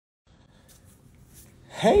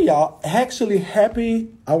Hey y'all, actually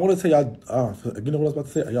happy. I want to tell y'all. You know what I was about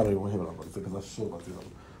to say? Y'all don't even want to hear what I'm about to say because I sure about to say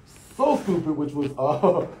something so stupid, which was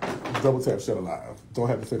double tap share alive. Don't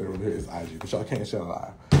have to say that over here. It's IG, but y'all can't share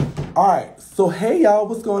alive. All right, so hey y'all,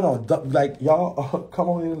 what's going on? Like y'all, come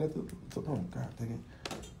on in and let the oh god dang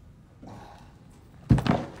it.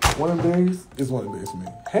 One of them days is one of the days for me.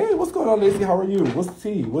 Hey, what's going on, Lacey? How are you? What's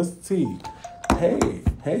T? What's T? Hey.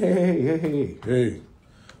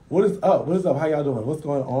 What is up? What is up? How y'all doing? What's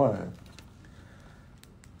going on?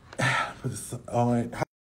 Put this on.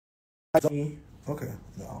 Okay. No,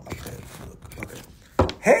 I don't like that. Look. Okay.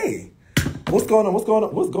 Hey, what's going on? What's going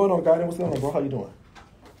on? What's going on, guy? What's going on, bro? How you doing?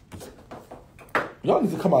 Y'all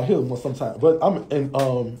need to come out here more sometime. But I'm in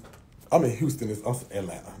Houston. It's also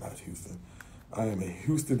Atlanta, not Houston. I am in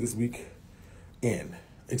Houston this week. I'm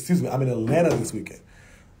in Atlanta this weekend.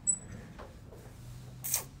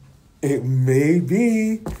 It may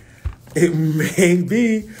be.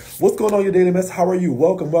 What's going on, your daily mess? How are you?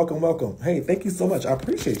 Welcome. Hey, thank you so much. I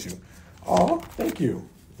appreciate you. Oh, thank you.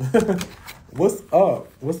 What's up?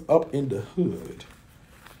 What's up in the hood?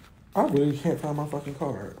 I really can't find my fucking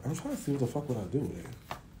card. I'm trying to see what the fuck would I do with it.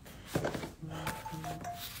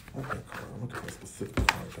 Okay, card. I'm looking for a specific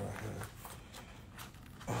card that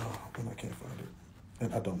I have. And I can't find it.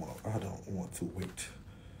 And I don't want to wait.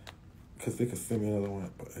 Because they could send me another one,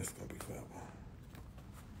 but it's going to be forever.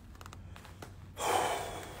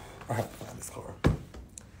 I have to find this card.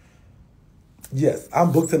 Yes,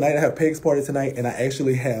 I'm booked tonight. I have Peg's party tonight, and I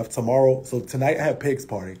actually have tomorrow. So tonight I have Peg's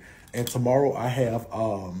party, and tomorrow I have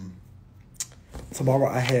what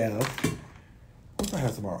do I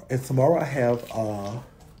have tomorrow? And tomorrow I have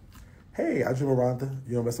hey, I dream Rhonda.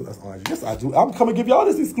 You don't mess with us on IG. Yes, I do. I'm coming to give y'all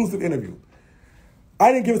this exclusive interview.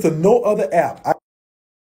 I didn't give it to no other app.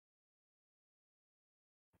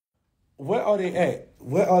 Where are they at?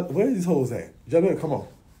 Where are these hoes at? Jabba, come on.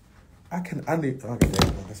 Okay,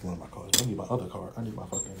 that's one of my cards. I need my other card. I need my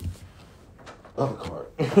fucking other card.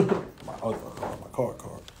 My other card. My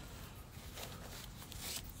card.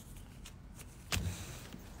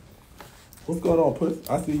 What's going on, Puss?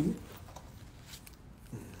 I see you.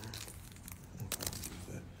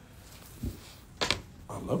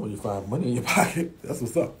 I love when you find money in your pocket. That's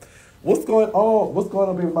what's up. What's going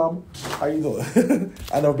on, baby mama? How you doing?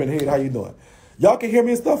 I never been here. How you doing? Y'all can hear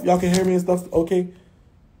me and stuff? Okay?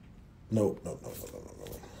 No.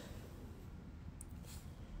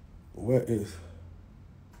 Where is...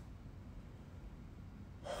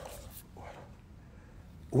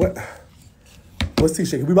 What? What's T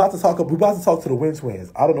Shakie? We about to talk to the Wynn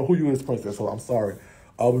twins. I don't know who you is, Princess, so I'm sorry.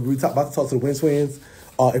 We about to talk to the Wynn twins.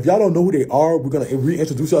 If y'all don't know who they are, we're gonna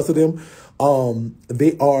reintroduce y'all to them.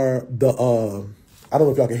 They are the I don't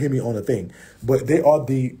know if y'all can hear me on the thing, but they are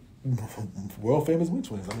the world famous Wynn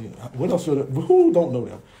twins. I mean, what else who don't know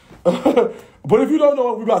them? But if you don't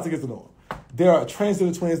know them, we're about to get to know them. They are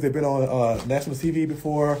transgender twins. They've been on national TV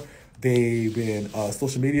before. They've been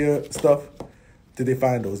social media stuff. Did they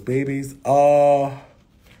find those babies? 2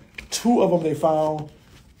 of them they found.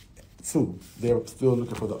 2. They're still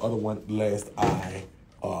looking for the other one. Last I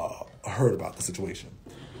heard about the situation.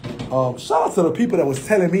 Shout out to the people that was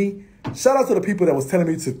telling me. Shout out to the people that was telling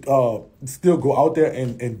me to still go out there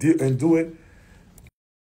and do it.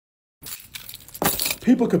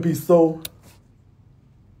 People could be so.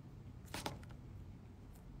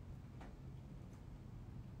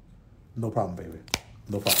 No problem, baby.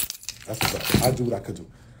 No problem. That's what's up. I do what I could do.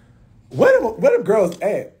 Where them girls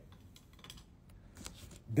at?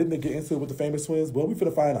 Didn't they get into it with the famous twins? Well, we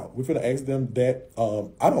finna find out. We finna ask them that.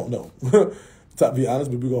 I don't know. To be honest,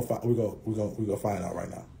 but we're gonna find out right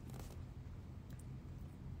now.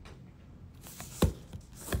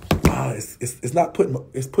 It's not putting.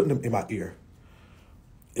 It's putting them in my ear.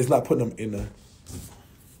 It's not putting them in the.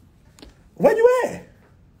 Where you at?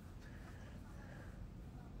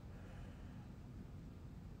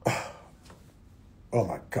 Oh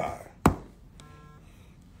my God.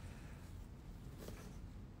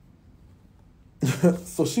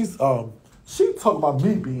 So she talking about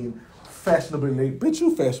me being fashionably late. Bitch,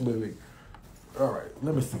 you fashionably late. All right,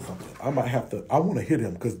 let me see something. I want to hear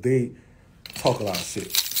them because they talk a lot of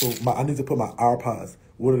shit. So I need to put my AirPods.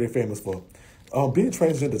 What are they famous for? Being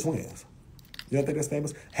transgender twins. You don't think that's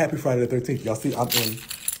famous? Happy Friday the 13th. Y'all see I'm in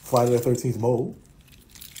Friday the 13th mode.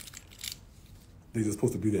 They're just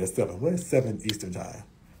supposed to be there at 7. When is 7 Eastern time?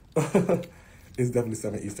 It's definitely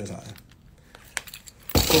 7 Eastern time.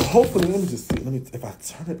 So hopefully, let me just see. If I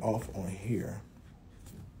turn it off on here.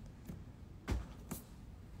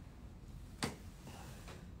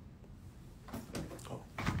 Oh,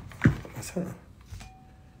 that's her.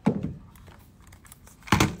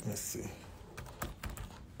 Let's see.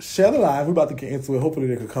 share the live. We're about to get into it. Hopefully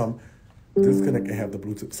they could come disconnect and have the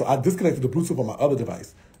Bluetooth. So I disconnected the Bluetooth on my other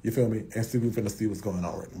device. You feel me? And see, we're finna see what's going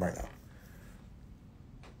on right now.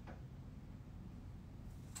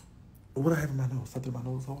 What I have in my nose? Something in my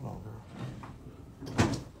nose? Hold on, girl.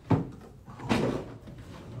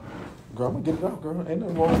 Girl, I'm gonna get it out, girl. Ain't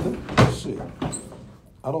nothing wrong with that. Shit.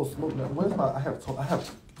 I don't smoke that. Where's my, I have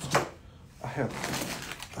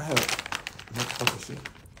no fucking shit.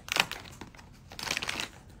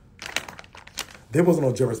 There wasn't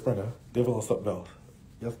on Jerry Springer. There was on something else.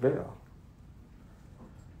 Yes, there.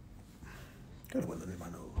 Got one in my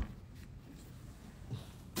nose.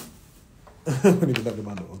 Wouldn't even nothing in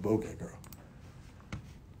my nose, but okay, girl.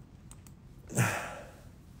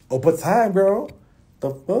 Oh, but time, girl. The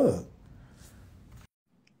fuck?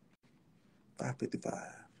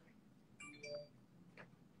 5:55.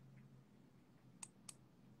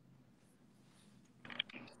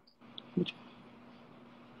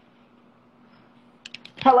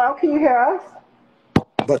 Hello, can you hear us?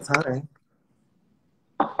 But time.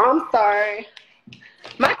 I'm sorry.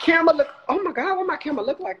 My camera look, oh my God, why my camera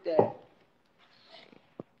look like that?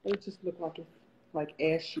 It just look like it's like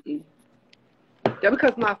ashy. Yeah,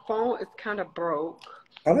 because my phone is kind of broke.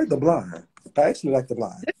 I like the blind. I actually like the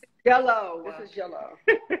blind. This is yellow. This is yellow.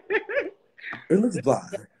 It looks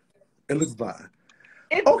blind. It looks blind.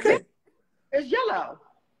 Okay. It's yellow.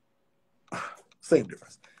 Same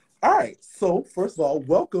difference. All right. So first of all,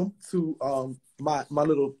 welcome to my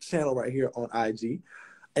little channel right here on IG.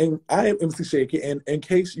 And I am MC Shakie. And in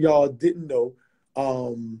case y'all didn't know,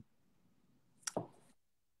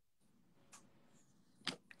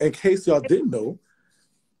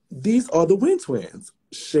 these are the Wynn twins,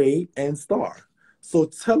 Shay and Star. So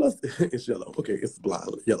tell us, it's yellow. Okay, it's blind,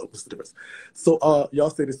 yellow. What's the difference? So y'all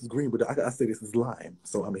say this is green, but I say this is lime.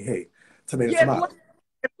 So I mean, hey, tomato, tomato.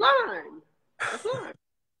 It's lime. It's lime.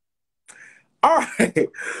 All right.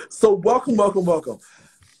 So welcome. But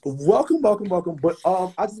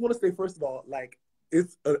I just want to say first of all, like,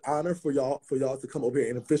 it's an honor for y'all to come over here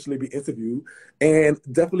and officially be interviewed, and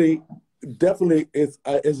definitely is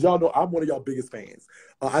as y'all know, I'm one of y'all biggest fans.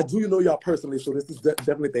 I do know y'all personally, so this is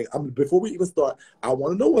definitely a thing. Before we even start, I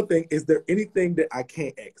want to know one thing: is there anything that I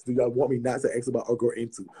can't ask? Do y'all want me not to ask about or go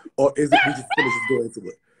into, or is it we just finish just go into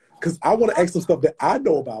it? Because I want to ask some stuff that I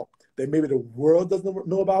know about that maybe the world doesn't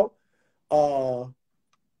know about.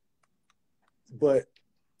 But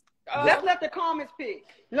let's let the comments pick.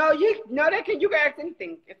 No, you can ask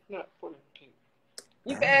anything. It's not for the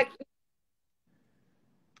you can ask.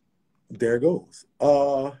 There goes.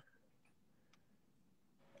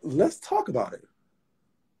 Let's talk about it.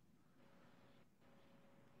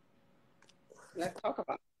 Let's talk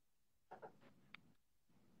about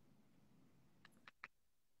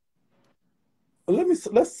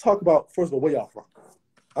it. Let's talk about first of all where y'all from.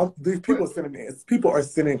 These people are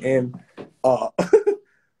sending in.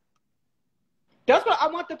 That's what I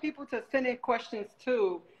want the people to send in questions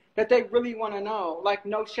too that they really want to know. Like,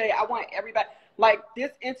 no shade. I want everybody. Like,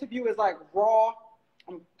 this interview is like raw.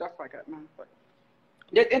 That's what I got, man.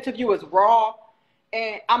 This interview is raw,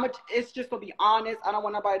 and it's just to be honest. I don't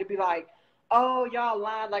want nobody to be like, "Oh, y'all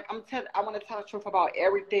lying." Like, I want to tell the truth about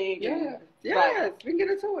everything. Yeah, like, we can get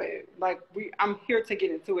into it. Like, I'm here to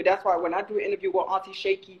get into it. That's why when I do an interview with Auntie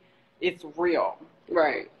Shakie, it's real.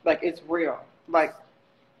 Right. Like, it's real. Like.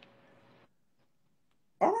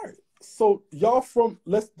 All right. So y'all from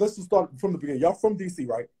let's just start from the beginning. Y'all from DC,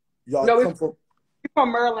 right? Y'all come from. We're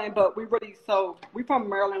from Maryland, but we from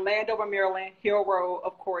Maryland, Landover, Maryland, Hill Road,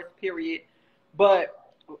 of course, period.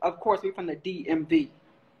 But of course, we're from the DMV.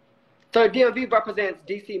 So DMV represents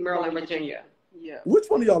DC, Maryland, Virginia. Yeah. Which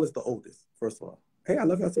one of y'all is the oldest? First of all, hey, I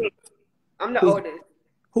love y'all too. I'm the oldest.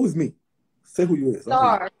 Who's me? Say who you is.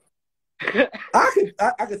 Star. I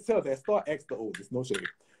can tell that Star acts the oldest. No shade.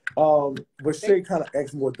 But Shay kind of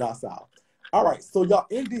acts more docile. All right, so y'all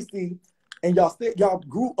in DC, and y'all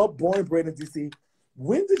grew up, born and bred in DC.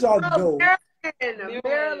 When did y'all know?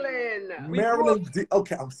 Maryland.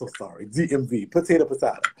 Okay, I'm so sorry. DMV, potato.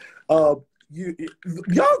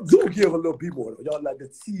 Y'all do give a little bit more. Y'all like the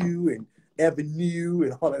TU and Avenue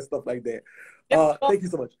and all that stuff like that. Thank you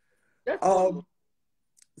so much.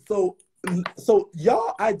 So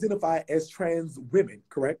y'all identify as trans women,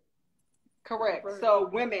 correct? Correct. So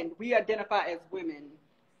women, we identify as women.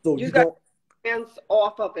 So you got trans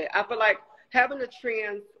off of it. I feel like having the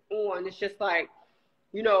trans on, it's just like,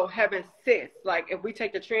 having cis. Like, if we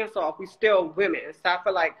take the trans off, we still women. So I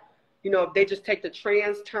feel like, if they just take the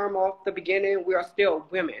trans term off the beginning, we are still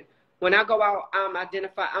women. When I go out, I'm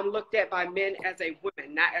looked at by men as a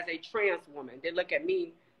woman, not as a trans woman. They look at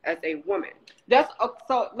me as a woman. That's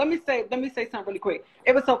so. Let me say something really quick.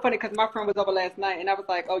 It was so funny because my friend was over last night, and I was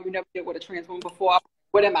like, "Oh, you never did with a trans woman before?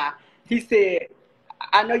 What am I?" He said,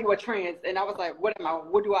 "I know you are trans," and I was like, "What am I?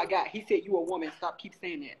 What do I got?" He said, "You a woman. Keep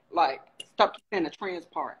saying that. Like, stop keep saying the trans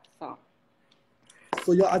part."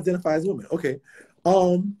 So y'all identify as women, okay?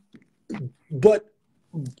 But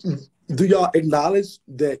do y'all acknowledge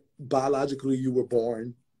that biologically you were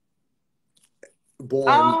born?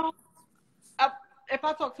 If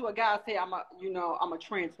I talk to a guy, I say I'm a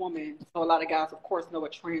trans woman. So a lot of guys, of course, know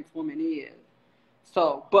what trans woman is.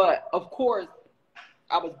 So, but of course,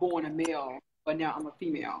 I was born a male, but now I'm a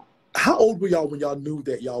female. How old were y'all when y'all knew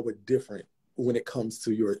that y'all were different when it comes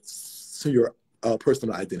to your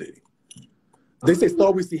personal identity? They say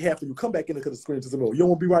star we see half of you. Come back in because the screen just a minute. You don't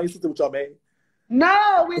want to be around your sister with y'all, man?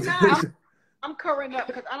 No, we're not. I'm current up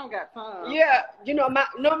because I don't got time. Yeah, my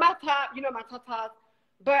top, my top.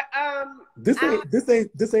 But this ain't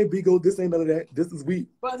Bigo. This ain't none of that. This is we.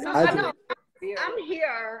 But no, I know. I'm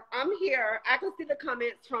here. I can see the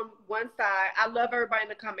comments from one side. I love everybody in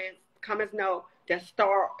the comments. Comments know that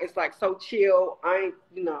Star is like so chill. I'm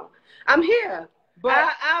here. But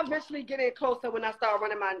I eventually get in closer when I start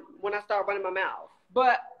running my mouth.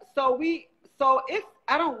 But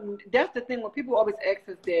that's the thing when people always ask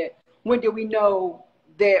us that, when did we know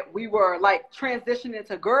that we were like transitioning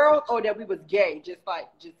to girls or that we was gay, just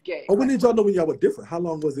gay? Or when did y'all know when y'all were different? How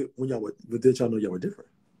long was it when did y'all know y'all were different?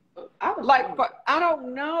 I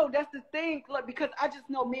don't know. That's the thing. Look, because I just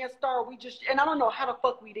know me and Star, and I don't know how the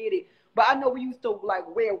fuck we did it, but I know we used to like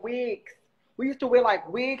wear wigs. We used to wear like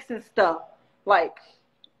wigs and stuff, like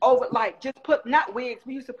over like just put not wigs.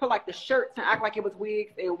 We used to put like the shirts and act like it was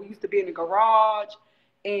wigs, and we used to be in the garage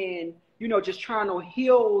and just trying on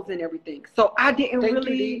heels and everything. So I didn't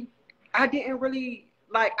really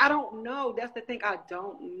like. I don't know. That's the thing. I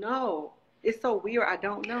don't know. It's so weird. I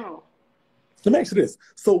don't know. Let me ask you this.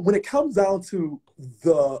 So when it comes down to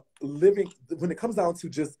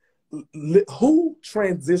just who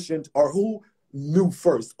transitioned or who knew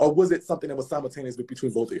first, or was it something that was simultaneous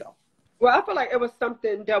between both of y'all? Well, I feel like it was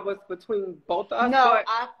something that was between both of us. No,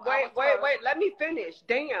 wait. Let me finish.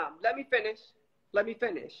 Damn. Let me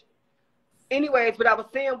finish. Anyways, what I was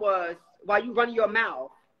saying was, while you run your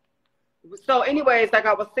mouth. So anyways, like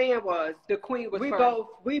I was saying was, the queen was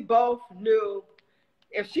we both knew.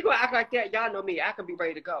 If she gonna act like that, y'all know me. I can be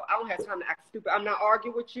ready to go. I don't have time to act stupid. I'm not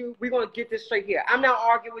arguing with you. We're gonna get this straight here. I'm not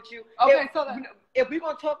arguing with you. Okay, if we're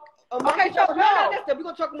gonna talk, we're gonna talk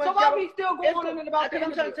among so why we still going on about the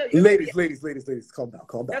ladies, calm down.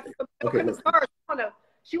 Okay,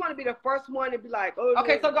 she wanna be the first one to be like, oh.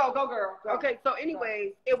 Okay, so go girl. Go. Okay, so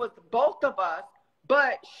anyways, it was both of us,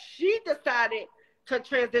 but she decided to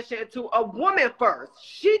transition into a woman first.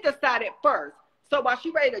 She decided first. So while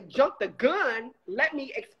she ready to jump the gun, let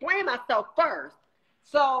me explain myself first.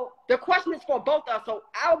 So the question is for both of us. So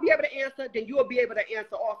I'll be able to answer, then you'll be able to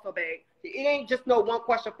answer also, babe. It ain't just no one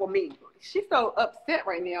question for me. She's so upset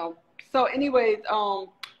right now. So anyways, I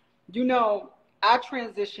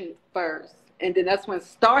transitioned first. And then that's when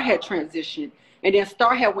Star had transitioned. And then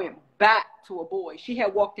Star had went back to a boy. She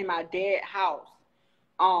had walked in my dad's house.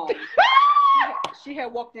 She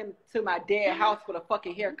had walked into my dad's house with a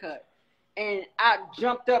fucking haircut. And I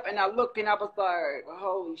jumped up and I looked and I was like,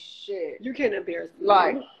 holy shit. You can't embarrass me.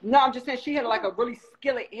 Like, no, I'm just saying she had like a really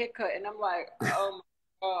skillet haircut. And I'm like, oh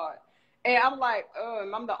my God. And I'm like,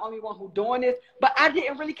 I'm the only one who doing this. But I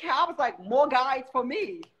didn't really care. I was like, more guys for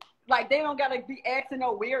me. Like, they don't got to be asking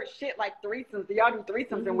no weird shit like threesomes. Y'all do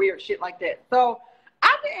threesomes and weird shit like that. So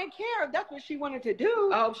I didn't care if that's what she wanted to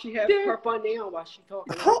do. Oh, she had her fun now while she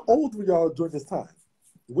talking. How old were y'all during this time?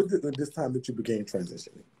 This time that you began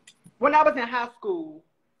transitioning? When I was in high school.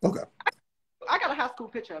 Okay. I got a high school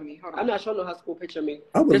picture of me. Hold on. I'm not showing no high school picture of me.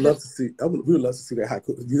 We would love to see that high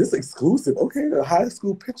school. This is exclusive. Okay, a high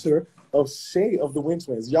school picture of Shay of the Wynn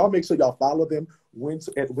Twins. Y'all make sure y'all follow them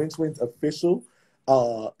at Wynn Twins Official.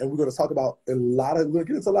 And we're gonna talk about we're gonna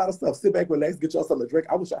get into a lot of stuff. Sit back, relax, get y'all something to drink.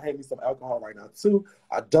 I wish I had me some alcohol right now too.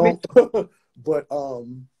 I don't. But I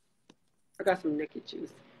got some Nikki juice.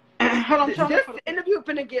 Hold on, this interview is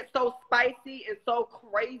gonna get so spicy and so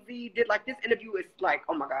crazy. This interview is like,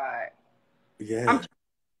 oh my God. Yeah.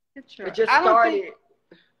 It just started.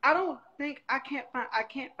 I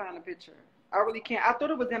can't find a picture. I really can't. I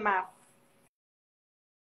thought it was in my.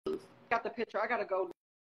 Got the picture. I gotta go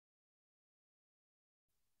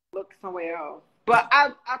look somewhere else. But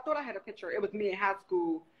I thought I had a picture. It was me in high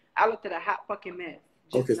school. I looked at a hot fucking mess.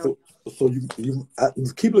 Okay, so you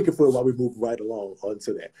keep looking for it while we move right along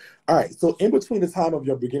onto that. All right, so in between the time of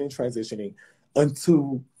your beginning transitioning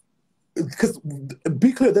until because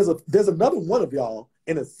be clear, there's another one of y'all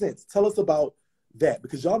in a sense. Tell us about that,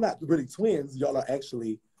 because y'all not really twins. Y'all are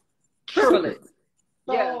actually triplets.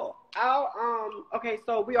 Yeah. So okay,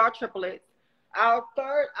 so we are triplets. Our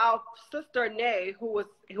sister Nay, who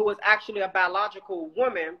was actually a biological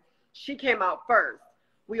woman, she came out first.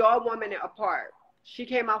 We all 1 minute apart. She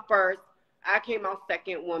came out first. I came out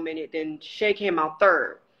second 1 minute. Then Shay came out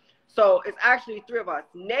third. So it's actually 3 of us.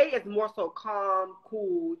 Nay is more so calm,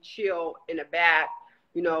 cool, chill in the back.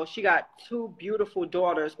 You know, she got 2 beautiful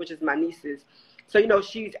daughters, which is my nieces. So, you know,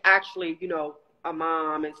 she's actually, you know, a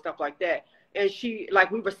mom and stuff like that. And she,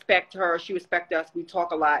 like, we respect her. She respects us. We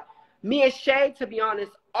talk a lot. Me and Shay, to be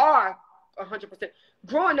honest, are 100%.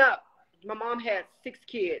 Growing up, my mom had 6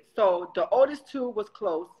 kids. So the oldest 2 was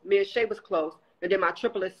close. Me and Shay was close. And then my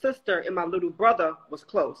triplet sister and my little brother was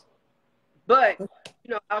close. But, you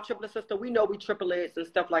know, our triplet sister, we know we triplets and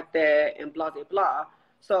stuff like that and blah, blah, blah.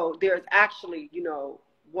 So there's actually, you know,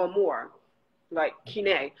 one more, like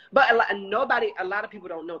Kine. But a lot of people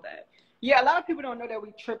don't know that. Yeah, a lot of people don't know that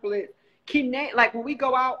we triplets. Kine, like when we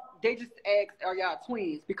go out, they just ask, are y'all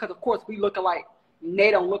twins? Because, of course, we look alike. They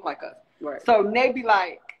don't look like us. Right. So they be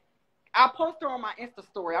like, I post her on my Insta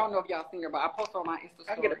story. I don't know if y'all seen her, but I post her on my Insta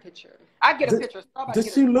story. I get a picture. I get a picture.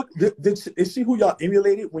 Does she look? Is she who y'all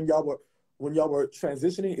emulated when y'all were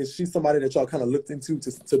transitioning? Is she somebody that y'all kind of looked into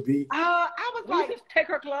to be? I was like, used to take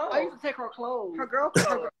her clothes. I used to take her clothes. Her girl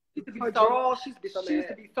clothes. She used to be Her so drawers. She used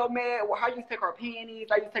to be so mad. Well, how you used to take her panties?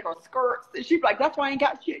 I used to take her skirts. And she'd be like, that's why I ain't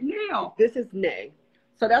got shit now. This is Nay.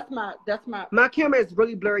 So that's my. My camera is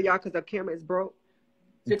really blurry, y'all, because the camera is broke.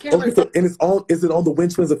 The camera. Okay, so, and it's on. Is it on the Wynn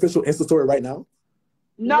Twins official Insta story right now?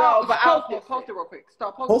 No, but I'll post it real quick.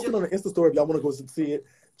 Start post it on the Insta story if y'all want to go see it.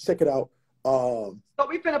 Check it out. So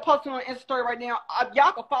we finna post it on Insta story right now.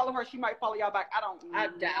 Y'all can follow her. She might follow y'all back. I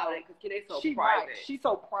doubt it, because they so she private. Might. She's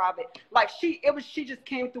so private. Like she just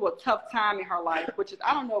came through a tough time in her life, which is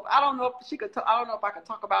I don't know if she could. I don't know if I could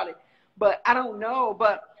talk about it, but I don't know.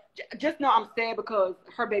 But just know I'm sad because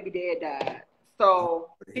her baby dad died. So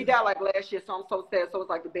he died like last year, so I'm so sad. So it's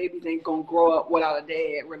like the babies ain't gonna grow up without a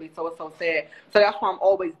dad, really. So it's so sad. So that's why I'm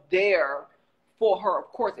always there for her. Of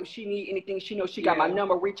course, if she need anything, she knows she got my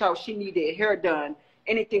number. Reach out. She need their hair done,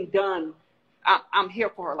 anything done. I'm here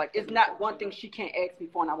for her. Like it's not one thing she can't ask me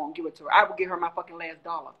for, and I won't give it to her. I will give her my fucking last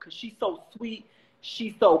dollar because she's so sweet.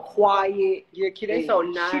 She's so quiet. Your kid is so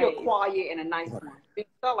nice. She's a quiet and a nice one. It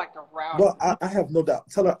felt like the route. Well, I have no doubt.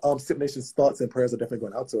 Tell her Sip Nation's thoughts and prayers are definitely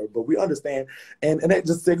going out to her. But we understand, and that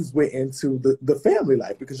just segues into the family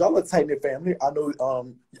life, because y'all are a tight knit family. I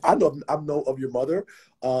know of your mother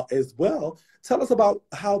as well. Tell us about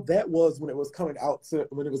how that was when it was coming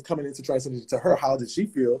into transition to her. How did she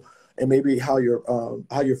feel, and maybe how your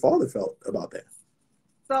father felt about that?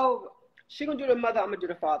 So she gonna do the mother, I'm gonna do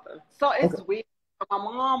the father. So it's weird. My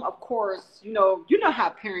mom, of course, you know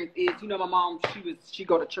how parents is. You know, my mom, she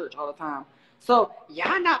go to church all the time. So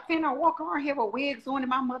y'all not finna walk around here with wigs on in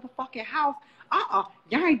my motherfucking house.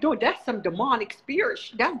 Y'all ain't doing. That's some demonic spirit.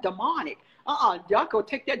 That's demonic. Y'all go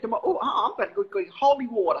take that demonic. I'm gonna go holy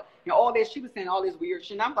water and all that. She was saying all this weird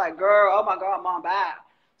shit. And I'm like, girl, oh my God, mom, bye.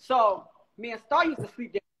 So me and Star used to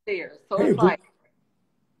sleep downstairs. So it's like,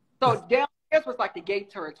 so downstairs was like the gay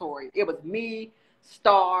territory. It was me,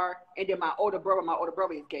 Star, and then my older brother. My older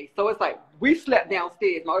brother is gay, so it's like we slept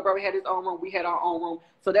downstairs. My older brother had his own room, we had our own room,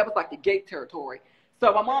 so that was like the gay territory.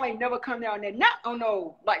 So my mom ain't never come down there.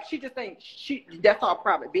 Like she just ain't. That's our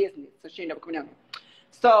private business, so she ain't never come down there.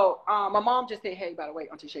 So my mom just said, "Hey, by the way,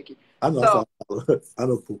 Auntie Shakie." I know. I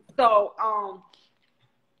know.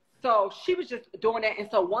 So she was just doing that, and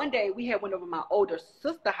so one day we had went over my older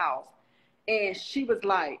sister's house, and she was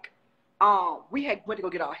like. We had went to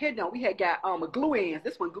go get our hair done. We had got a glue ends.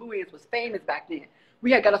 This one glue ends was famous back then.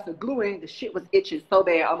 We had got us a glue end. The shit was itching so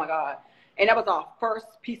bad. Oh my God. And that was our first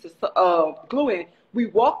piece of glue end. We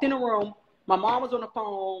walked in the room. My mom was on the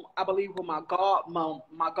phone, I believe, with my godmom,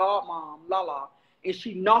 Lala. And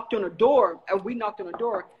she knocked on the door, and we knocked on the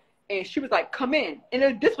door, and she was like, come in.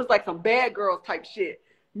 And this was like some bad girls type shit.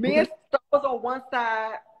 Me and Star was on one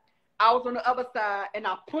side. I was on the other side, and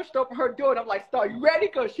I pushed open her door, and I'm like, Star, you ready?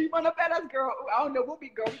 Because she run up at us, girl. I don't know what we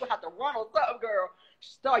girl. We going to have to run or something, girl.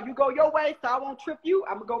 Star, you go your way, so I won't trip you.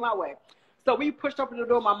 I'm going to go my way. So we pushed open the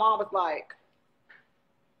door. My mom was like,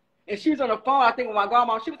 and she was on the phone, I think, with my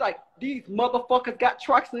godmom. She was like, these motherfuckers got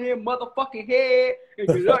trucks in their motherfucking head, and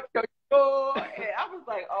you look your door. And I was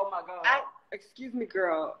like, oh, my God. Excuse me,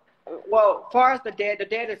 girl. Well, as far as the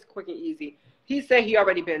dad is quick and easy. He said he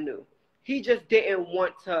already been new. He just didn't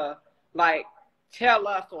want to, like, tell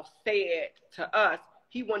us or say it to us.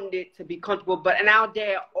 He wanted it to be comfortable. And our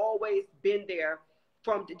dad always been there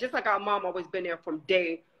from just like our mom always been there from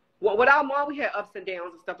day. Well, with our mom, we had ups and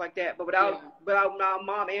downs and stuff like that. But without our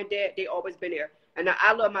mom and dad, they always been there. And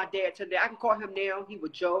I love my dad today. I can call him now. He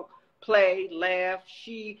would joke, play, laugh.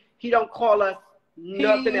 He don't call us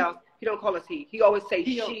nothing else. He don't call us he. He always say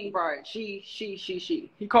she. Right. She.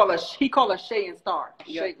 He call us Shay and Star.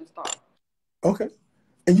 Yeah. Shay and Star. Okay.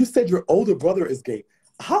 And you said your older brother is gay.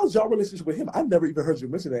 How's y'all relationship with him? I never even heard you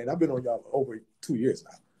mention that, and I've been on y'all over 2 years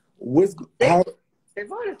now.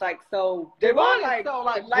 Devon is like so. Devon like so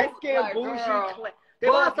like light skinned like, bougie.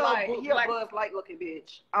 Devon so he a Buzz Light looking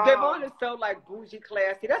bitch. Devon is so like bougie,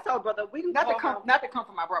 classy. That's our brother. We can not to come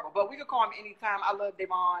from my brother, but we can call him anytime. I love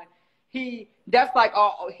Devon. That's like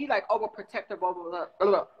he like overprotective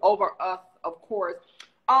over us, of course.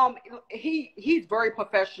 He's very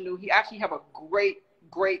professional. He actually have a great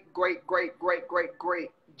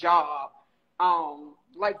job.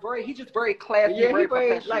 He's just very classy. Yeah, very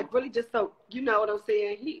professional. Like really just so, you know what I'm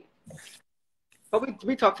saying? But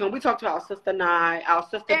we talk to him. We talk to our sister Nye, our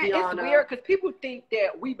sister Deanna. It's weird because people think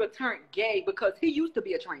that we turned gay because he used to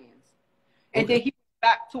be a trans. And then he went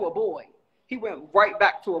back to a boy. He went right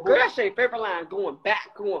back to a boy. Girl, that's your favorite line, going back.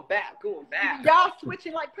 Y'all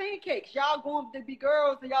switching like pancakes. Y'all going to be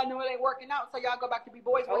girls and y'all know it ain't working out, so y'all go back to be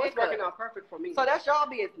boys. Oh, it's working out perfect for me. So that's y'all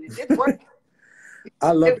business. It's working.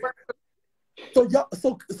 I love it. So y'all,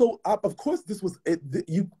 of course this was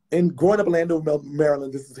you. And growing up in Landover,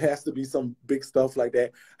 Maryland, has to be some big stuff like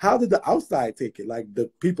that. How did the outside take it? Like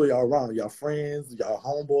the people y'all around, y'all friends, y'all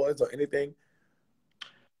homeboys, or anything?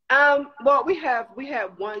 Well, we had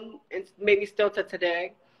one, and maybe still to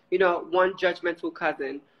today, one judgmental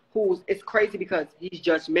cousin it's crazy because he's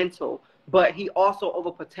judgmental, but he also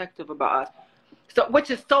overprotective about us. So,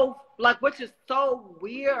 which is so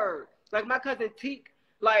weird. Like my cousin Teek,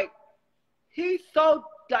 like he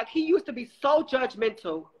used to be so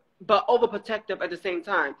judgmental, but overprotective at the same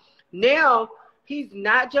time. Now he's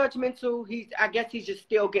not judgmental. I guess he's just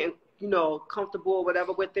still getting, comfortable or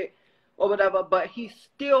whatever with it. Or whatever, but he's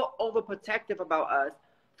still overprotective about us.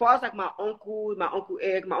 As far as like my Uncle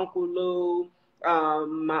Egg, my Uncle Lou,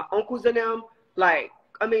 my uncles and them,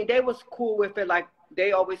 they was cool with it. Like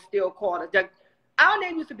they always still called us. Our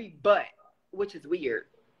name used to be Butt, which is weird.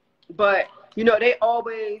 But they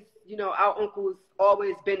always, our uncles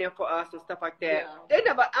always been there for us and stuff like that. Yeah. They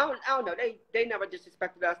never, I don't know, they never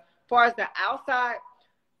disrespected us. As far as the outside,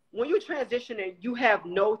 when you transitioning, you have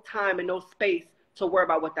no time and no space to worry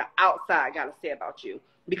about what the outside got to say about you.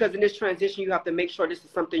 Because in this transition, you have to make sure this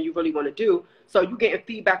is something you really want to do. So you getting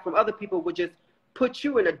feedback from other people would just put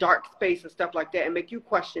you in a dark space and stuff like that and make you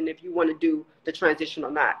question if you want to do the transition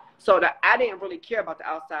or not. So I didn't really care about the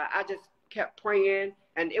outside. I just kept praying,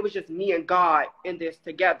 and it was just me and God in this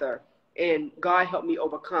together. And God helped me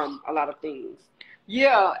overcome a lot of things.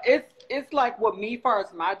 Yeah, it's like with me, as far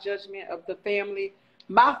as my judgment of the family,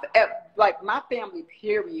 my family,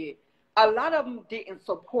 period, a lot of them didn't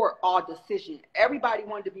support our decision. Everybody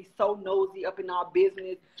wanted to be so nosy up in our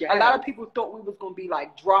business. Yeah. A lot of people thought we was going to be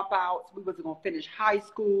like dropouts. We wasn't going to finish high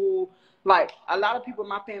school. Like a lot of people in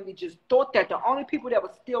my family just thought that. The only people that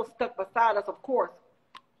were still stuck beside us, of course,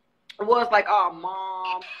 was like our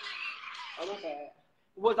mom. Oh, my bad.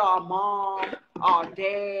 Was our mom, our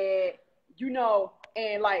dad,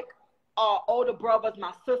 and like our older brothers,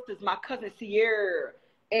 my sisters, my cousin Sierra,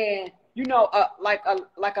 and like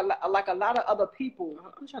a lot of other people,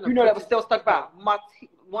 that was still stuck by.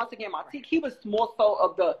 Once again, he was more so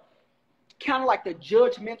of the kind of like the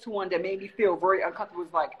judgmental one that made me feel very uncomfortable. It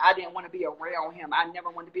was like I didn't want to be around him. I never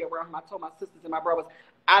wanted to be around him. I told my sisters and my brothers,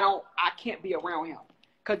 I can't be around him.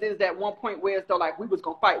 Because there's that one point where it's though like we was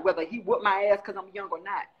going to fight, whether he whooped my ass because I'm young or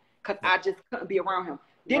not. Because I just couldn't be around him.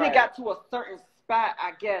 Then It got to a certain spot,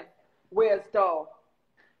 I guess, where it's though,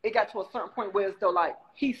 it got to a certain point where it's though like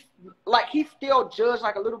he still judged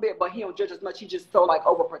like a little bit, but he don't judge as much. He just so like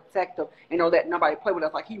overprotective and don't let nobody play with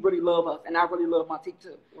us. Like he really love us, and I really love my team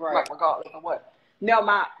too. Right. Like regardless of what. Now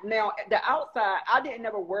the outside, I didn't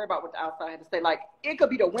never worry about what the outside had to say. Like it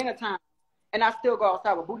could be the winter time, and I still go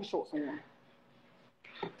outside with booty shorts on.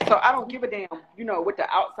 So I don't give a damn, what the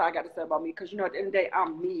outside got to say about me. Because, at the end of the day,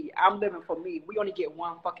 I'm me. I'm living for me. We only get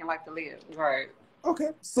one fucking life to live. Right. Okay.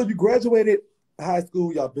 So you graduated high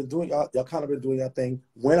school. Y'all kind of been doing your thing.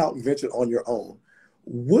 Went out and ventured on your own.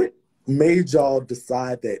 What made y'all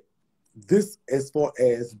decide that this, as far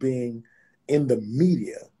as being in the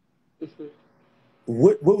media, mm-hmm.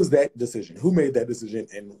 what was that decision? Who made that decision,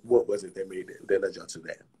 and what was it that led y'all to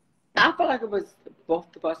that? I feel like it was both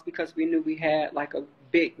of us because we knew we had like a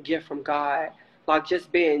big gift from God, like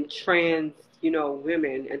just being trans,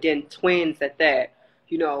 women, and then twins at that.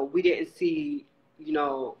 We didn't see,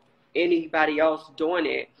 anybody else doing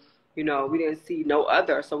it. You know, we didn't see no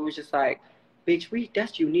other. So we was just like, bitch,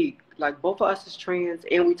 that's unique. Like, both of us is trans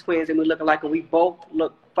and we twins and we look alike and we both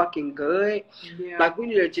look fucking good. Yeah. Like, we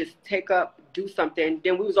need to just do something.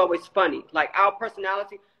 Then we was always funny. Like, our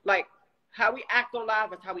personality, like, how we act on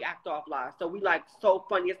live is how we act off live. So we, like, so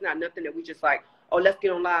funny. It's not nothing that we just like, oh, let's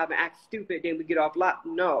get on live and act stupid, then we get off live.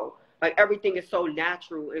 No. Like, everything is so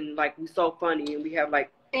natural and, like, we so funny and we have,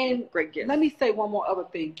 like, great gifts. Let me say one more other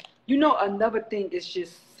thing. You know, another thing is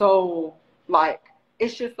just so, like,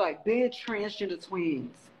 it's just like being transgender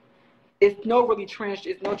twins. It's no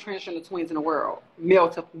transgender twins in the world, male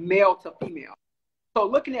to female. So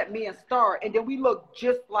looking at me and Star, and then we look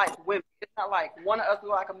just like women. It's not like one of us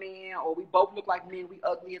look like a man or we both look like men, we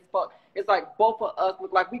ugly as fuck. It's like both of us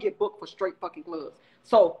look like we get booked for straight fucking clubs.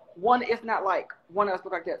 So it's not like one of us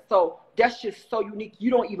look like that. So that's just so unique.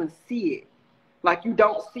 You don't even see it. Like, you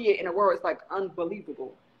don't see it in the world. It's like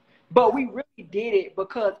unbelievable. But we really did it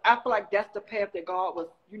because I feel like that's the path that God was,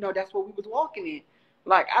 you know, that's what we was walking in.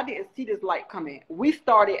 Like, I didn't see this light coming. We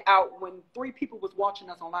started out when 3 people was watching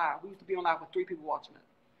us on live. We used to be on live with 3 people watching us.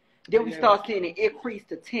 Then we started seeing it increase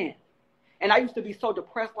to 10. And I used to be so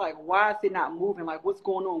depressed, like, why is it not moving? Like, what's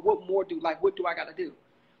going on? What more what do I got to do?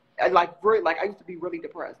 I used to be really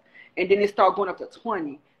depressed. And then it started going up to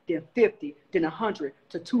 20, then 50, then 100,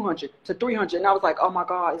 to 200, to 300. And I was like, oh my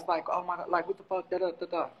God. It's like, oh my God, like, what the fuck?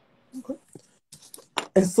 Da-da-da-da. Okay.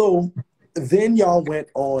 And so then y'all went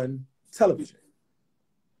on television.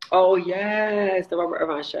 Oh, yes, the Robert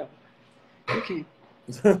Irvine show. Okay.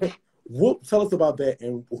 Tell us about that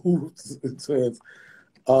and who twins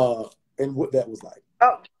and what that was like.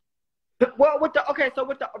 Oh, well, with the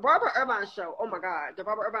Robert Irvine show, oh my God, the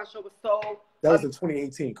Robert Irvine show was so. That was in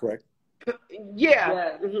 2018, correct?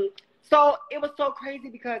 Yeah. Mm-hmm. So it was so crazy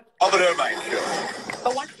because. Robert Irvine show.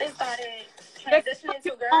 But once they started transitioning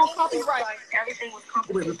to girls, copyright, like everything was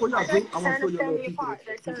complicated. Wait, before y'all do, I want to show you a little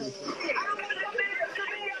piece of this.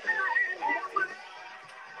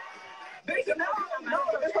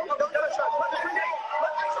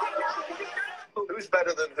 Who's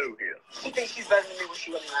better than who here? She thinks she's better than me when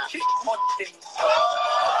she really not. She's ladies.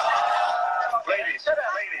 Ladies. Not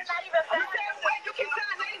even fair. You keep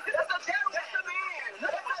saying ladies, that's a gentleman. That's a man.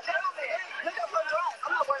 Look at my gentleman. Look at my dress.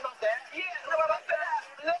 I'm not worried about that. Yeah, look about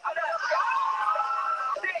that. Look at that.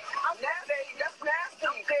 I'm nasty. That's nasty.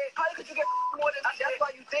 How could you get more than that? That's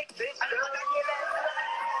why you think, bitch. She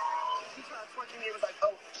tried to twerk me. It was like,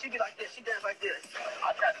 oh, she be like this. She dance like this.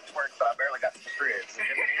 I tried to twerk, but I barely got the shreds.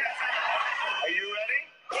 Are you ready?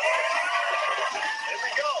 Here we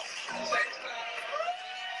go.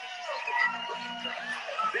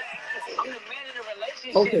 I'm the man in a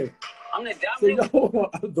relationship. Okay. I'm the So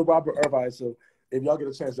dominant. the Robert Irvine show. If y'all get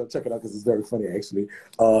a chance, y'all check it out because it's very funny. Actually,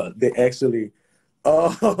 they actually,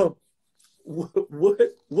 what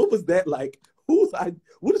was that like?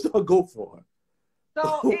 What did y'all go for?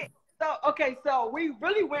 So we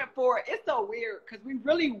really went for it. It's so weird because we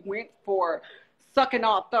really went for sucking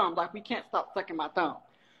our thumb. Like, we can't stop sucking my thumb.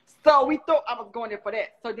 So we thought I was going there for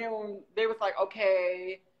that. So then they was like,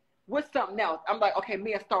 okay, what's something else? I'm like, okay,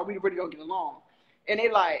 me and Star, we really don't get along. And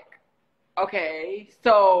they like, okay.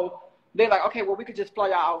 So they're like, okay, well, we could just fly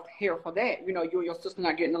y'all out here for that. You know, you and your sister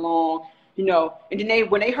not getting along, you know. And then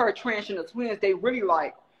when they heard transgender twins, they really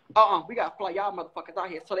like, we got to fly y'all motherfuckers out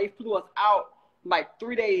here. So they flew us out like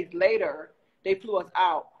 3 days later. They flew us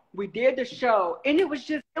out. We did the show, and it was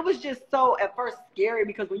just so at first scary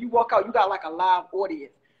because when you walk out, you got like a live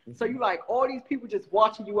audience. So you like all these people just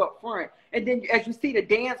watching you up front. And then as you see the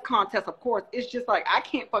dance contest, of course, it's just like, I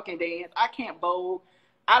can't fucking dance. I can't vogue.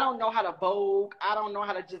 I don't know how to vogue. I don't know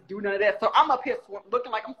how to just do none of that. So I'm up here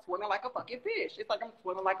looking like I'm swimming like a fucking fish. It's like I'm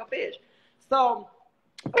swimming like a fish. So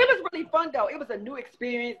it was really fun though. It was a new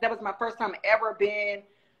experience. That was my first time ever been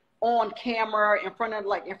on camera in front of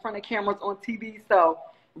cameras on TV. So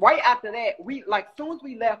right after that, soon as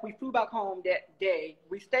we left, we flew back home that day.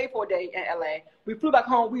 We stayed for a day in LA. We flew back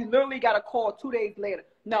home. We literally got a call 2 days later.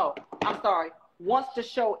 No, I'm sorry. Once the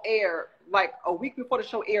show aired, like a week before the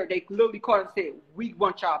show aired, they literally called and said, we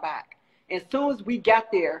want y'all back. And as soon as we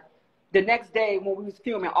got there, the next day when we was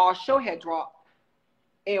filming, our show had dropped.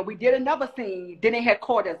 And we did another scene. Then they had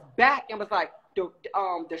called us back and was like,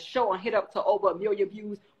 the show hit up to over 1 million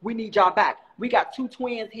views. We need y'all back. We got 2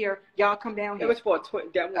 twins here. Y'all come down here. It was for a twin.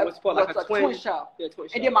 That was for like a twin show. Yeah, twin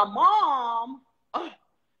show. And then my mom,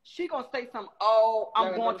 she gonna say something. Oh,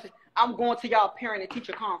 I'm going to y'all parent and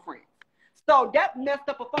teacher conference. So that messed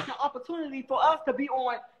up a fucking opportunity for us to be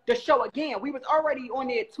on the show again. We was already on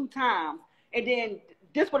there 2 times, and then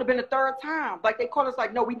this would have been the 3rd time. Like they called us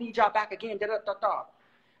like, no, we need y'all back again. Da da da da.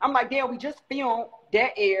 I'm like, damn, we just filmed.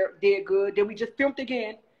 That aired, did good. Then we just filmed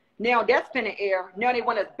again. Now that's finna air. Now they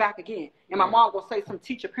want us back again. And my mom gonna say some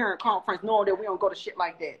teacher-parent conference knowing that we don't go to shit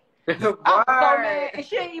like that. I was so mad. And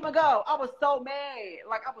she didn't even go. I was so mad.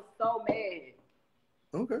 Like, I was so mad.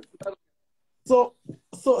 Okay. So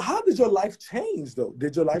how did your life change, though?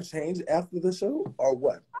 Did your life change after the show, or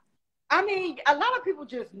what? I mean, a lot of people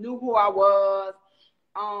just knew who I was.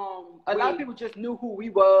 A lot of people just knew who we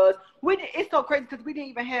was. It's so crazy because we didn't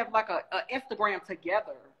even have like a Instagram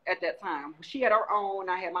together at that time. She had her own,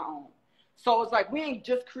 I had my own. So it's like we ain't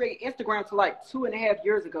just create Instagram till like 2.5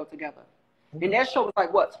 years ago together. And that show was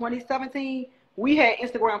like what, 2017? We had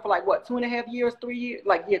Instagram for like what, 2.5 years, 3 years,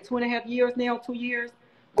 like 2.5 years now, 2 years,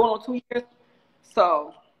 going on 2 years.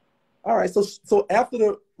 So. All right. So after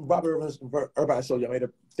the Robert Urban show, y'all made a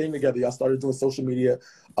thing together. Y'all started doing social media,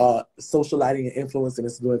 socializing and influencing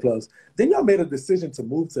and doing clubs. Then y'all made a decision to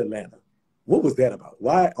move to Atlanta. What was that about?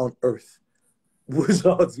 Why on earth would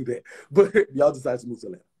y'all do that? But y'all decided to move to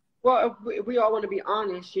Atlanta. Well, if we all want to be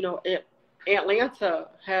honest, you know, Atlanta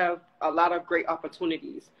have a lot of great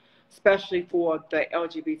opportunities, especially for the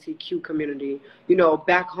LGBTQ community. You know,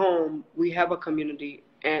 back home, we have a community,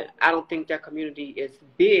 and I don't think that community is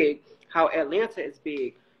big how Atlanta is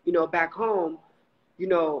big. You know, back home, you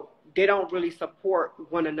know, they don't really support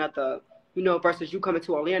one another, you know, versus you coming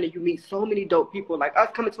to Atlanta, you meet so many dope people. Like us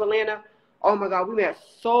coming to Atlanta, oh my God, we met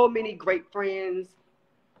so many great friends.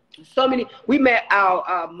 We met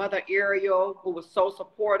our mother Ariel, who was so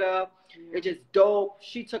supportive and just dope.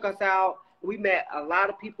 She took us out. We met a lot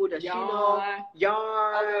of people that Yarn. she know.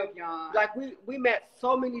 Yarn. I love Yarn. Like we met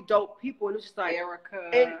so many dope people, and it's just like Erica.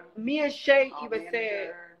 And me and Shay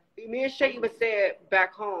manager. even said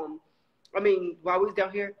back home, I mean, while we was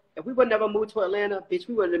down here, if we would never move to Atlanta, bitch,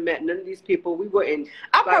 we wouldn't have met none of these people. We wouldn't.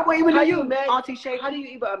 I probably even knew you, Auntie Shakie. How do you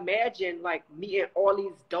even imagine like meeting all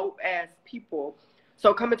these dope ass people?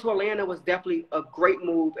 So coming to Atlanta was definitely a great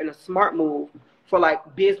move and a smart move for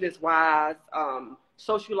like business wise,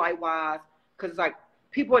 social life wise, because like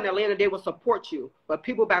people in Atlanta, they will support you, but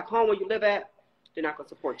people back home where you live at, they're not gonna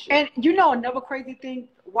support you. And you know another crazy thing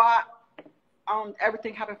why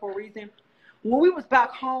everything happened for a reason. When we was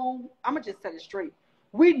back home, I'm gonna just set it straight.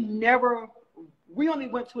 We only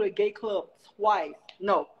went to a gay club twice.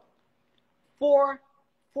 No, four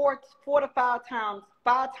to five times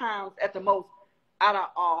at the most out of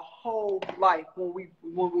our whole life when we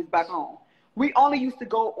was back home. We only used to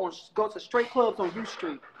go to straight clubs on U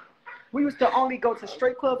Street. We used to only go to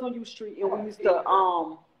straight clubs on U Street, and we used to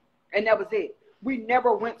and that was it. We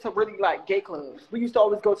never went to really like gay clubs. We used to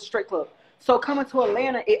always go to straight clubs. So coming to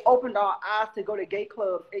Atlanta, it opened our eyes to go to gay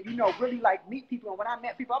clubs and, you know, really like meet people. And when I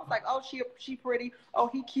met people, I was like, oh, she pretty. Oh,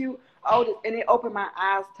 he cute. Oh, this. And it opened my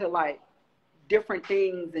eyes to like different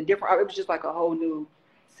things and different. It was just like a whole new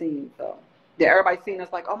scene. So yeah, everybody seen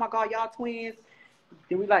us like, oh my God, y'all twins.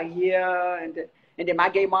 Then we like, yeah. And then my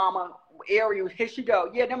gay mama, Ariel, here she go.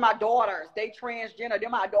 Yeah, they're my daughters. They transgender. They're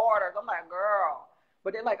my daughters. I'm like, girl.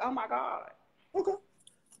 But they're like, oh my God. Okay.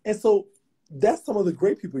 And so that's some of the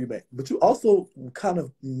great people you met. But you also kind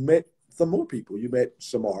of met some more people. You met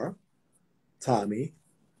Shamar, Tommy,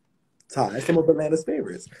 Ty, some of Atlanta's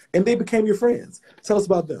favorites. And they became your friends. Tell us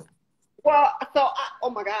about them. Well, oh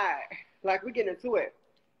my God. Like, we get into it.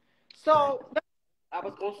 So, I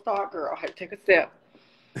was going to start, girl. I had to take a step.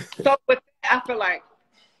 So, with that, I feel like,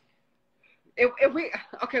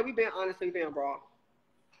 we being honest, we being raw.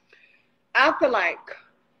 I feel like,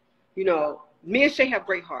 you know, me and Shay have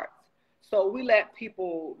great hearts. So we let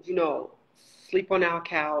people, you know, sleep on our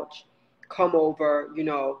couch, come over, you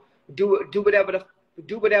know, do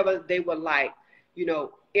whatever they would like, you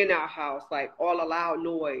know, in our house, like all the loud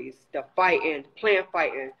noise, the fighting, playing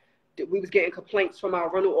fighting. We was getting complaints from our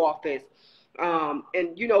rental office.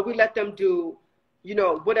 And, you know, we let them do, you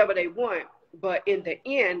know, whatever they want. But in the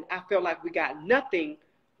end, I feel like we got nothing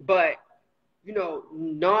but, you know,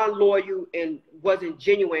 non-loyal and wasn't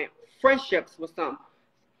genuine friendships with some.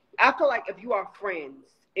 I feel like if you are friends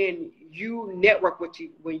and you network with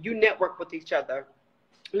when you network with each other,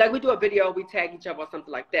 like we do a video, we tag each other or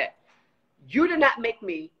something like that. You did not make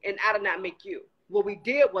me and I did not make you. What we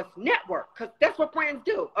did was network, because that's what friends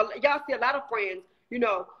do. Y'all see a lot of friends, you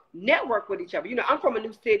know, network with each other. You know, I'm from a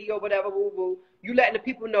new city or whatever, woo-woo. You letting the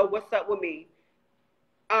people know what's up with me.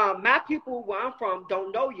 My people where I'm from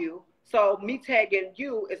don't know you, so me tagging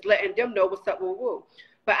you is letting them know what's up, woo-woo.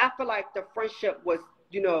 But I feel like the friendship was,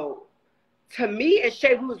 you know, to me and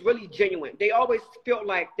Shay, we was really genuine. They always felt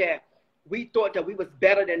like that we thought that we was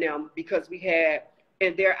better than them because we had,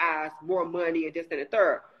 in their eyes, more money and this and the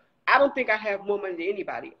third. I don't think I have more money than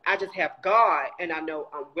anybody. I just have God, and I know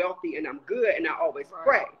I'm wealthy and I'm good, and I always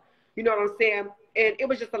pray. You know what I'm saying? and it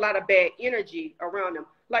was just a lot of bad energy around them.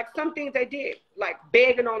 Like some things they did, like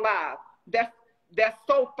begging on live. That's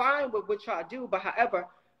so fine with what y'all do, but however,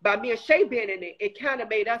 by me and Shay being in it, it kind of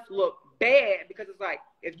made us look bad because it's like,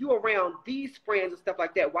 if you around these friends and stuff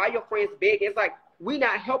like that, why your friends begging? It's like, we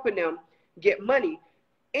not helping them get money.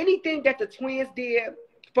 Anything that the twins did, as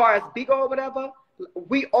far as big or whatever,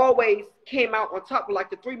 we always came out on top of like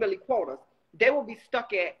the 3 milli quarters. They would be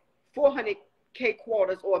stuck at 400K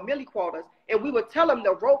quarters or milli quarters, and we would tell them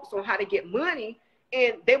the ropes on how to get money,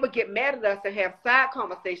 and they would get mad at us and have side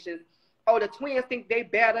conversations. Oh, the twins think they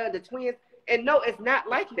better, the twins, and no, it's not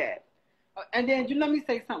like that. And then let me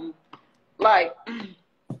say something. Like,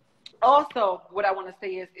 also, what I want to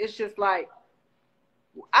say is, it's just like,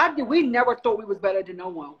 we never thought we was better than no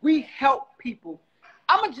one. We help people.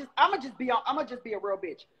 I'ma just be a real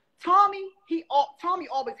bitch. Tommy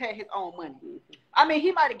always had his own money. I mean,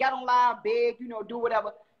 he might have got on live, beg, do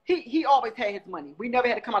whatever. He always had his money. We never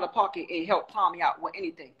had to come out of pocket and help Tommy out with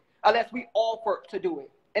anything, unless we offered to do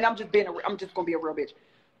it. And I'm just gonna be a real bitch.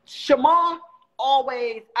 Shamar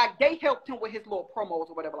always, they helped him with his little promos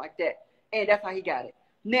or whatever like that, and that's how he got it.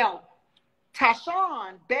 Now,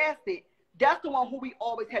 Tyshawn Bassett, that's the one who we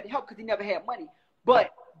always had to help because he never had money.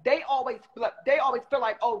 But they always feel like,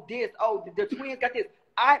 the twins got this.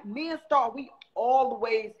 Me and Star, we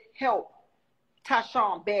always help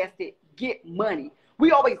Tyshawn Bassett get money.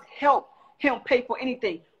 We always help him pay for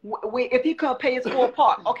anything. If he couldn't pay his full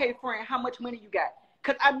part, okay, friend, how much money you got?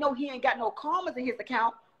 Because I know he ain't got no commas in his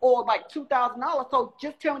account or like $2,000. So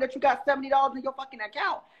just tell me that you got $70 in your fucking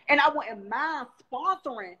account. And I wouldn't mind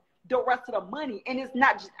sponsoring the rest of the money. And it's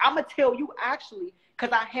not just, I'm going to tell you actually,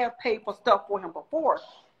 because I have paid for stuff for him before.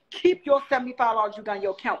 Keep your $75 you got in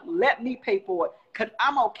your account. Let me pay for it because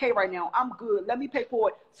I'm okay right now. I'm good. Let me pay for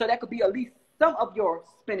it so that could be at least some of your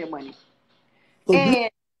spending money.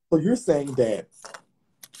 So you're saying that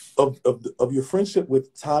of your friendship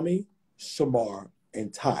with Tommy, Shamar,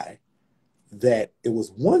 and Ty, that it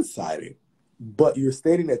was one-sided, but you're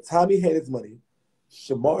stating that Tommy had his money,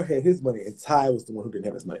 Shamar had his money, and Ty was the one who didn't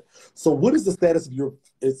have his money. So what is the status of your?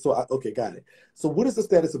 Okay, got it. So what is the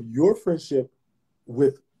status of your friendship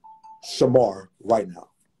with Shamar right now?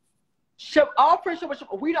 Our friendship with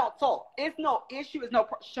Shamar, we don't talk. It's no issue. It's no.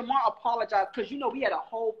 Shamar apologized because we had a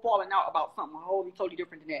whole falling out about something totally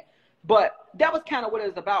different than that. But that was kind of what it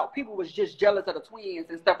was about. People was just jealous of the twins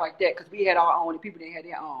and stuff like that because we had our own and people didn't have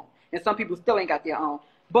their own. And some people still ain't got their own.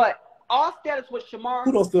 But our status with Shamar.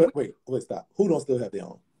 Who don't still, wait, stop. Who don't still have their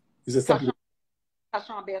own? You said some people.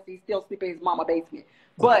 Tyshawn Bassett, he's still sleeping in his mama's basement.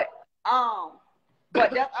 Okay.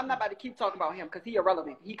 But I'm not about to keep talking about him because he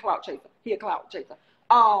irrelevant. He a clout chaser.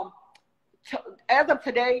 As of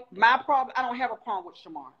today, my problem, I don't have a problem with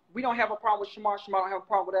Shamar. We don't have a problem with Shamar. Shamar don't have a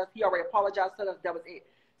problem with us. He already apologized to us. That was it.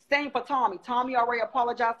 Same for Tommy. Tommy already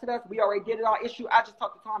apologized to us. We already did it our issue. I just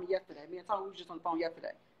talked to Tommy yesterday. Me and Tommy was just on the phone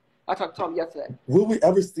yesterday. I talked to Tommy yesterday. Will we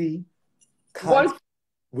ever see contact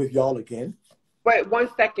with y'all again? Wait 1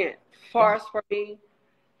 second. First, for me,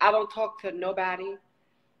 I don't talk to nobody.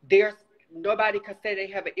 Nobody can say they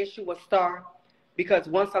have an issue with Star because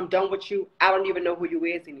once I'm done with you, I don't even know who you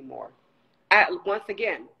is anymore. Once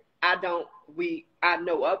again, I know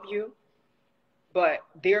of you, but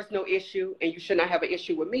there's no issue, and you should not have an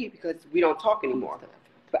issue with me because we don't talk anymore.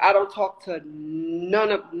 But I don't talk to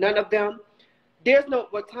none of them.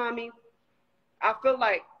 With Tommy, I feel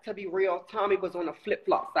like, to be real, Tommy was on the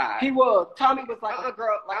flip-flop side. He was. Tommy was like a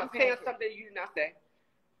girl. Like I'm saying something you did not say.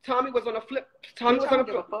 Tommy was on the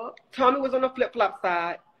flip-flop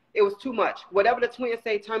side. It was too much. Whatever the twins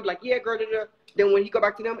say, Tommy like, yeah, girl, da-da. Then when he go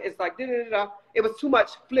back to them, it's like, da-da-da-da. It was too much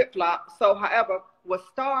flip-flop. So, however, with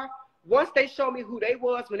Star, once they showed me who they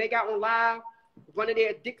was when they got on live, one of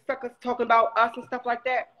their dick suckers talking about us and stuff like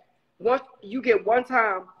that, once you get one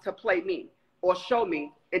time to play me or show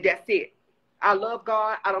me, and that's it. I love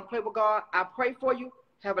God. I don't play with God. I pray for you.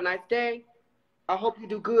 Have a nice day. I hope you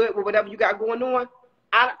do good with whatever you got going on.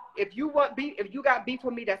 If you got beef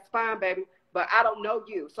with me, that's fine, baby. But I don't know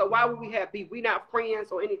you. So why would we have beef? We not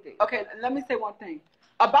friends or anything. Okay, let me say one thing.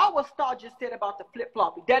 About what Star just said about the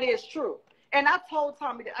flip-flopping. That is true. And I told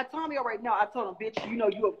Tommy, already now, I told him, bitch,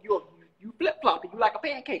 you flip-flopping. You like a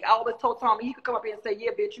pancake. I always told Tommy, he could come up here and say,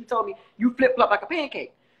 yeah, bitch, you told me you flip-flop like a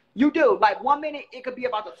pancake. You do. Like 1 minute, it could be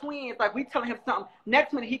about the twins. Like we telling him something.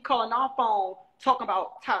 Next minute, he calling our phone, talking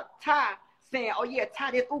about Ty, saying, oh, yeah,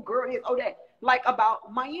 Ty this, oh, girl this, oh, that. Like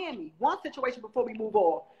about Miami. One situation before we move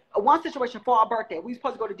on. One situation for our birthday. We were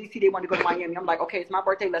supposed to go to D.C. They wanted to go to Miami. I'm like, okay, it's my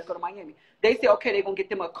birthday. Let's go to Miami. They said, okay, they're going to get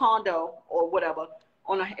them a condo or whatever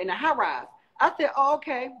in a high rise. I said, oh,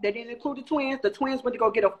 okay. They didn't include the twins. The twins went to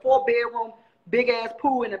go get a 4-bedroom big ass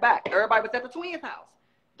pool in the back. Everybody was at the twins' house.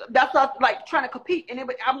 That's us like trying to compete, and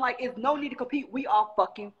I'm like, it's no need to compete. We are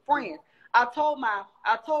fucking friends. I told my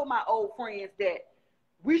old friends that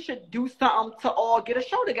we should do something to all get a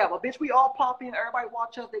show together. Bitch, we all pop in, everybody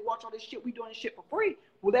watch us, they watch all this shit. We doing this shit for free.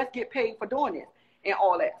 Well, let's get paid for doing this and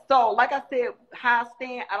all that. So, like I said, how I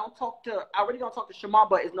stand, I really don't talk to Shamar,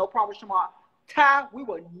 but it's no problem with Shamar. Ty, we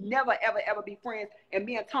will never, ever, ever be friends. And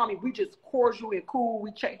me and Tommy, we just cordial and cool.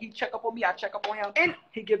 He check up on me, I check up on him, and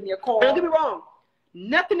he give me a call. Don't get me wrong.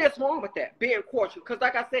 Nothing is wrong with that, being cordial. Because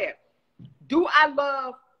like I said, do I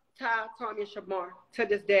love Ty, Tommy, and Shamar to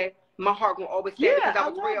this day? My heart will always stand because I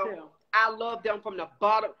was real. Them. I love them from the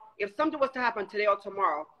bottom. If something was to happen today or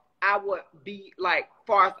tomorrow, I would be like,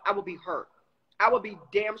 I would be hurt. I would be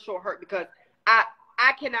damn sure hurt because I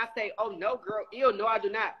cannot say, oh no, girl, ew, no, I do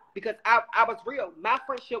not. Because I was real. My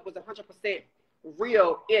friendship was 100%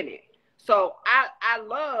 real in it. So I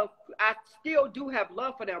still do have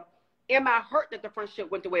love for them. Am I hurt that the friendship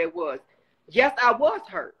went the way it was? Yes, I was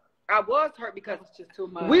hurt. I was hurt because it's just too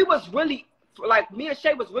much. We was really, like, me and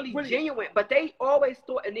Shay was really genuine, but they always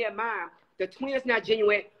thought in their mind the twins not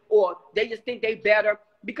genuine or they just think they better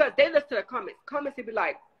because they listen to the comments. Comments would be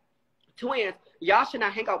like, twins, y'all should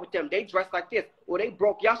not hang out with them. They dress like this or they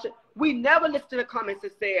broke. Y'all should. We never listened to the comments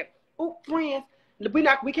and said, oh, friends,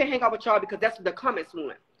 we can't hang out with y'all because that's what the comments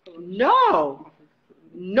want. No,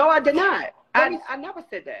 I did not. I never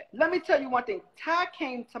said that. Let me tell you one thing. Ty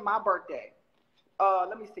came to my birthday.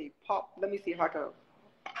 Let me see.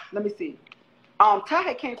 Ty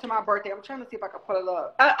had came to my birthday. I'm trying to see if I can pull it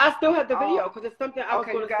up. I still have the video because it's something I was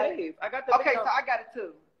going to save. I got the video. Okay, so I got it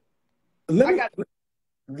too.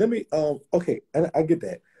 Let me okay, and I get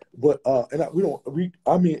that. But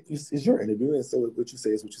I mean it's your interview, and so what you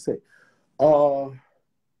say is what you say.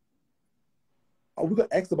 We're gonna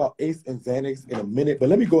ask about Ace and Xanax in a minute, but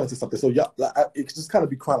let me go into something. So y'all, it's just kind of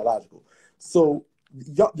be chronological. So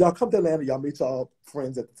y'all come to Atlanta, y'all meet y'all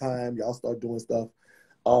friends at the time, y'all start doing stuff.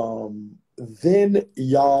 Then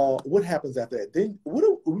y'all, what happens after that? Then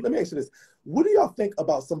let me ask you this: what do y'all think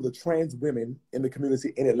about some of the trans women in the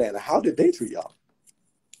community in Atlanta? How did they treat y'all?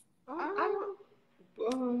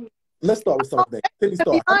 Let's start with something. Sydney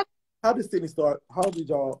Star. How did Sydney start? How did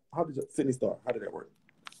Sydney start? How did that work?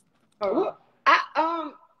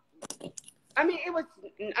 I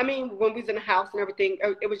mean, when we was in the house and everything,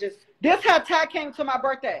 it was just. This how Ty came to my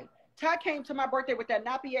birthday. Ty came to my birthday with that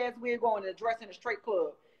nappy ass wig on and a dress in a straight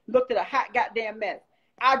club. Looked at a hot goddamn mess.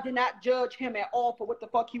 I did not judge him at all for what the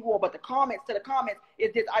fuck he wore, but the comments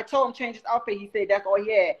is this. I told him change his outfit. He said that's all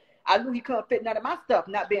he had. I knew he couldn't fit none of my stuff,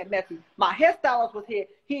 not being messy. My hairstylist was here.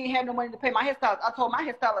 He ain't had no money to pay my hairstylist. I told my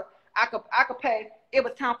hairstylist I could pay. It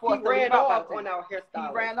was time for us to ran off on our hairstylist.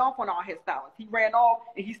 He ran off on our hairstylist. He ran off,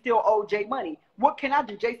 and he still owed Jay money. What can I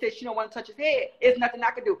do? Jay said she don't want to touch his head. It's nothing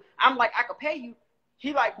I can do. I'm like, I could pay you.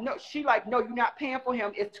 He like, no. She like, no, you're not paying for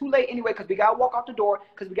him. It's too late anyway because we got to walk out the door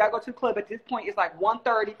because we got to go to the club. At this point, it's like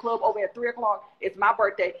 1:30, club over at 3 o'clock. It's my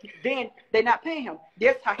birthday. Then they're not paying him.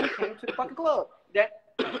 That's how he came to the fucking club.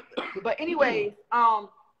 But anyways,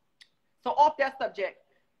 so off that subject,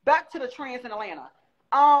 back to the trans in Atlanta.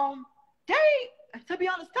 To be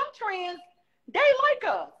honest, some trans, they like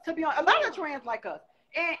us. To be honest, a lot of trans like us.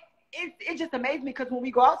 And it just amazed me because when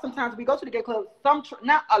we go out, sometimes we go to the gay club,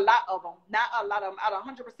 not a lot of them, out of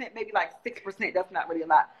 100%, maybe like 6%, that's not really a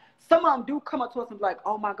lot. Some of them do come up to us and be like,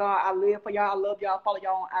 oh my God, I live for y'all, I love y'all, I follow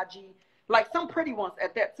y'all on IG. Like some pretty ones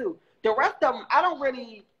at that too. The rest of them, I don't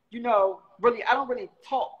really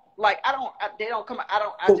talk. Like they don't come.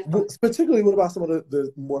 Particularly, what about some of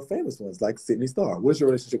the more famous ones, like Sydney Star? What's your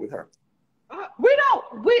relationship with her?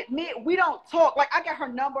 We don't talk. Like I got her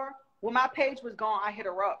number when my page was gone. I hit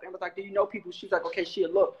her up and was like, "Do you know people?" She's like, "Okay,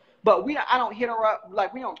 she'll look." But I don't hit her up.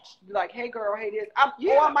 Like we don't like, "Hey girl, hey this."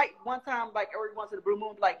 Or I might one time like every once in the blue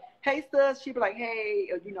moon, be like, "Hey sis," she'd be like,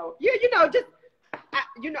 "Hey," I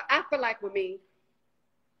feel like with me.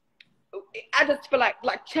 I just feel like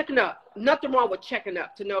checking up. Nothing wrong with checking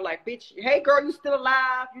up to know, like, bitch, hey girl, you still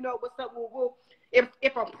alive? You know what's up? Woo. If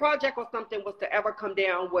a project or something was to ever come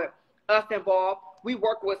down with us involved, we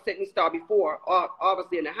worked with Sydney Star before,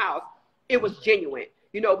 obviously in the house. It was genuine.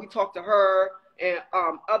 You know, we talked to her and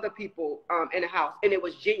other people in the house, and it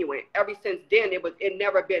was genuine. Ever since then, it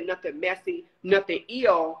never been nothing messy, nothing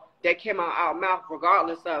ill that came out our mouth,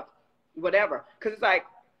 regardless of whatever. Because it's like,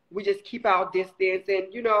 we just keep our distance, and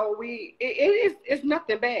it's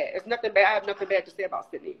nothing bad. It's nothing bad. I have nothing bad to say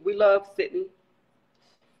about Sydney. We love Sydney.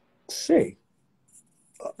 Shay,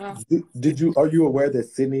 are you aware that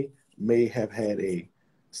Sydney may have had a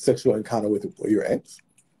sexual encounter with your ex?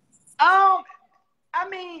 I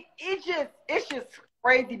mean, it's just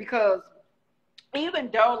crazy because even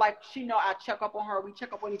though like she know I check up on her, we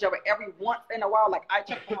check up on each other every once in a while. Like I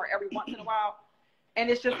check up on her every once in a while, and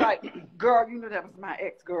it's just like, girl, you know that was my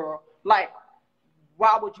ex, girl. Like,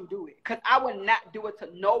 why would you do it? Because I would not do it to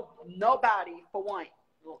nobody for one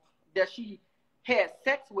that she had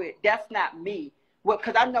sex with. That's not me. Well,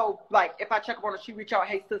 because I know, like, if I check up on her, she reach out,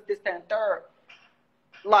 hey, sis, this, that, and third.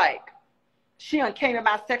 Like, she done came in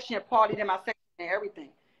my section and partied in my section and everything.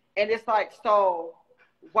 And it's like, so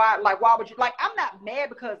why would you? Like, I'm not mad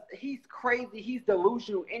because he's crazy. He's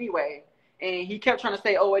delusional anyway. And he kept trying to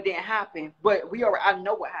say, oh, it didn't happen. But I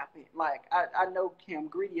know what happened. Like, I know him.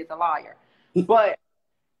 Greedy is a liar. But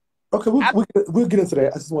okay, we'll get into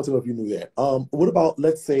that. I just want to know if you knew that. What about,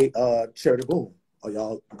 let's say, Charity Boom? Are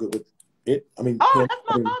y'all good with it? I mean, that's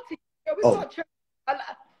my auntie. Yeah, we saw Charity.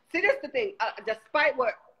 See, that's the thing. Despite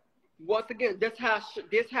what, once again, this how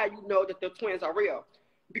you know that the twins are real,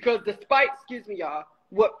 because despite, excuse me, y'all,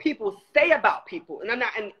 what people say about people, and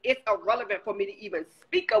it's irrelevant for me to even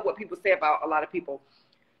speak of what people say about a lot of people.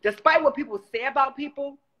 Despite what people say about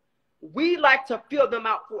people, we like to fill them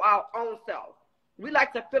out for our own self. We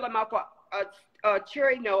like to fill them out for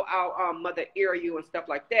Cherry, our mother Ariel and stuff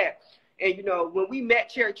like that. And, when we met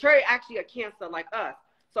Cherry actually a Cancer like us.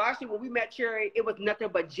 So actually when we met Cherry, it was nothing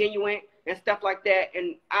but genuine and stuff like that.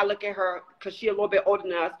 And I look at her, because she's a little bit older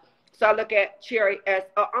than us, so I look at Cherry as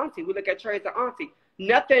an auntie. We look at Cherry as an auntie.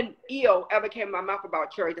 Nothing ill ever came in my mouth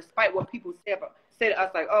about Cherry, despite what people say to us,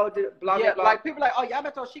 like, oh, blah, blah, blah. Like, people like, oh, y'all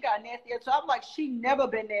been told she got nasty. So I'm like, she never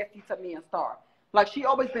been nasty to me and Star. Like, she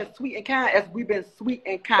always been sweet and kind, as we've been sweet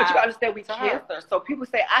and kind. But you understand, we Cancer. So people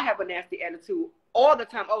say I have a nasty attitude all the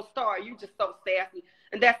time. Oh, Star, you just so sassy.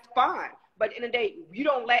 And that's fine. But at the end of the day, you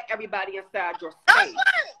don't let everybody inside your space.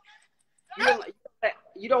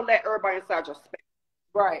 You don't let everybody inside your space.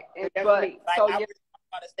 Right. And that's me. So, yeah.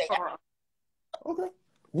 Okay.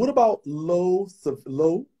 What about Low,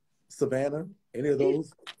 Savannah? Any of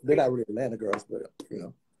those? They're not really Atlanta girls, but,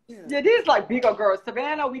 Yeah, these like bigger girls.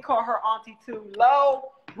 Savannah, we call her auntie too.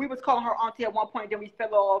 Low, we was calling her auntie at one point, then we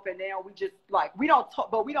fell off, and then we just like, we only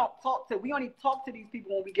talk to these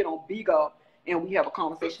people when we get on Bigo and we have a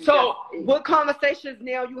conversation. So what conversations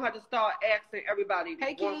now you have to start asking everybody,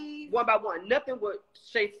 hey, one by one. Nothing what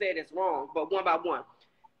Shay said is wrong, but one by one.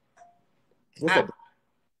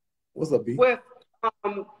 What's up, B? With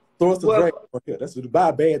throw us a drink on here. That's what you buy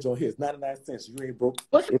a badge on here. It's 99 cents. You ain't broke.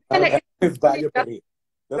 It's buy your badge.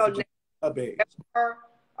 That's a badge.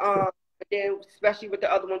 Then especially with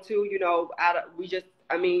the other one too,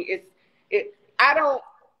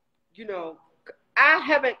 I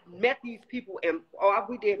haven't met these people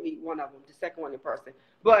we did meet one of them, the second one in person.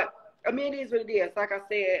 But I mean, it is what it is. Like I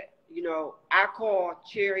said, I call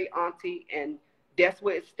Cherry auntie, and that's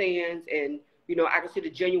where it stands. And I can see the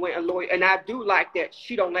genuine and loyal, and I do like that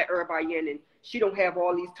she don't let everybody in, and she don't have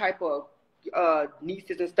all these type of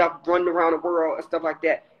nieces and stuff running around the world and stuff like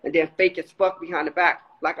that, and then fake as fuck behind the back.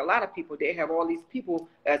 Like a lot of people, they have all these people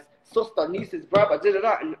as sister, nieces, brother,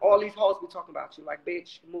 and all these hoes be talking about you. Like,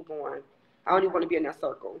 bitch, move on. I don't even want to be in that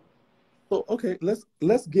circle. So okay, let's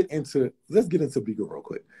get into Bigo real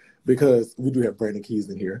quick, because we do have Brandon Keys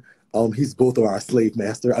in here. He's both of our slave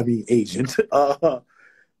master. I mean agent.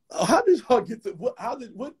 How did y'all get to what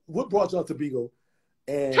brought y'all to Bigo?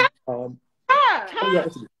 And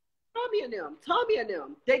Tommy and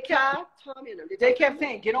them. They kept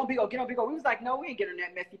saying, get on Bigo. We was like, no, we ain't getting on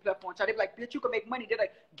that messy platform. They be like, bitch, you can make money. They're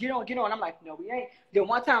like, get on. I'm like, no, we ain't. Then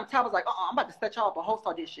one time, Tom was like, I'm about to set y'all up a host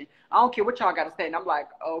audition. I don't care what y'all got to say. And I'm like,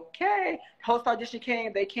 okay. Host audition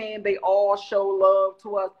came. They all show love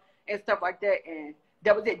to us and stuff like that. And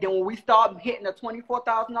that was it. Then when we started hitting the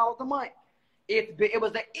 $24,000 a month, it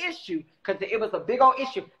was an issue, because it was a big old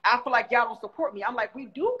issue. I feel like y'all don't support me. I'm like, we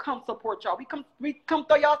do come support y'all. We come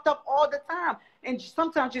throw y'all stuff all the time, and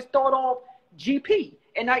sometimes just throw it off GP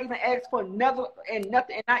and not even ask for nothing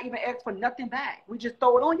back. We just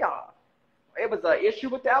throw it on y'all. It was an issue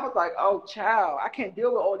with that. I was like, oh, child, I can't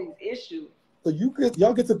deal with all these issues. So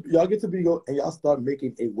y'all get to Bigo and y'all start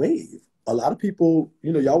making a wave. A lot of people,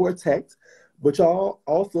 y'all were attacked, but y'all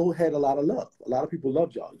also had a lot of love. A lot of people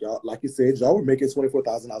loved y'all. Y'all, like you said, y'all were making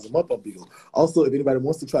 $24,000 a month on Bigo. Also, if anybody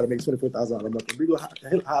wants to try to make $24,000 a month on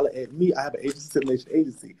Bigo, holler at me. I have an simulation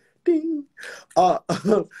agency. Ding. So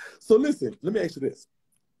listen, let me ask you this.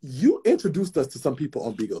 You introduced us to some people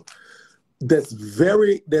on Bigo that's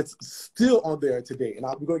still on there today. And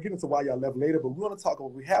we're going to get into why y'all left later, but we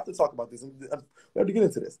have to talk about this. And we have to get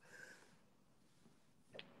into this.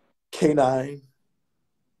 K9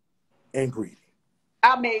 and Greedy.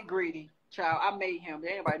 I made Greedy, child. I made him.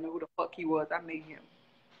 Anybody knew who the fuck he was. I made him.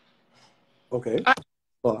 Okay.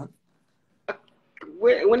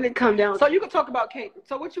 when it come down. So you can talk about Kate.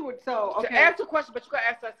 So what you would okay. To ask a question, but you gotta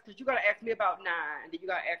ask us because you gotta ask me about 9, and then you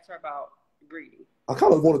gotta ask her about Greedy. I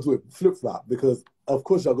kind of want to do it flip flop because of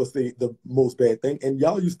course y'all gonna say the most bad thing, and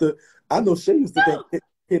y'all used to. I know Shay used to think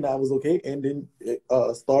K9 was okay, and then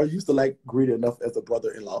Star used to like Greedy enough as a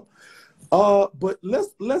brother-in-law. But let's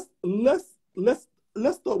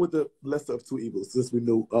start with the lesser of two evils since we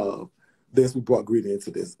knew this. We brought Greedy into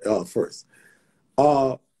this first.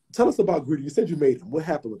 Tell us about Greedy. You said you made him. What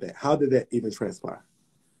happened with that? How did that even transpire?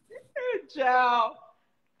 Ciao.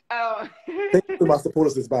 Thank you to my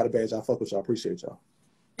supporters that's by the badge. I fuck with y'all. I appreciate y'all.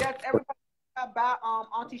 Yes, everybody buy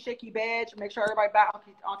Auntie Shakie badge. Make sure everybody buy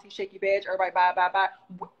Auntie Shakie badge. Everybody buy.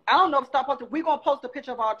 I don't know if stop posting. We're gonna post a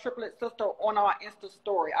picture of our triplet sister on our Insta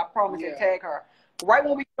story. I promise and tag her. Right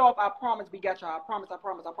when we get off, I promise we got y'all. I promise.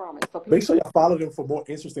 So please, make sure y'all follow them for more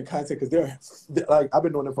interesting content because they're like I've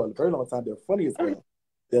been knowing them for a very long time. They're funny as hell.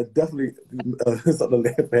 They're definitely something to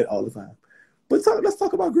laugh at all the time. But let's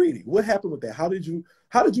talk about Greedy. What happened with that? How did you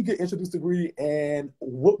get introduced to Greedy, and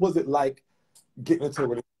what was it like getting into a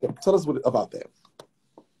relationship? Tell us about that.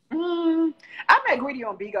 I met Greedy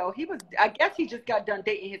on Bigo. I guess he just got done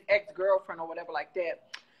dating his ex-girlfriend or whatever like that.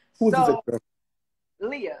 Who was his ex-girlfriend?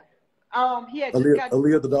 Leah. He had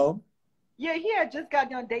Aaliyah the dog? Yeah, he had just got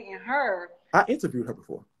done dating her. I interviewed her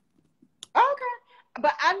before. Okay.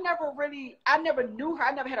 But I never knew her.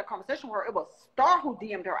 I never had a conversation with her. It was Star who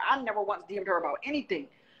DM'd her. I never once DM'd her about anything.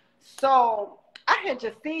 So I had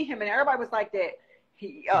just seen him and everybody was like that.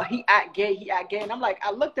 He act gay. And I'm like,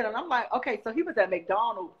 I looked at him and I'm like, okay, so he was at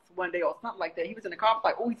McDonald's one day or something like that. He was in the car. I was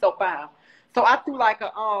like, oh, he's so fine. So I threw like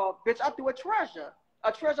I threw a treasure.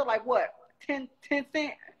 A treasure like what? 10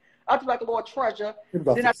 cents? I threw like a little treasure.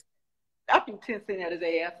 Then I threw 10 cents at his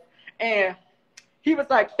ass. And he was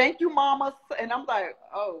like, thank you, mama. And I'm like,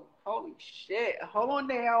 oh, holy shit. Hold on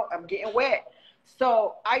now. I'm getting wet.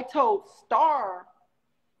 So I told Star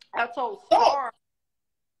to tell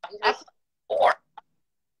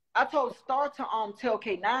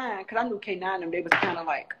K9 because I knew K9 and they was kind of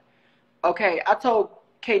like, okay. I told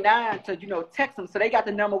K9 to, text him. So they got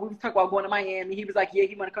the number. We was talking about going to Miami. He was like, yeah,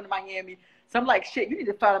 he want to come to Miami. So I'm like, shit, you need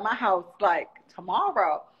to fly to my house like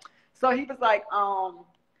tomorrow. So he was like,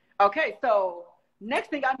 okay. So next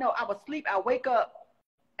thing I know, I was asleep. I wake up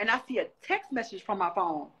and I see a text message from my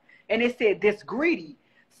phone and it said, this Greedy.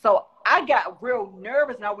 So I got real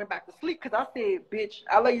nervous and I went back to sleep because I said, bitch,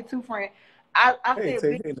 I love you too, friend. I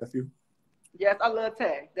said, hey, nephew. Yes, I love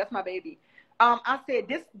Tag. That's my baby. I said,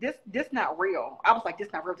 this not real. I was like,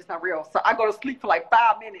 this not real. So I go to sleep for like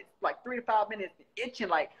 5 minutes, like 3 to 5 minutes, itching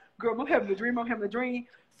like, girl, I'm having a dream.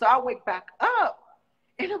 So I wake back up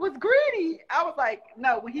and it was Greedy. I was like,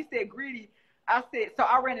 no, when he said Greedy, I said, so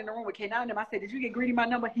I ran in the room with K9 and I said, did you get Greedy my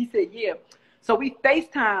number? He said, yeah. So we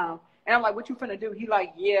FaceTime and I'm like, what you finna do? He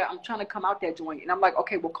like, yeah, I'm trying to come out that joint. And I'm like,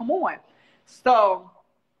 okay, well, come on. So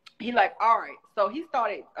he like, all right. So he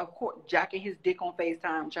started, of course, jacking his dick on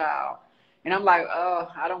FaceTime, child. And I'm like,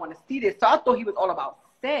 I don't want to see this. So I thought he was all about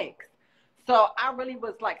sex. So I really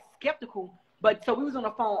was like skeptical. But so we was on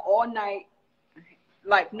the phone all night.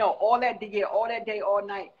 Like, no, all that day, all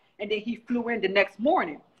night. And then he flew in the next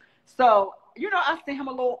morning. So, I sent him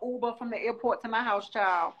a little Uber from the airport to my house,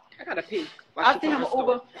 child. I got to pee. I sent him an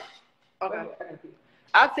Uber. Okay.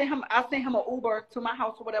 I sent him an Uber to my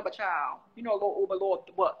house or whatever, child. A little Uber,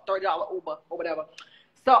 what, $30 Uber or whatever.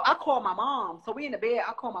 So I called my mom. So we in the bed.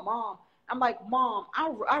 I called my mom. I'm like, Mom,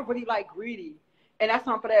 I really like Greedy. And that's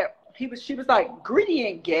something for that. She was like, Greedy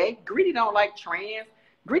ain't gay. Greedy don't like trans.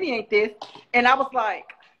 Greedy ain't this. And I was like.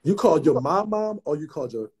 You called your mom, or you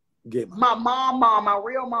called your gay mom? My mom, my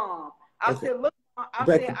real mom. I said, look,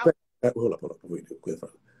 hold up. Wait,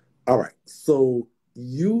 all right. So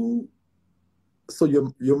your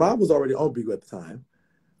mom was already on Bigo at the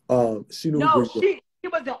time. She knew. No, she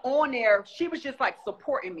wasn't on there. She was just like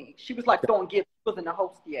supporting me. She was like throwing gifts. She wasn't the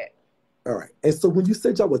host yet. All right. And so when you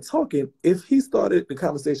said y'all were talking, if he started the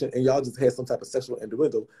conversation and y'all just had some type of sexual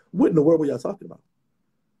innuendo, what in the world were y'all talking about?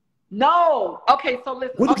 No. Okay, so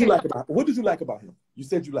listen. What did you like about him? You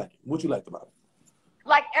said you liked him. What you liked about him?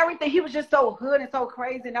 Like everything. He was just so hood and so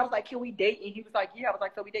crazy. And I was like, can we date? And he was like, yeah. I was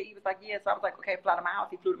like, so we date? He was like, yeah. So I was like, okay, fly to my house.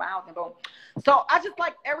 He flew to my house and boom. So I just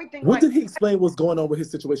like everything. What did he explain what's going on with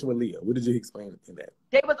his situation with Leah? What did you explain in that?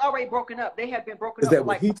 They was already broken up. They had been broken up. Is that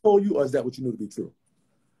what he told you, or is that what you knew to be true?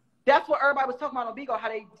 That's what everybody was talking about on Bigo, how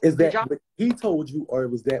they... Is that what he told you, or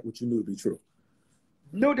was that what you knew to be true?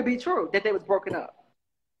 Knew to be true, that they was broken up.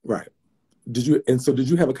 Right. Did you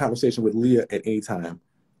have a conversation with Leah at any time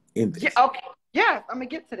in this? Yeah, okay. Yes, I'm going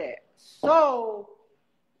to get to that. So,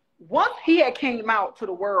 once he had came out to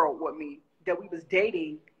the world with me, that we was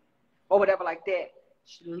dating, or whatever like that,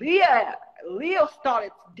 Leah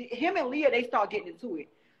started, him and Leah, they started getting into it.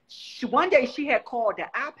 One day she had called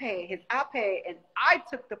his iPad, and I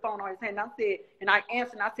took the phone on his hand, and I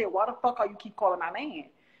answered, and I said, why the fuck are you keep calling my man?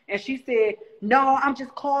 And she said, no, I'm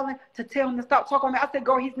just calling to tell him to stop talking about me. I said,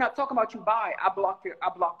 girl, he's not talking about you. Bye. I blocked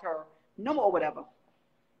her. No more, whatever.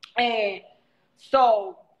 And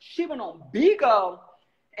so she went on Bigo,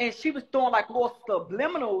 and she was throwing like little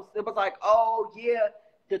subliminals. It was like, oh yeah,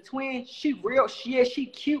 the twin, she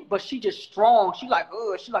cute, but she just strong. She like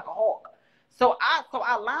a hawk. So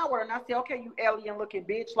I lied with her, and I said, okay, you alien looking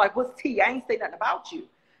bitch. Like, what's tea? I ain't say nothing about you.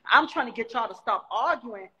 I'm trying to get y'all to stop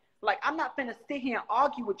arguing. Like, I'm not finna sit here and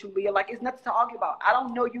argue with you, Leah. Like, it's nothing to argue about. I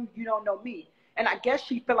don't know you. You don't know me. And I guess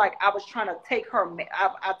she feel like I was trying to take her.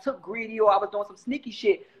 I took greedy, or I was doing some sneaky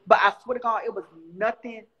shit. But I swear to God, it was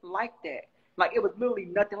nothing like that. Like, it was literally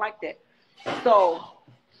nothing like that. So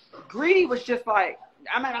greedy was just like,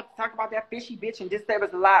 I'm not going to talk about that fishy bitch and just say it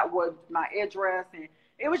was a lot with my address. And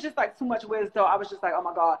it was just like too much wisdom. I was just like, oh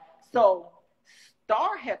my God. So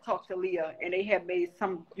Star had talked to Leah, and they had made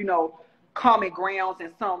some, common grounds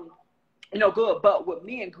and some, good. But with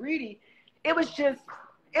me and Greedy,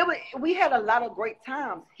 we had a lot of great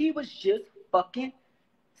times. He was just fucking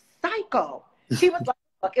psycho. He was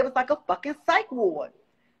like, it was like a fucking psych ward.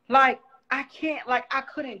 Like, I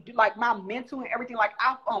couldn't do, like, my mental and everything. Like,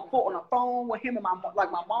 I fought on the phone with him, and my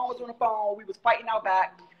mom was on the phone. We was fighting out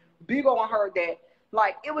back. Bigo and heard that.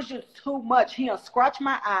 Like, it was just too much. He scratched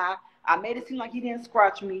my eye. I made it seem like he didn't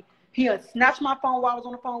scratch me. He snatched my phone while I was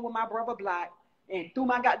on the phone with my brother Black, and threw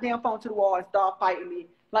my goddamn phone to the wall and started fighting me.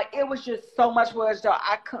 Like, it was just so much worse, though.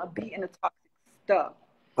 I couldn't be in the toxic stuff.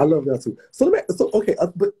 I love that too.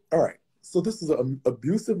 But all right. So this is an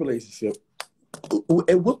abusive relationship.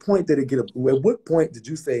 At what point did it get? At what point did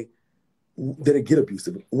you say did it get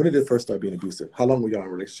abusive? When did it first start being abusive? How long were y'all in a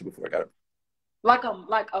relationship before I got it? Like a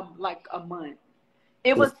month.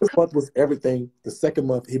 The first month was everything. The second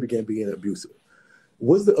month he began being abusive.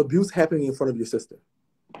 Was the abuse happening in front of your sister?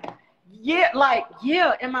 Yeah,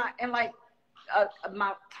 and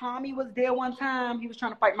my Tommy was there one time. He was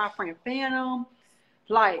trying to fight my friend Phantom.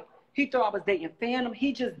 Like, he thought I was dating Phantom.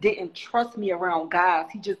 He just didn't trust me around guys.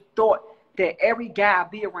 He just thought that every guy I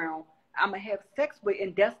be around, I'm gonna have sex with,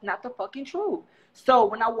 and that's not the fucking truth. So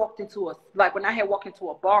when I had walked into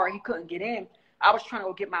a bar, he couldn't get in. I was trying to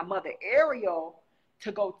go get my mother Ariel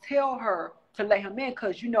to go tell her to let him in,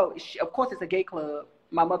 because of course it's a gay club.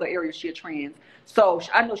 My mother Ariel, she a trans, so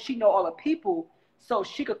I know she know all the people, so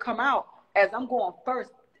she could come out. As I'm going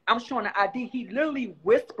first, I'm showing the ID. He literally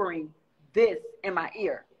whispering this in my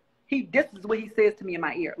ear. This is what he says to me in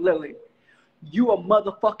my ear, literally. You a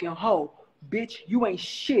motherfucking hoe. Bitch, you ain't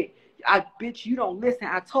shit. Bitch, you don't listen.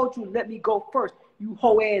 I told you let me go first. You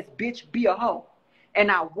hoe ass bitch, be a hoe. And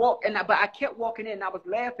I walked, but I kept walking in, and I was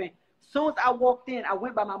laughing. Soon as I walked in, I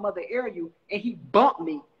went by my mother Ariel, and he bumped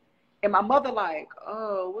me. And my mother like,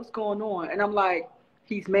 oh, what's going on? And I'm like,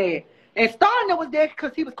 he's mad. And Starner was there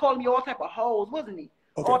because he was calling me all type of hoes, wasn't he?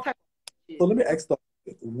 Okay. All type of shit. So let me ask,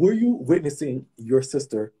 were you witnessing your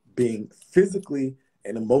sister being physically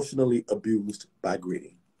and emotionally abused by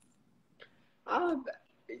Greedy?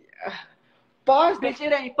 Bitch,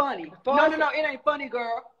 it ain't funny. No, it ain't funny,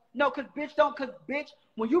 girl. No, cause bitch,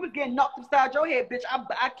 when you was getting knocked upside your head, bitch,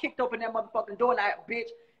 I kicked open that motherfucking door, and bitch.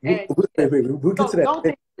 And we'll get to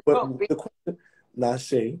that. But the question, now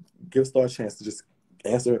Shay, give Star a chance to just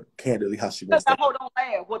answer candidly how she wants. That hoe don't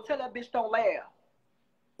laugh. Well, tell that bitch don't laugh.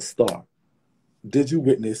 Star, did you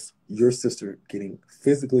witness your sister getting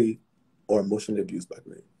physically or emotionally abused by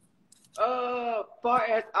Greedy? Far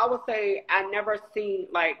as I would say, I never seen,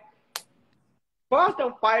 like, far as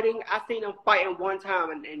them fighting, I seen them fighting one time,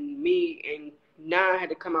 and me and Nine had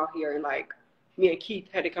to come out here, and like me and Keith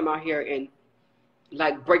had to come out here and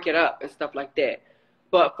like break it up and stuff like that.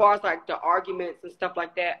 But as far as like the arguments and stuff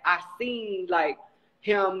like that, I seen like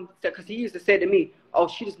him, because he used to say to me, oh,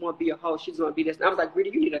 she just want to be a hoe, she just want to be this. And I was like, Greedy,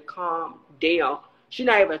 you need to calm down. She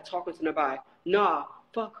not even talking to nobody. Nah,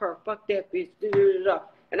 fuck her, fuck that bitch.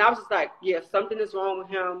 And I was just like, yeah, something is wrong with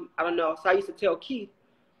him. I don't know. So I used to tell Keith,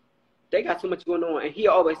 they got too much going on. And he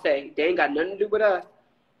always say, they ain't got nothing to do with us.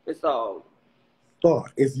 And so. Star,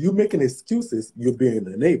 if you making excuses, you're being an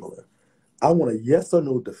enabler. I want a yes or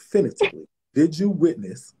no definitively. Did you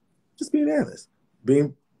witness, just being honest,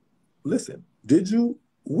 listen, did you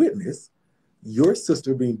witness your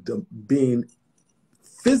sister being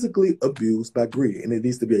physically abused by Greedy? And it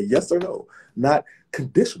needs to be a yes or no, not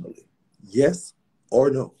conditionally. Yes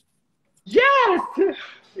or no? Yes!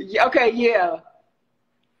 Okay, yeah.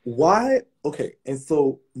 Why? Okay, and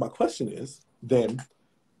so my question is then,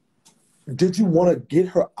 Did you want to get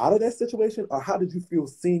her out of that situation, or how did you feel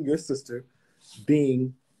seeing your sister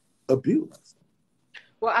being abused?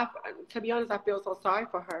 Well, to be honest, I feel so sorry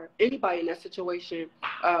for her. Anybody in that situation,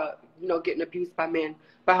 getting abused by men.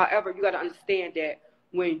 But however, you got to understand that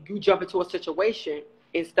when you jump into a situation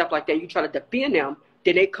and stuff like that, you try to defend them,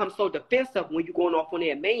 then they come so defensive when you're going off on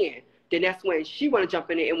their man. Then that's when she want to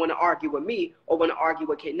jump in there and want to argue with me or want to argue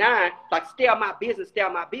with K9. Like, stay out my business, stay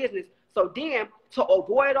out my business. So then, to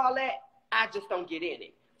avoid all that, I just don't get in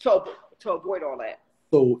it. To avoid all that.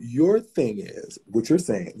 So your thing is, what you're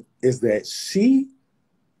saying is that she,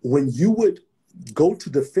 when you would go to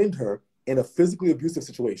defend her in a physically abusive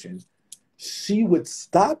situation, she would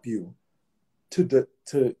stop you to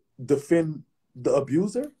defend the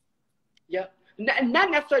abuser? Yep. Not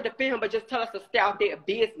necessarily defend him, but just tell us to stay out their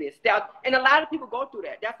business. And a lot of people go through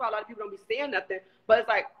that. That's why a lot of people don't be saying nothing. But it's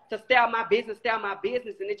like, to stay out my business, stay out my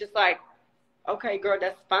business. And it's just like, okay, girl,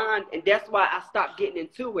 that's fine. And that's why I stopped getting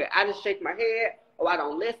into it. I just shake my head, or I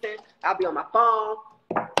don't listen. I'll be on my phone.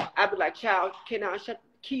 I'll be like, child,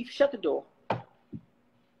 shut the door.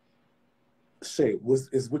 Shay,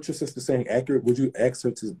 is what your sister saying accurate? Would you ask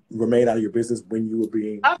her to remain out of your business when you were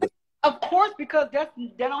being... Of course, because that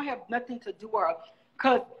don't have nothing to do with her.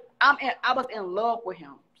 Because I was in love with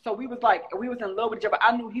him. So we was in love with each other.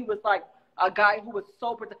 I knew he was like a guy who was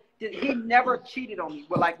so protective. He never cheated on me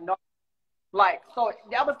with so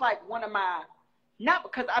that was like one of my, not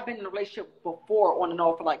because I've been in a relationship before on and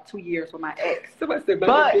off for like 2 years with my ex. Somebody said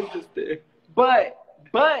my business there. But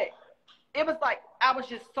it was like I was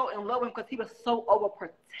just so in love with him because he was so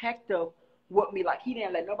overprotective with me. Like, he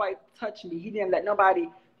didn't let nobody touch me. He didn't let nobody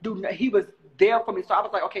he was there for me. So I was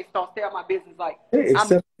like, okay, so stay out my business. Like, hey,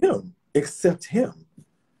 except him.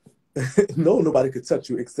 No, nobody could touch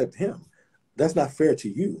you except him. That's not fair to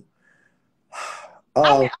you.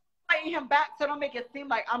 I'm fighting him back, so don't make it seem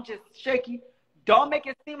like I'm just shaky. Don't make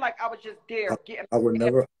it seem like I was just there. I would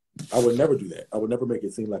never do that. I would never make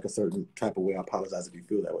it seem like a certain type of way. I apologize if you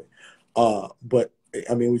feel that way. But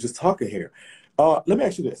I mean, we're just talking here. Let me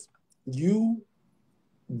ask you this: you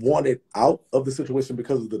wanted out of the situation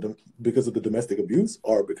because of the domestic abuse,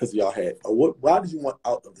 or because y'all had, or what? Why did you want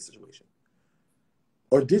out of the situation,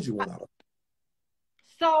 or did you want out of it?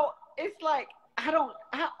 So it's like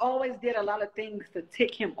I always did a lot of things to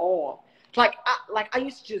tick him off. Like I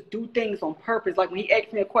used to just do things on purpose. Like, when he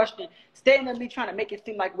asked me a question, standing at me trying to make it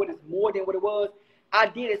seem like what is more than what it was, I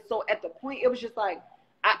did it. So at the point, it was just like,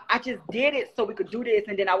 I just did it so we could do this,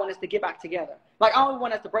 and then I want us to get back together. Like, I don't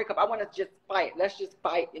want us to break up. I want us to just fight. Let's just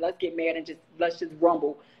fight. Let's get mad and let's just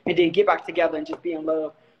rumble, and then get back together and just be in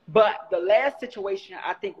love. But the last situation,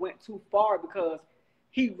 I think, went too far because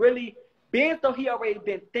he really, being though he already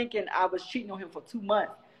been thinking I was cheating on him for 2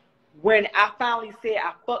 months, when I finally said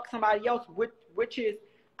I fucked somebody else, which is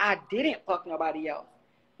I didn't fuck nobody else.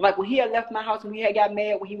 Like, when he had left my house, when we had got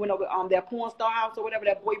mad, when he went over that porn star house or whatever,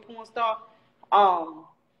 that boy porn star,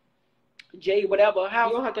 Jay, whatever house.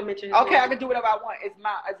 You don't have to mention his name. I can do whatever I want. It's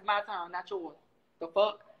my time, not yours. The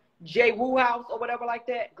fuck? Jay Woo house or whatever like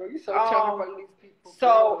that. Girl, you so talking about these people.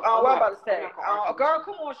 So, what I'm about to say? Girl,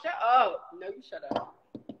 come on, shut up. No, you shut up.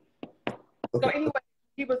 Okay. So anyway,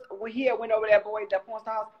 when he had went over that porn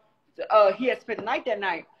star house, he had spent the night that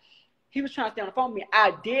night. He was trying to stay on the phone with me.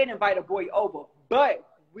 I did invite a boy over, but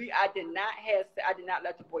I did not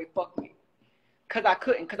let the boy fuck me. Because I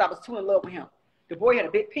couldn't, because I was too in love with him. The boy had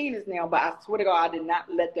a big penis now, but I swear to God, I did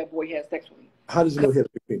not let that boy have sex with me. How did you know he had a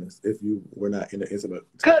big penis if you were not in an intimate?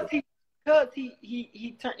 Because he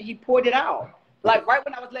poured it out. Like, right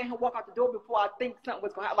when I was letting him walk out the door before I think something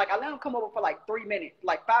was going to happen. Like, I let him come over for like 3 minutes,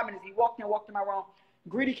 like 5 minutes. He walked in my room.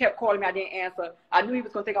 Greedy kept calling me. I didn't answer. I knew he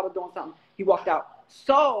was going to think I was doing something. He walked out.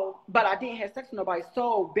 So, but I didn't have sex with nobody.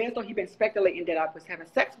 So, he been speculating that I was having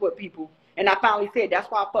sex with people. And I finally said,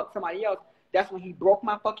 that's why I fucked somebody else. That's when he broke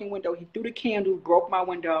my fucking window. He threw the candle, broke my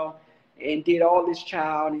window, and did all this,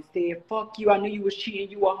 child, and said, fuck you. I knew you was cheating.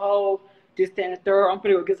 You a hoe. This, that, and the third. I'm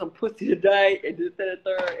going to go get some pussy today. And this, that, and the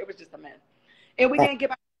third. It was just a mess. And we didn't get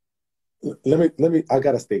back. Let me, I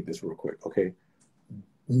got to state this real quick, okay?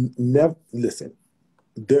 Never, listen,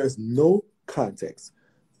 there's no context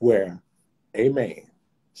where a man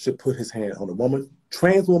should put his hand on a woman,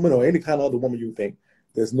 trans woman, or any kind of other woman you think.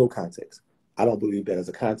 There's no context. I don't believe that as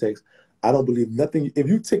a context. I don't believe nothing. If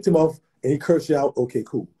you ticked him off and he cursed you out, okay,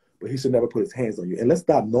 cool. But he should never put his hands on you. And let's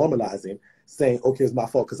stop normalizing saying, okay, it's my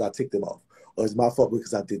fault because I ticked him off. Or it's my fault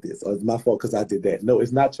because I did this. Or it's my fault because I did that. No,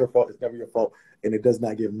 it's not your fault. It's never your fault. And it does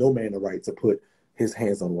not give no man the right to put his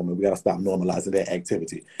hands on a woman. We got to stop normalizing that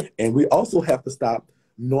activity. And we also have to stop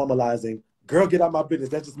normalizing, girl, get out my business.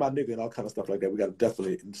 That's just my nigga and all kind of stuff like that. We got to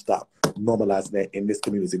definitely stop normalizing that in this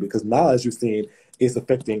community, because now, as you're seeing, it's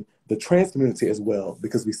affecting the trans community as well,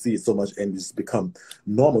 because we see it so much and it's become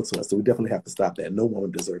normal to us. So we definitely have to stop that. No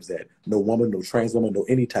woman deserves that. No woman, no trans woman, no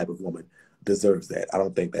any type of woman deserves that. I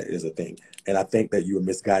don't think that is a thing. And I think that you were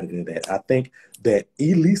misguided in that. I think that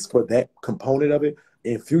at least for that component of it,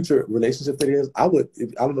 in future relationships that is, I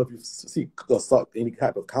don't know if you've sought any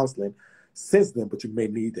type of counseling since then, but you may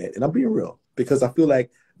need that. And I'm being real, because I feel like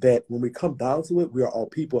that when we come down to it, we are all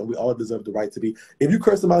people and we all deserve the right to be. If you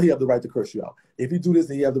curse him out, he have the right to curse you out. If you do this,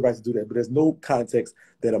 then he have the right to do that. But there's no context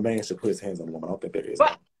that a man should put his hands on a woman. I don't think there is.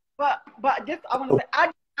 But this, I want to say,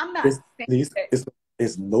 I'm not saying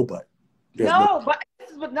it's no but.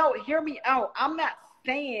 No, hear me out. I'm not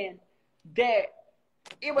saying that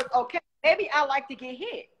it was okay. Maybe I like to get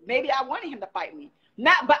hit. Maybe I wanted him to fight me.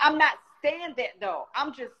 But I'm not saying that though.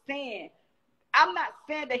 I'm just saying, I'm not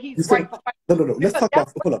saying that he's right for fighting. No. Let's talk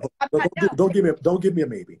about. Hold up. Don't give me a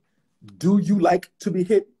maybe. Do you like to be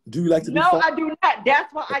hit? Do you like to be fought? No, I do not.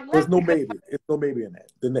 That's why I left. There's no maybe. There's no maybe in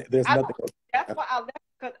that. There's nothing else. That's why I left,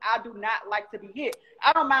 because I do not like to be hit.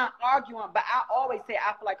 I don't mind arguing, but I always say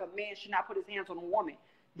I feel like a man should not put his hands on a woman.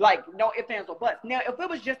 Like, no ifs, ands, or buts. Now, if it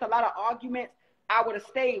was just a lot of arguments, I would have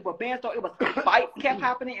stayed. But being so it was fights kept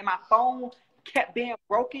happening and my phone kept being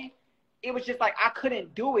broken, it was just like I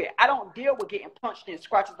couldn't do it. I don't deal with getting punched and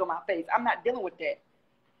scratches on my face. I'm not dealing with that.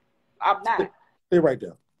 I'm not. Stay right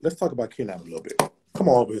there. Let's talk about Kenan a little bit. Come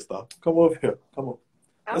on over here, Star. Come over here. Come on.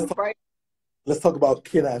 Let's talk about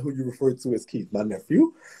Kenan, who you referred to as Keith, my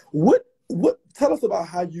nephew. What? Tell us about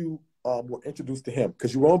how you were introduced to him,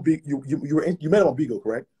 because you were on you met him on Bigo,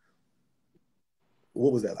 correct?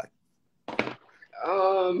 What was that like?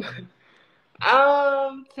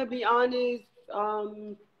 To be honest,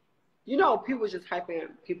 you know, people was just hyping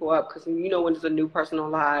people up, because you know when there's a new person on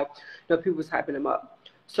live, you know, people was hyping him up.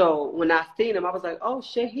 So when I seen him, I was like, oh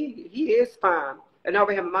shit, he is fine. And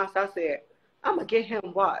over him, I said, I'm gonna get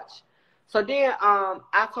him watch. So then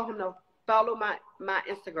I told him to follow my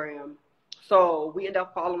Instagram. So we ended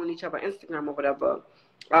up following each other on Instagram or whatever.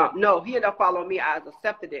 No, he ended up following me. I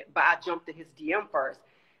accepted it, but I jumped in his DM first.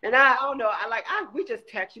 And I don't know, we just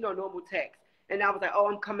text, you know, normal text. And I was like, oh,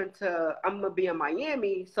 I'm gonna be in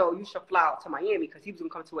Miami, so you should fly out to Miami, because he was gonna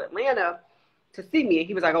come to Atlanta to see me. And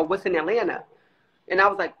he was like, oh, what's in Atlanta? And I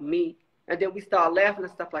was like, me. And then we started laughing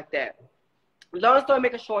and stuff like that. Long story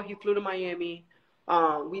making short, he flew to Miami.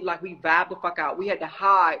 We vibed the fuck out. We had to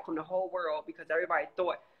hide from the whole world because everybody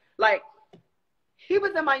thought, like, he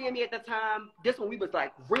was in Miami at the time. This one, we was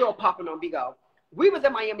like real popping on Bigo. We was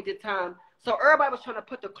in Miami at the time. So everybody was trying to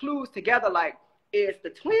put the clues together, like, is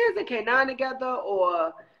the twins and K9 together,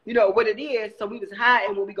 or, you know, what it is. So we was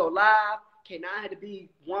hiding when we go live. K9 had to be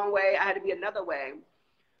one way. I had to be another way.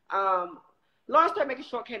 Long story making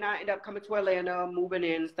short, K9 ended up coming to Atlanta, moving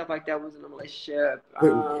in, stuff like that. Was in a relationship.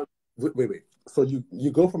 Wait. So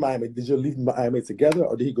you go from Miami. Did you leave Miami together,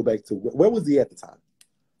 or did he go back to, where was he at the time?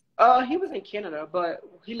 He was in Canada, but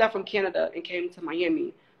he left from Canada and came to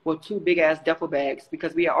Miami with 2 big ass duffel bags,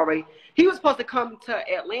 because he was supposed to come to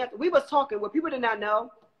Atlanta. We was talking, what people did not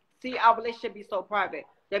know, see, our relationship be so private,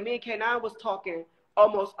 that me and K9 was talking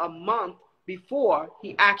almost a month before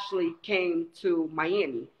he actually came to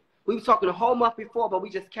Miami. We were talking a whole month before, but we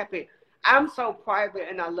just kept it. I'm so private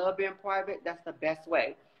and I love being private. That's the best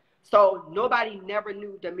way. So nobody never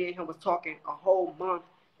knew that me and him was talking a whole month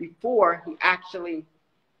before he actually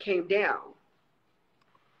came down.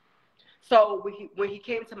 So when he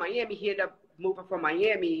came to Miami, he ended up moving from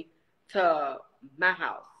Miami to my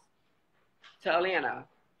house, to Atlanta.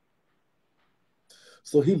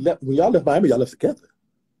 So he left, when y'all left Miami, y'all left together?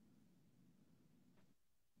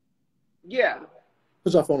 Yeah.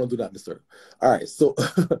 Put your phone on Do Not Disturb. All right, so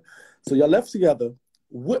so y'all left together.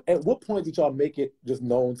 At what point did y'all make it just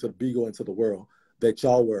known to Bigo and to the world that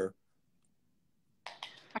y'all were?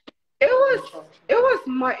 It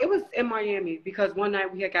was in Miami, because one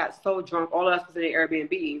night we had got so drunk, all of us was in the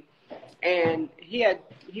Airbnb, and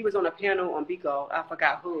he was on a panel on Bigo. I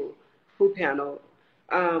forgot who panel,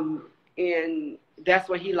 and that's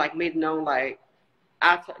when he like made it known, like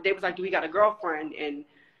they was like, do we got a girlfriend? And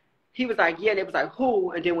he was like, yeah. And they was like,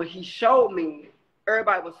 who? And then when he showed me,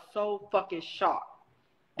 everybody was so fucking shocked.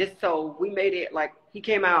 So we made it like he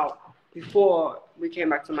came out before we came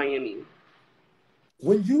back to Miami.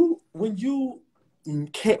 When he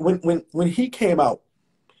came out,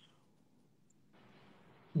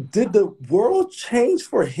 did the world change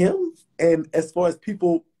for him? And as far as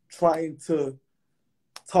people trying to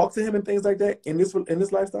talk to him and things like that in this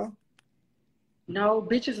lifestyle? No,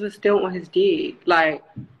 bitches was still on his dick. Like,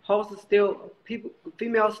 hoes are still,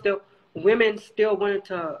 females still women still wanted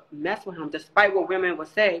to mess with him despite what women would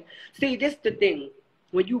say. See, this is the thing.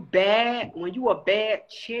 When you a bad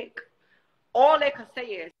chick, all they can say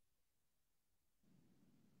is,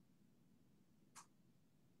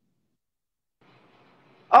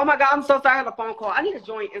 oh my God, I'm so sorry I had a phone call. I need to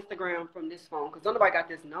join Instagram from this phone because nobody got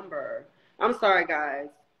this number. I'm sorry, guys.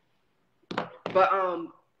 But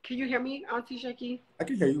can you hear me, Auntie Shakie? I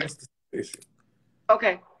can hear you. What's the issue?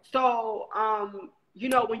 Okay, so you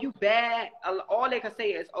know, when you bad, all they can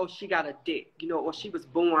say is, oh, she got a dick, you know, or she was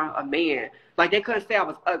born a man. Like, they couldn't say I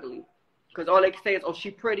was ugly because all they can say is, oh, she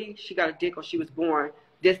pretty, she got a dick, or she was born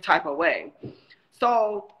this type of way.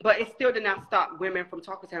 So, but it still did not stop women from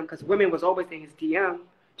talking to him because women was always in his DM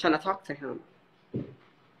trying to talk to him.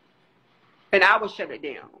 And I would shut it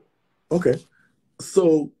down. Okay.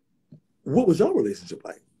 So what was your relationship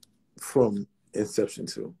like from inception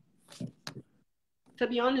to? To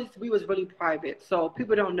be honest, we was really private. So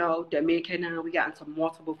people don't know that me and K9, we got into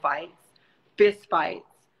multiple fights, fist fights.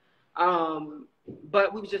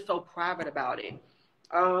 But we was just so private about it.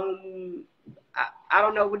 I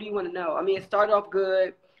don't know. What do you want to know? I mean, it started off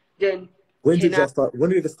good. Then when did y'all start? When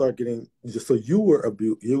did it start getting? So he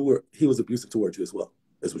was abusive towards you as well.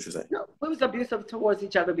 Is what you're saying? No, we was abusive towards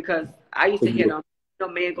each other because I used to hit him. No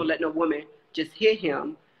man gonna let no woman just hit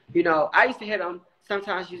him. You know, I used to hit him.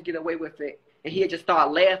 Sometimes you just get away with it, and he'd just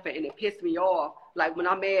start laughing, and it pissed me off. Like, when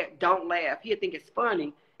I'm mad, don't laugh. He'd think it's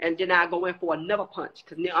funny, and then I go in for another punch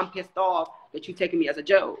because now I'm pissed off that you taking me as a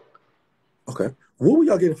joke. Okay, what were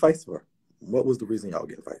y'all getting fights for? What was the reason y'all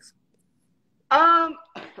getting fights?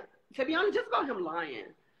 To be honest, just about him lying.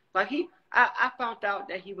 Like, I found out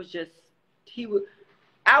that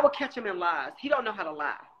I would catch him in lies. He don't know how to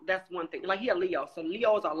lie. That's one thing. Like, he a Leo, so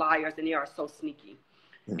Leos are liars, and they are so sneaky.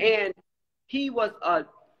 Mm-hmm. And he was a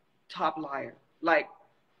top liar. Like,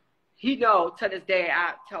 he know to this day,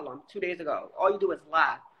 I tell him 2 days ago, all you do is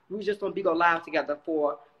lie. We was just going to go live together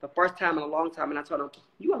for the first time in a long time, and I told him,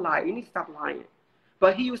 you a liar. You need to stop lying.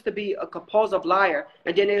 But he used to be a compulsive liar,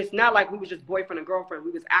 and then it's not like we was just boyfriend and girlfriend. We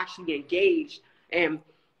was actually engaged, and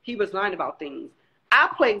he was lying about things. I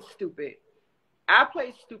played stupid,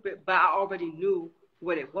 but I already knew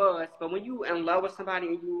what it was. But when you in love with somebody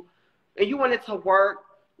and you want it to work,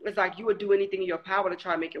 it's like you would do anything in your power to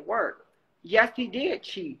try to make it work. Yes, he did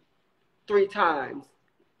cheat 3 times.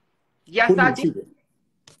 Yes, I did.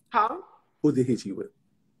 Huh? Who did he cheat with?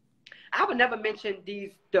 I would never mention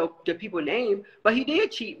the people name, but he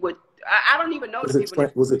did cheat with. I don't even know the people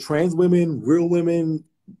name. Was it trans women, real women,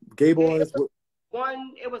 gay boys?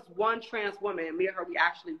 It was one trans woman, and me and her, we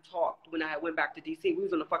actually talked when I went back to DC. We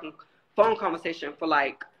was on a fucking phone conversation for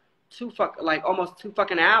like almost 2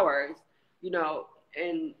 fucking hours, you know.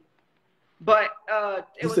 But it was.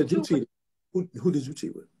 You said you cheated. Who did you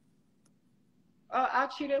cheat with? I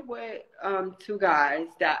cheated with 2 guys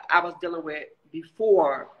that I was dealing with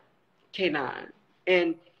before K9.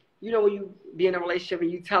 And you know, when you be in a relationship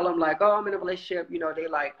and you tell them like, oh, I'm in a relationship, you know, they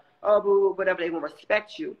like, oh, boo, whatever, they won't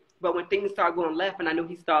respect you. But when things start going left and I knew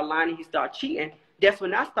he started lying and he started cheating, that's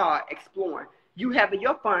when I started exploring. You having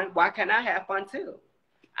your fun, why can't I have fun too?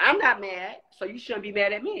 I'm not mad, so you shouldn't be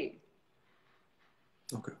mad at me.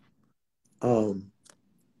 Okay. So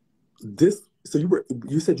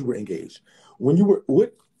you said you were engaged. When you were,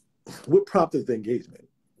 what prompted the engagement?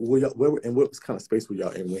 Where and what kind of space were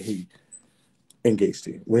y'all in when he engaged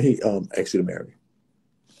you? When he asked you to marry?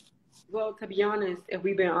 Well, to be honest, if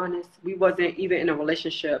we've been honest, we wasn't even in a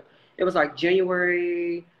relationship. It was like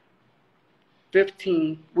January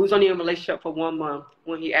 15th. We was only in a relationship for 1 month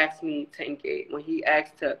when he asked me to engage. When he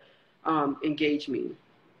asked to engage me.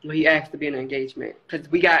 When he asked to be in an engagement, because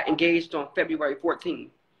we got engaged on February 14th,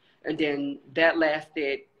 and then that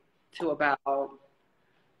lasted to about.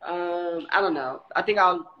 I don't know. I think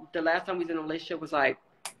the last time we was in a relationship was like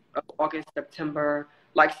August, September,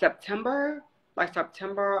 like July,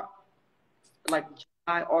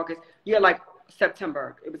 August. Yeah, like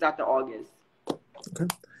September. It was after August. Okay.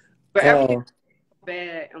 But everything was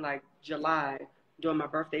bad in like July during my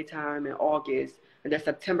birthday time in August, and then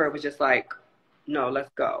September it was just like, no, let's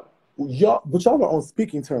go. But y'all are on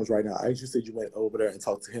speaking terms right now. As you said, you went over there and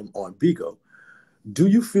talked to him on Bigo. Do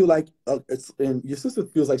you feel like, and your sister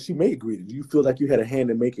feels like she may agree, do you feel like you had a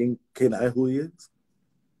hand in making K9 who he is?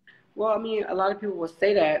 Well, I mean, a lot of people would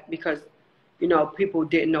say that because, you know, people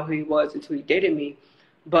didn't know who he was until he dated me.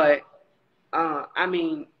 But, I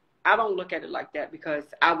mean, I don't look at it like that because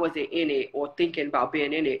I wasn't in it or thinking about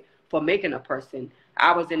being in it for making a person.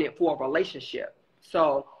 I was in it for a relationship.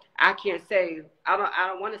 So I can't say, I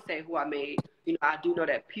don't want to say who I made. You know, I do know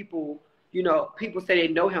that people, you know, people say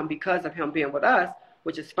they know him because of him being with us,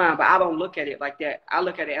 which is fine. But I don't look at it like that. I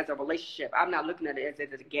look at it as a relationship. I'm not looking at it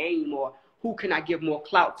as a game or who can I give more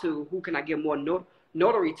clout to, who can I give more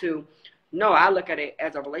notary to. No, I look at it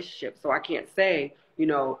as a relationship. So I can't say, you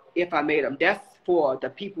know, if I made them. That's for the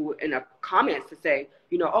people in the comments to say,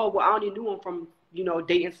 you know, oh, well, I only knew him from, you know,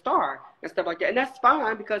 dating Star and stuff like that. And that's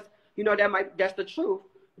fine because, you know, that's the truth.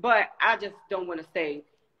 But I just don't want to say,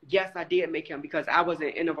 yes, I did make him because I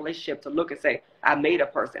wasn't in a relationship to look and say, I made a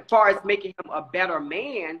person. As far as making him a better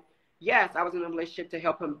man, yes, I was in a relationship to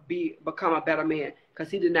help him become a better man because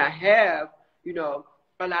he did not have, you know,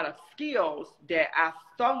 a lot of skills that I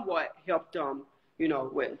somewhat helped him, you know,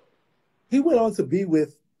 with. He went on to be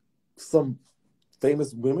with some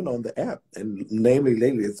famous women on the app, and namely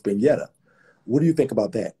lately it's been Yetta. What do you think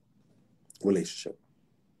about that relationship?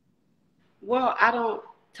 Well,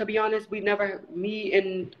 to be honest, I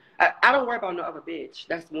don't worry about no other bitch.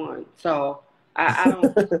 That's one. So I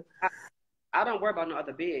don't worry about no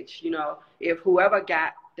other bitch. You know, if whoever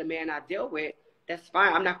got the man I deal with, that's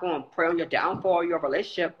fine. I'm not going to pray on your downfall or your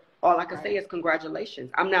relationship. All I can say is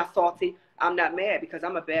congratulations. I'm not salty. I'm not mad because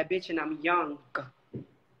I'm a bad bitch and I'm young.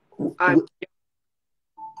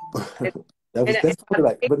 That's probably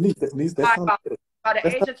like, but Niece, that sounded by the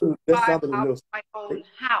age of 25, I was my own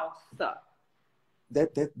house.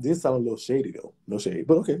 That did sound a little shady though. No shade,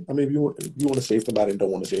 but okay. I mean, if you want to shade somebody and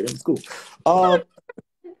don't want to shade them, it's cool.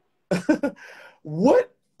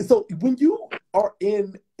 So when you are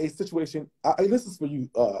in a situation, this is for you,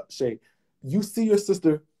 Shay. You see your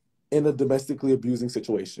sister in a domestically abusing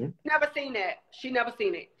situation. Never seen that. She never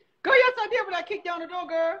seen it. Girl, yes, I did when I kicked down the door,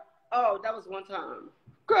 girl. Oh, that was one time.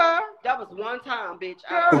 Girl, that was one time, bitch.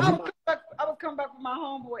 Girl, I was coming back from my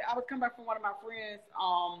homeboy. I was coming back from one of my friends.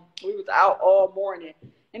 We was out all morning.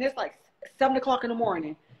 And it's like 7 o'clock in the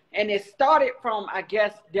morning. And it started from, I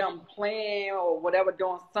guess, them playing or whatever,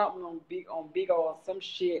 doing something on Bigo or some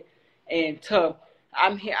shit. And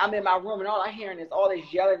I'm in my room, and all I'm hearing is all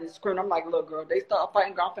this yelling and screaming. I'm like, look, girl, they start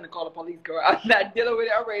fighting, girl, I'm finna call the police, girl. I'm not dealing with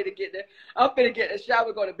it. I'm ready to get there. I'm finna get in the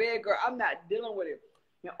shower, go to bed, girl. I'm not dealing with it.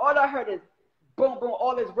 And all I heard is boom, boom,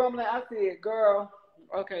 all this rumbling. I said, girl,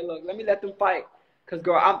 okay, look, let me let them fight. Because,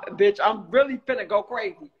 girl, I'm really finna go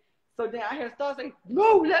crazy. So then I heard Star say,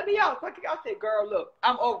 no, let me out. So I said, girl, look,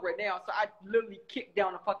 I'm over it now. So I literally kicked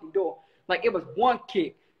down the fucking door. Like, it was one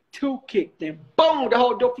kick, two kicks, then boom, the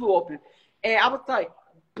whole door flew open. And I was like,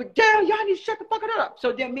 but damn, y'all need to shut the fuck up.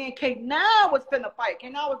 So then me and K9 was finna fight.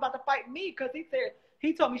 K9 was about to fight me because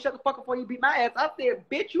he told me shut the fuck up before you beat my ass. I said,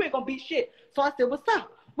 bitch, you ain't gonna beat shit. So I said, what's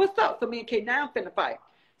up? What's up? So me and K9 finna fight.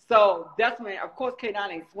 So that's when, of course, K9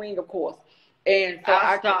 ain't swing, of course. And so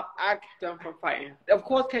I stopped from fighting. Of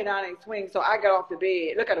course, K9 ain't swing, so I got off the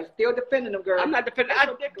bed. Look at her, still defending them, girl. I'm not defending.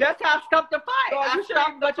 That's how I stopped the fight. So you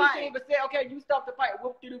shouldn't even say, okay, you stopped the fight.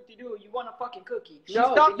 Whoop-de-doop-de-doo. You want a fucking cookie. She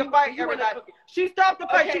stopped the fight, everybody. She stopped the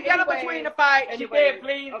fight. She got up between the fight. She said,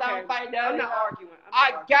 please don't fight. I'm not arguing.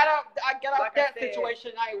 I got up that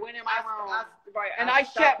situation. I went in my room. And I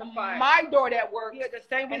shut my door that worked. Yeah, the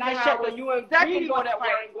same way I shut the second door that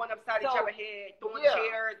worked. Going upside each other's head, throwing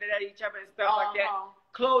chairs at each other and stuff like that.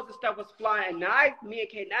 Clothes and stuff was flying. Me and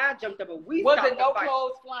K9 jumped up and we stopped the fight. Wasn't no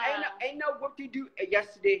clothes flying. Ain't no what you do.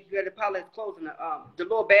 Yesterday, you had a pile of clothes in the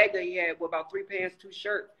little bag that he had with about 3 pants, 2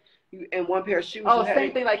 shirts, and 1 pair of shoes. Oh,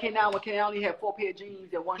 same thing like K9 when K9 only had 4 pair of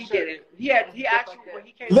jeans and 1 shirt. He didn't. He actually, when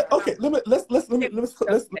he came let's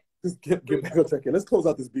just get back on track here. Let's close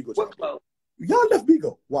out this Beagle chapter. Y'all left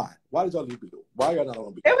Beagle. Why? Why did y'all leave Beagle? Why y'all not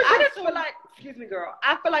on Beagle? I just feel like, excuse me, girl.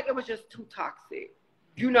 I feel like it was just too toxic.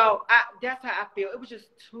 You know, that's how I feel. It was just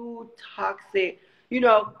too toxic. You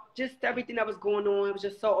know, just everything that was going on. It was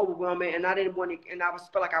just so overwhelming, and I didn't want to. And I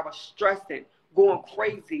felt like I was stressing, going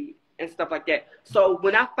crazy, and stuff like that. So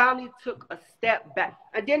when I finally took a step back,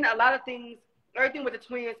 and then a lot of things, everything with the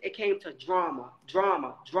twins, it came to drama,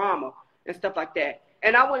 and stuff like that.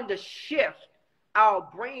 And I wanted to shift our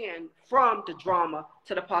brand from the drama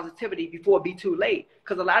to the positivity before it be too late.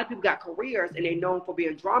 Because a lot of people got careers and they're known for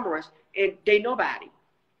being dramarous and they nobody.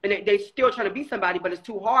 And they still trying to be somebody, but it's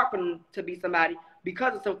too hard for them to be somebody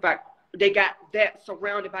because of some fact they got that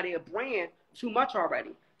surrounded by their brand too much already.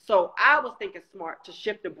 So I was thinking smart to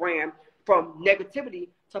shift the brand from negativity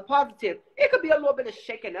to positive. It could be a little bit of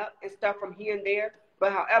shaking up and stuff from here and there.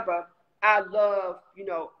 But however, I love, you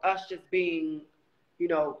know, us just being, you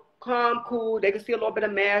know, calm, cool. They can see a little bit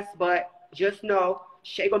of mess, but just know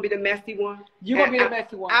Shay gonna be the messy one. You gonna be the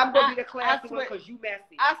messy one. I'm gonna be the classy one because you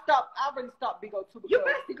messy. I already stopped Big O too. You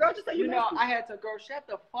messy, girl. Just say you messy. I had to, girl, shut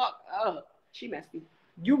the fuck up. She messy.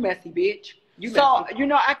 You messy, bitch. You messy. You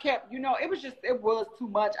know, I kept, you know, it was too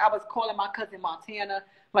much. I was calling my cousin Montana.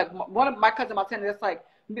 Like, one of my cousin Montana, that's like,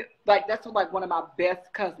 like that's like one of my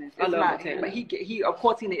best cousins. I love him, but he of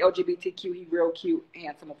course he's in the LGBTQ. He real cute,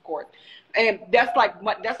 handsome, of course, and that's like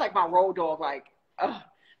my road dog. Like,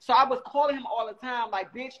 so I was calling him all the time,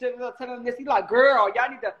 like, bitch, telling him this. He's like, girl, y'all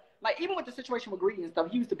need to, like, even with the situation with Greedy and stuff,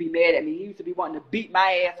 he used to be mad at me. He used to be wanting to beat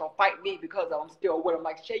my ass or fight me because I'm still with him.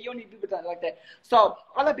 Like, Shay, you don't need to do like that. So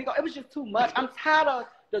I let Big O. It was just too much. I'm tired of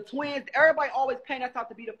the twins. Everybody always paint us out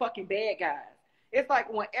to be the fucking bad guys. It's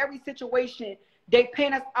like when every situation, they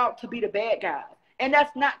paint us out to be the bad guys. And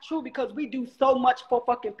that's not true because we do so much for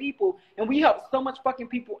fucking people and we help so much fucking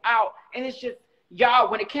people out. And it's just,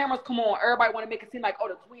 y'all, when the cameras come on, everybody want to make it seem like, oh,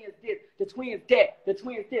 the twins this, the twins that, the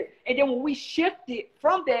twins this. And then when we shifted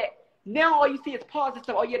from that, now all you see is positive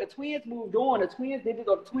stuff. Oh, yeah, the twins moved on. The twins did this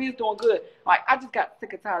or the twins doing good. Like, I just got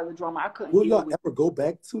sick and tired of the drama. I couldn't Will y'all ever go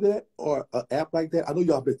back to that or an app like that? I know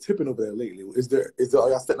y'all been tipping over there lately. Are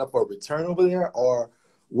y'all setting up for a return over there or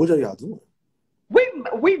what are y'all doing? We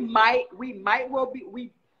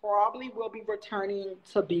probably will be returning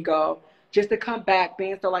to Bigo just to come back,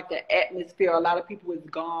 being so like the atmosphere. A lot of people is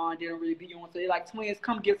gone, they don't really be on. So they like, twins,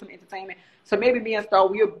 come get some entertainment. So maybe me and Star,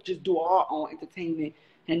 we'll just do our own entertainment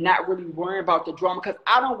and not really worry about the drama because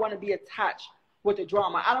I don't want to be attached with the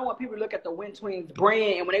drama. I don't want people to look at the Wynn twins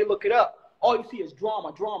brand and when they look it up, all you see is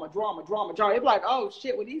drama. They be like, oh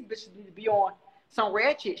shit, well these bitches need to be on some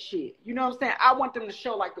ratchet shit. You know what I'm saying? I want them to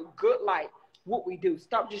show like the good light, what we do.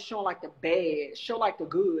 Stop just showing like the bad. Show like the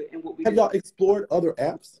good and what we do. Have y'all explored other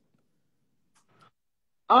apps?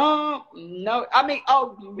 No. I mean,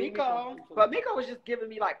 Miko. But Miko was just giving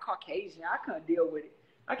me like Caucasian. I couldn't deal with it.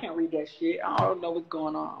 I can't read that shit. I don't know what's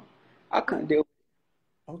going on. I couldn't deal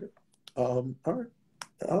with it. Okay. All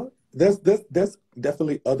right. There's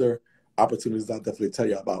definitely other opportunities I'll definitely tell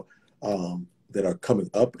you about that are coming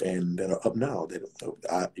up and that are up now. That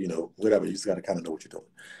whatever. You just gotta kind of know what you're doing.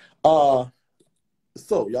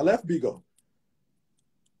 So y'all left Bigo.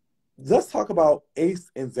 Let's talk about Ace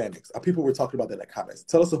and Xanax. People were talking about that in the comments.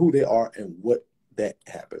 Tell us who they are and what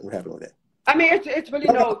happened. What happened with that? I mean, it's really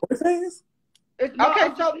no. Ace is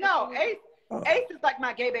like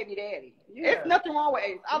my gay baby daddy. Yeah. It's nothing wrong with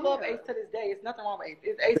Ace. I love Ace to this day. It's nothing wrong with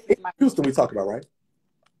Ace. Ace is my Houston we talking about, right?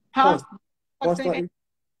 Huh?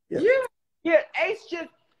 Yeah. Ace just,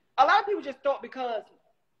 a lot of people just thought because,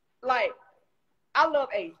 like, I love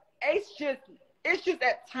Ace. It's just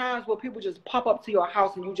at times where people just pop up to your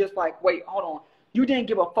house and you just like, wait, hold on. You didn't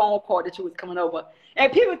give a phone call that you was coming over.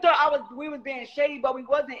 And people thought we was being shady, but we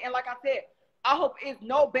wasn't. And like I said, I hope it's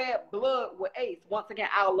no bad blood with Ace. Once again,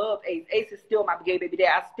 I love Ace. Ace is still my gay baby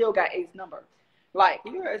dad. I still got Ace number. Like,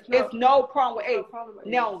 it's no problem with Ace.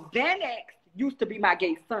 Now, Xanax used to be my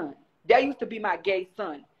gay son. That used to be my gay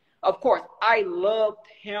son. Of course, I loved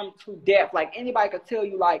him to death. Like, anybody could tell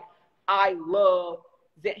you, like, I love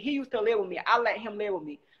that. He used to live with me. I let him live with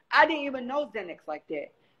me. I didn't even know Xanax like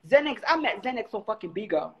that. I met Xanax on fucking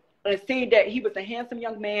Bigo. And seeing that he was a handsome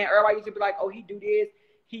young man, everybody used to be like, oh, he do this,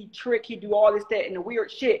 he trick, he do all this, that, and the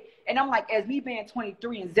weird shit. And I'm like, as me being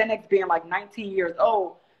 23 and Xanax being like 19 years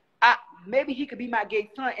old, maybe he could be my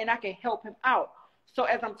gay son and I can help him out. So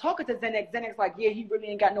as I'm talking to Xanax like, yeah, he really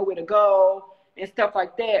ain't got nowhere to go and stuff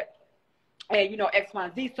like that. And, X, Y,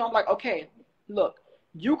 and Z. So I'm like, okay, look,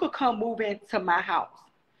 you could come move into my house.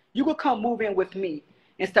 You could come move in with me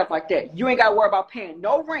and stuff like that. You ain't got to worry about paying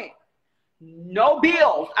no rent, no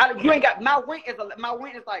bills. My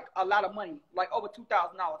rent is like a lot of money, like over $2,000.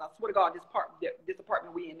 I swear to God, this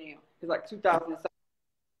apartment we in now is like $2,000.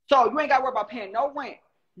 So you ain't got to worry about paying no rent,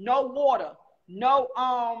 no water, no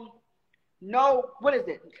what is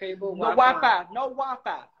it? Cable, no Wi-Fi, no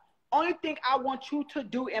Wi-Fi. Only thing I want you to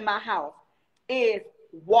do in my house is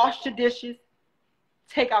wash the dishes,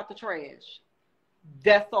 take out the trash.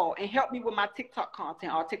 That's all. And help me with my TikTok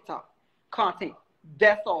content or TikTok content.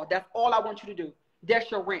 That's all. That's all I want you to do.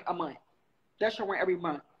 That's your rent a month. That's your rent every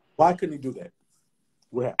month. Why couldn't he do that?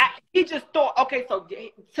 What happened? He just thought, okay, so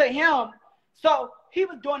to him, so he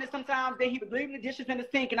was doing it sometimes, then he was leaving the dishes in the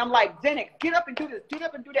sink, and I'm like, Xanax, get up and do this, get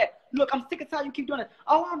up and do that. Look, I'm sick and tired you keep doing it.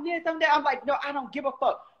 Oh, I'm this, I'm that. I'm like, no, I don't give a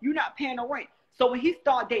fuck. You're not paying the rent. So when he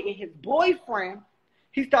started dating his boyfriend,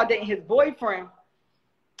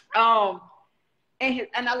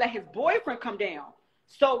 and I let his boyfriend come down.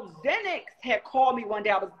 So Xanax had called me one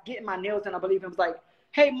day. I was getting my nails done, I believe. He was like,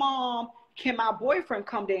 hey, Mom, can my boyfriend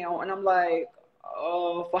come down? And I'm like,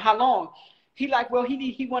 for how long? He like, well,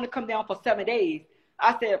 he want to come down for 7 days.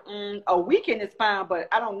 I said, a weekend is fine, but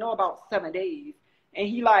I don't know about 7 days. And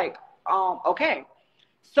he like, okay.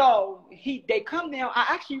 So they come down. I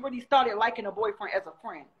actually really started liking a boyfriend as a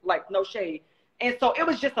friend, like no shade. And so it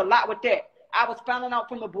was just a lot with that. I was finding out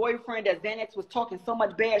from the boyfriend that Xanax was talking so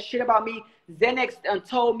much bad shit about me. Xanax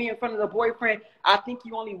told me in front of the boyfriend, I think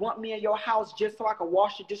you only want me in your house just so I can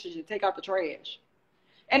wash the dishes and take out the trash.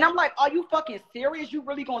 And I'm like, are you fucking serious? You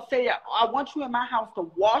really gonna say that I want you in my house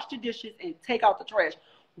to wash the dishes and take out the trash?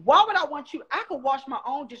 Why would I want you? I could wash my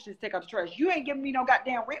own dishes and take out the trash. You ain't giving me no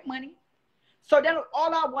goddamn rent money. So then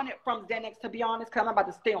all I wanted from Xanax, to be honest, because I'm about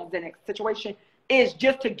to stay on Xanax situation, is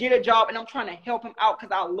just to get a job, and I'm trying to help him out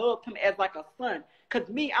because I loved him as like a son. Because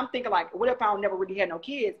me, I'm thinking like, what if I never really had no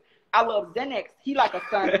kids? I love Xanax. He like a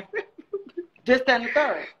son. Just and the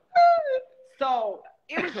third. So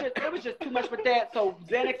it was just too much with that. So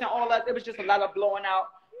Xanax and all that, it was just a lot of blowing out.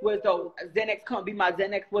 With though Xanax couldn't be my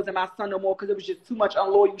Xanax, wasn't my son no more because it was just too much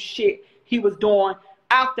unloyal shit he was doing.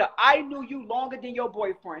 After I knew you longer than your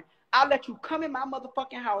boyfriend, I let you come in my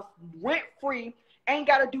motherfucking house rent free, ain't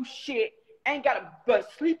gotta do shit, ain't gotta but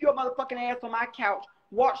sleep your motherfucking ass on my couch,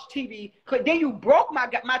 watch TV. Cause then you broke my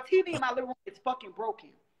TV in my living room is fucking broken.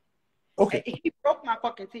 Okay. He broke my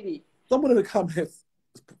fucking TV. Someone in the comments,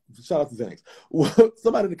 shout out to Xanax.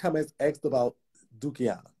 Somebody in the comments asked about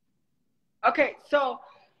Dukiana. Okay, so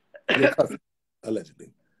your cousin,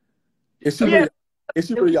 allegedly. Is she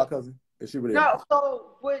really your cousin? Is she really? No.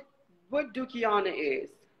 So what Dukiana is,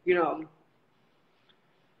 you know?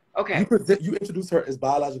 Okay. You introduce her as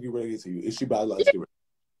biologically related to you. Is she biologically related?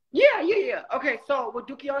 Yeah. Okay, so what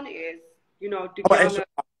Dukiana is, you know, Dukiana.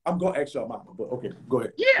 I'm gonna ask your mama, but okay, go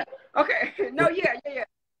ahead. Yeah. Okay. No. Yeah.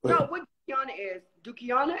 No. What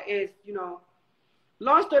Dukiana is, you know.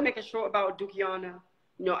 Long story making short about Dukiana.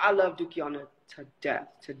 You know, I love Dukiana to death,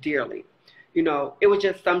 to dearly. You know, it was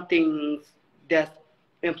just some things that's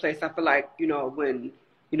in place. I feel like, you know, when,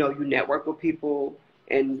 you know, you network with people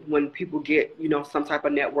and when people get, you know, some type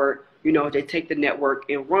of network, you know, they take the network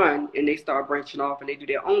and run and they start branching off and they do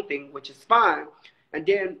their own thing, which is fine. And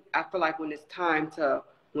then I feel like when it's time to,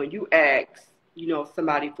 when you ask, you know,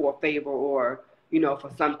 somebody for a favor or, you know,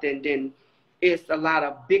 for something, then it's a lot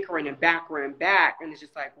of bickering and backering back. And it's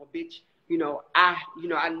just like, well, bitch, you know, I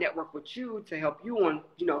network with you to help you on,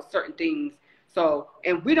 you know, certain things. So,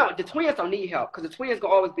 and the twins don't need help because the twins will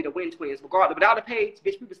always be the Wynn twins, regardless. Without a page,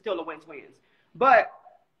 bitch, we were still the Wynn twins. But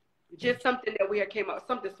just something that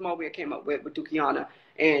something small we had came up with Dukiana.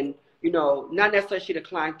 And, you know, not necessarily she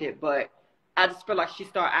declined it, but I just feel like she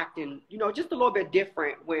started acting, you know, just a little bit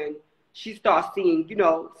different when she started seeing, you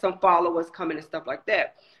know, some followers coming and stuff like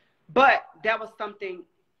that. But that was something,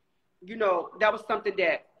 you know,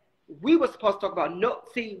 that we were supposed to talk about. No,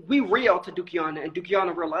 see, we real to Dukiana and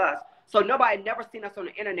Dukiana real to us. So nobody never seen us on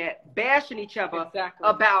the internet bashing each other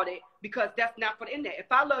about it because that's not for the internet. If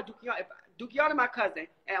I love Dukiana, if Dukiana my cousin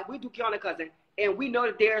and we Dukiana cousin, and we know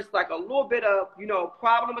that there's like a little bit of, you know,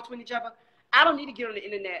 problem between each other, I don't need to get on the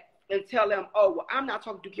internet and tell them, oh, well, I'm not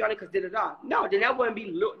talking to Dukiana because da-da-da. No, then that wouldn't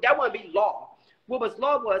be law. What was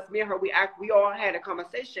law was me and her, we all had a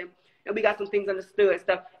conversation and we got some things understood and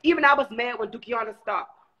stuff. Even I was mad when Dukiana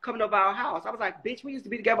stopped coming over our house. I was like, bitch, we used to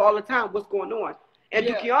be together all the time. What's going on? And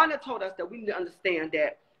Dukiana told us that we need to understand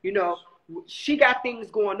that, you know, she got things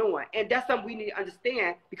going on. And that's something we need to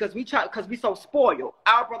understand because we so spoiled.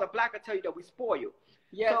 Our brother Black will tell you that we spoiled.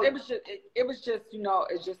 Yeah, so, it was just, you know,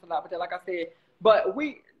 it's just a lot. But like I said, but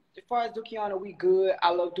as far as Dukiana, we good. I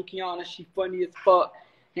love Dukiana. She funny as fuck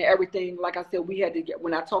and everything. Like I said, we had to get,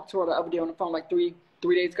 when I talked to her the other day on the phone, like three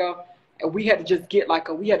days ago, and we had to just get like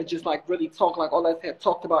really talk, like all us had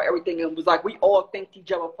talked about everything. And it was like, we all thanked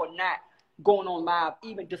each other for not going on live,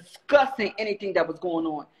 even discussing anything that was going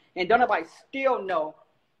on. And don't nobody still know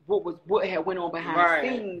what had went on behind the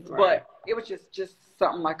scenes, but it was just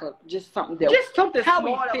something like something how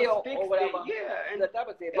we feel or whatever. Yeah, and that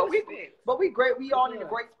was it. But we great. We all in a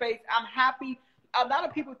great space. I'm happy. A lot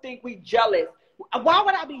of people think we jealous. Why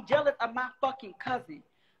would I be jealous of my fucking cousin?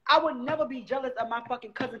 I would never be jealous of my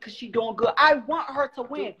fucking cousin because she doing good. I want her to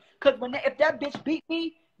win. Because if that bitch beat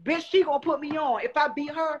me, bitch, she gonna put me on. If I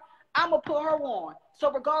beat her, I'm gonna put her on.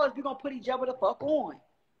 So regardless, we gonna put each other the fuck on.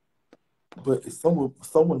 But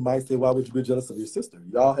someone might say, why would you be jealous of your sister?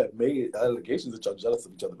 Y'all have made allegations that y'all jealous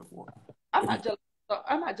of each other before. I'm not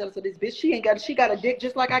jealous of this bitch. She got a dick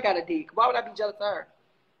just like I got a dick. Why would I be jealous of her?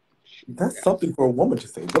 That's something for a woman to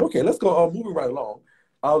say. But okay, let's go. Moving right along.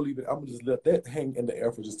 I'll leave it. I'm gonna just let that hang in the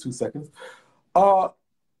air for just 2 seconds. So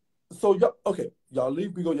y'all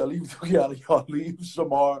leave Bigo, y'all leave Dukiana, y'all leave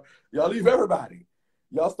Shamar, y'all leave everybody.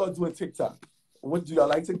 Y'all start doing TikTok. What do y'all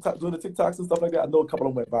like TikTok, doing the TikToks and stuff like that? I know a couple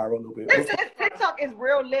of them went viral a little bit. TikTok is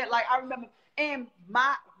real lit. Like I remember, and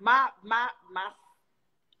my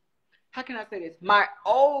how can I say this? My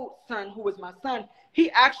old son, who was my son,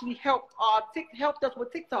 he actually helped us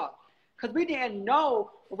with TikTok. because we didn't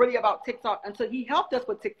know really about TikTok until he helped us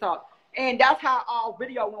with TikTok. And that's how our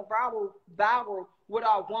video went viral with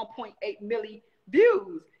our 1.8 million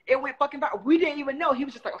views. It went fucking viral. We didn't even know. He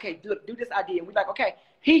was just like, okay, look, do this idea. And we're like, okay.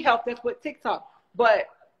 He helped us with TikTok. But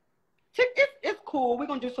it's cool. We're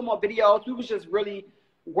going to do some more videos. We was just really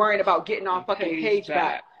worrying about getting our fucking page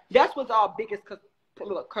back. That's what's our biggest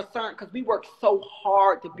concern, because we worked so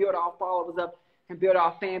hard to build our followers up and build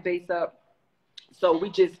our fan base up. So we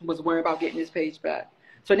just was worried about getting this page back.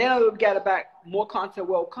 So now that we've got it back, more content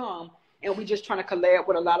will come. And we just trying to collab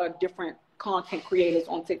with a lot of different content creators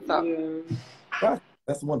on TikTok. Yeah.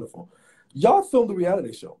 That's wonderful. Y'all filmed the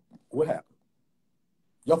reality show. What happened?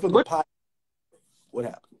 Y'all filmed a pilot. What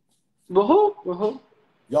happened? With who?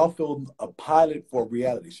 Y'all filmed a pilot for a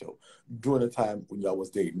reality show during the time when y'all was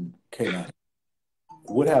dating K9.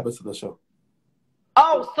 What happened to the show?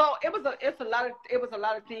 Oh, so it was a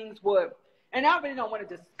lot of things with, and I really don't want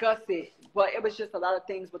to discuss it, but it was just a lot of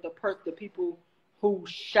things with the people who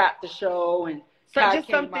shot the show, and so just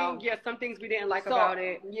some things we didn't like about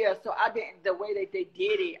it. Yeah, so I didn't, the way that they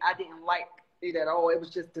did it, I didn't like it at all. It was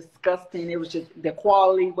just disgusting. It was just, the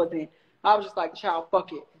quality wasn't, I was just like, child,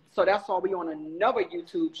 fuck it. So that's why we on another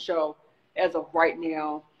YouTube show as of right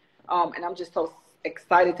now. And I'm just so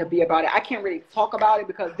excited to be about it. I can't really talk about it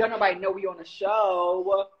because don't nobody know we on the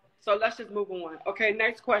show. So let's just move on. Okay,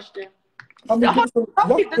 next question. I mean,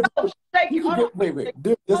 wait.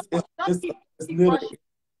 This is literally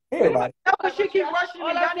everybody. No, but she keep rushing me.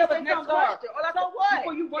 Y'all never next question. So what?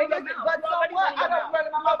 Before you bring them out. But so what? I don't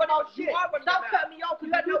run my mouth about shit. Stop cutting me off. You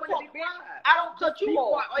let me talk, bitch. I don't cut you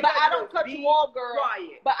off. But I don't cut you off, girl.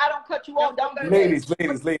 But I don't cut you off. Don't do that. Ladies.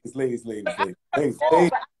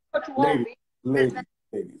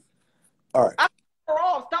 All right.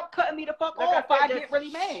 Stop cutting me the fuck off. I get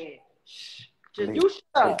really mad. Just do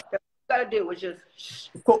shut. Gotta do is just.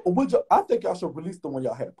 So I think y'all should release the one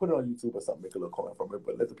y'all had. Put it on YouTube or something. Make a little comment from it,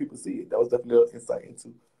 but let the people see it. That was definitely an insight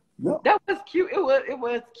into. Yeah. That was cute. It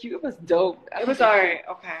was cute. It was dope. It was alright.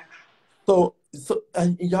 Okay. So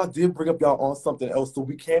and y'all did bring up y'all on something else. So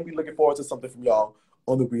we can be looking forward to something from y'all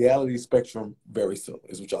on the reality spectrum very soon.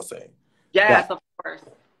 Is what y'all saying? Yes, of course.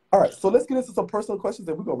 All right. So let's get into some personal questions,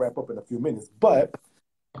 and we're gonna wrap up in a few minutes. But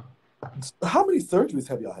how many surgeries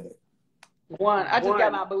have y'all had? One. I just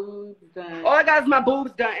got my boobs done. All I got is my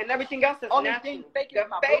boobs done, and everything else is only natural. thing fake is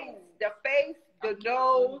my boobs. The face, the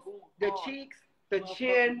nose, the cheeks, the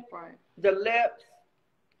chin, the lips,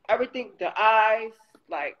 everything, the eyes,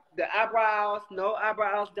 like the eyebrows, no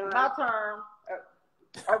eyebrows done. My turn.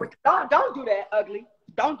 Don't do that, ugly.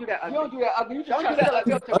 Don't do that, ugly. You don't do that, ugly. You just don't do that,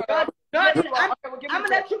 ugly. I'm gonna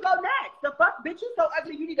let you go next. The fuck, bitch, you so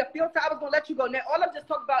ugly. You need a filter. I was gonna let you go next. All I'm just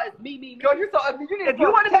talking about is me. Girl, you so ugly. You need. If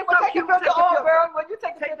you want to take the filter off, girl, when you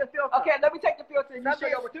take the filter. Okay, let me take the filter. And show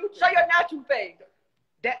your natural face.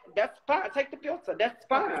 That's fine. Take the filter. That's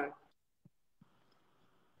fine.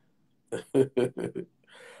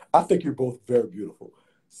 I think you're both very beautiful.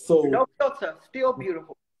 So no filter, still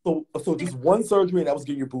beautiful. So just one surgery and that was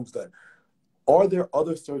getting your boobs done. Are there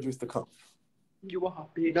other surgeries to come? You are a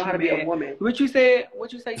bitch. You know how to be a woman. What you say? Are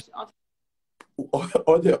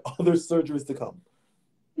there other surgeries to come?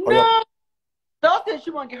 No. Don't think she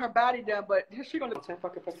want to get her body done, but she gonna look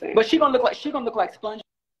 10%. But she gonna look like SpongeBob.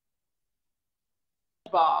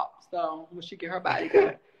 So when she get her body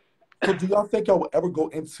done. So do y'all think y'all will ever go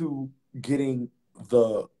into getting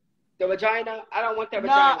the vagina? I don't want that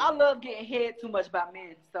vagina. Nah, I love getting head too much by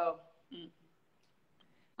men. So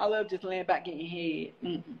I love just laying back getting head.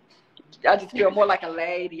 I just feel more like a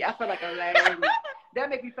lady. I feel like a lady. That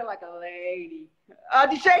make me feel like a lady.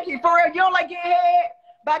 Shakie, for real, you don't like getting head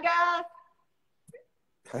by guys?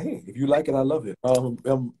 Hey, if you like it, I love it.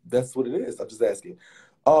 That's what it is. I'm just asking.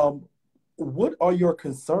 What are your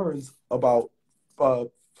concerns about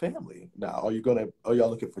family now? Are y'all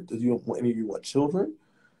looking for? Any of you want children?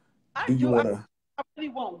 I really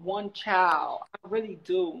want one child. I really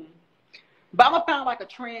do. But I'm gonna find like a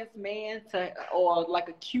trans man or like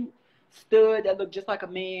a cute stud that look just like a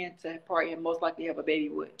man to probably most likely have a baby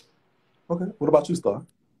with. Okay. What about you, Star?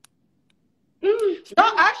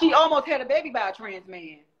 Star actually almost had a baby by a trans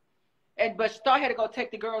man, but Star had to go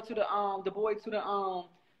take the girl to the boy to the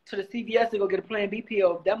CVS to go get a Plan B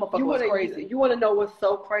pill. That motherfucker was crazy. You want to know what's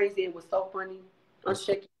so crazy and what's so funny?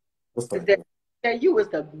 Shakie. What's that? That you was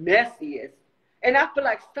the messiest. And I feel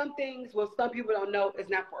like some things, what some people don't know, is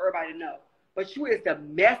not for everybody to know. But you is the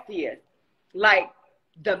messiest. Like,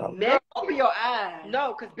 the messiest. Open your eyes.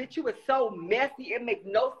 No, because, bitch, you is so messy. It makes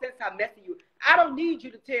no sense how messy you. I don't need you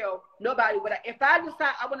to tell nobody what if I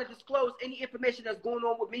decide I want to disclose any information that's going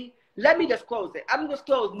on with me, let me disclose it. I don't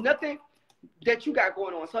disclose nothing that you got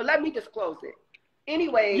going on. So let me disclose it.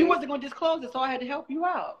 Anyway. You wasn't going to disclose it, so I had to help you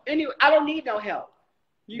out. Anyway, I don't need no help.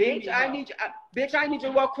 Bitch, I need you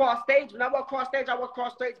to walk cross stage. When I walk cross stage, I walk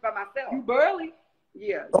cross stage by myself. You burly.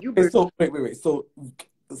 Yeah. You okay, so wait. So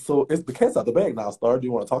it's the cat's out the bag now, Star. Do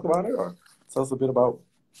you want to talk about it or tell us a bit about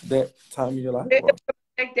that time in your life?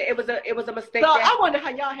 It was a mistake. So I wonder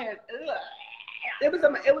how y'all had. It was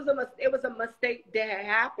a mistake that had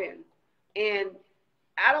happened, and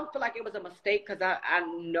I don't feel like it was a mistake because I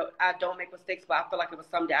know I don't make mistakes, but I feel like it was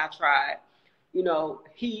something that I tried. You know,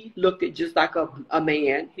 he looked at just like a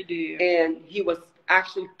man. He did, and he was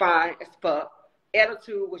actually fine as fuck.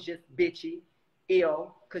 Attitude was just bitchy,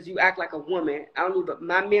 ill, because you act like a woman. I don't even,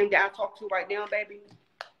 my men that I talk to right now, baby,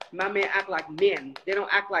 my men act like men. They don't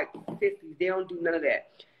act like sissies. They don't do none of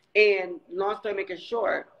that. And long story making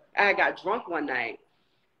short, I got drunk one night,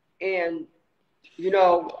 and you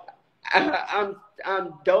know, I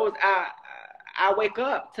wake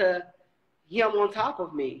up to him on top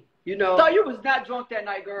of me. You know, so you was not drunk that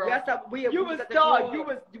night, girl. Yes, we was at the club.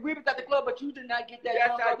 club. We was at the club, but you did not get that yes,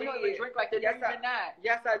 drunk. I We did. don't even drink like that. Yes, you did not.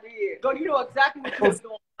 Yes, I did. Girl, you know exactly what you was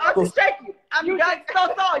doing. I'm just shaking. You done. So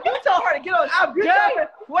you told her to get on. I'm done.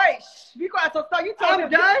 Wait, be quiet. So you told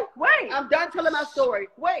I'm done. Wait, I'm done telling my story.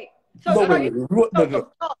 Wait. So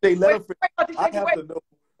they let her. I have to know.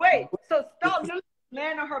 Wait. So stop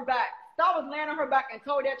laying on her back. Stop was laying on her back and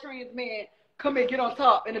told that trans man, "Come here, get on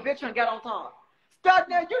top," and the bitch got on top. Stop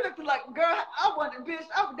there, you looked like, girl, I want a bitch.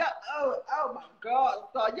 I forgot. Oh my God.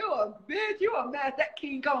 So you a bitch. You a mess. That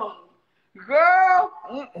King Kong. Girl.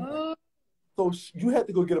 So you had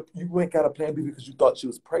to go you went got a plan B because you thought she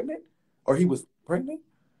was pregnant? Or he was pregnant?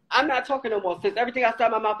 I'm not talking no more, sis. Everything I said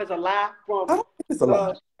my mouth is a lie from. I don't think it's a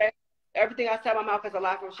lie. Everything I said my mouth is a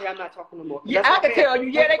lie from Shay. I'm not talking no more. Yeah, I can tell you.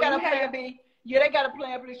 Yeah, they got a plan B. Yeah, they got a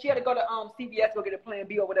plan B. She had to go to CVS, go get a plan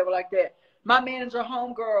B or whatever like that. My manager,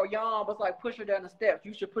 homegirl, Yon, was like, push her down the steps.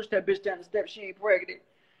 You should push that bitch down the steps. She ain't pregnant.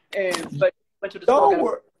 But went to the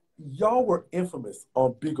store. Y'all were infamous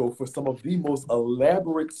on Big O for some of the most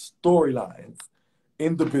elaborate storylines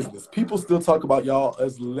in the business. People still talk about y'all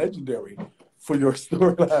as legendary for your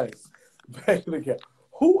storylines back in the day.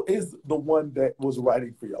 Who is the one that was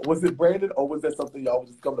writing for y'all? Was it Brandon or was that something y'all was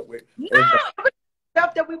just coming up with? No, it was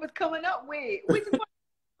stuff that we was coming up with. We just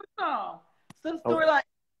some storyline.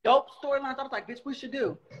 Dope storylines. I was like, bitch, we should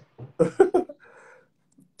do.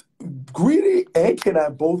 Greedy and Ken I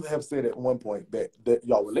both have said at one point that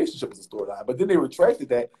y'all relationship was a storyline, but then they retracted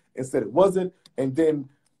that and said it wasn't, and then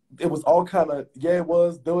it was all kind of, yeah, it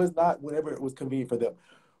was, though it's not, whenever it was convenient for them.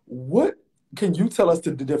 What can you tell us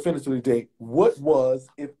to definitively date? What was,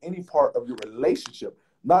 if any, part of your relationship,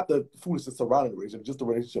 not the foolishness surrounding the relationship, just the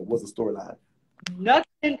relationship was a storyline?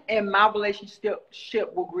 Nothing in my relationship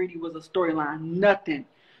with Greedy was a storyline. Nothing.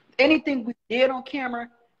 Anything we did on camera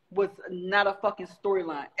was not a fucking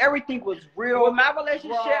storyline. Everything was real. Well, my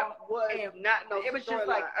relationship was not no. It was just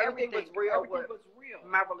like everything was real. Everything was real.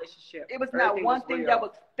 My relationship. It was not one thing that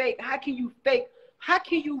was fake. How can you fake? How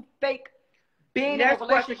can you fake being in a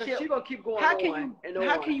relationship? She gonna keep going. How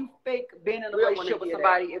can you fake being in a relationship with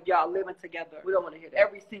somebody if y'all living together? We don't want to hear that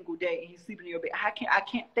every single day and he's sleeping in your bed. I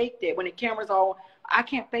can't fake that. When the camera's on, I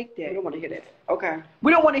can't fake that. We don't want to hear that. Okay.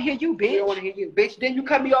 We don't want to hear you, bitch. We don't want to hear you, bitch. Then you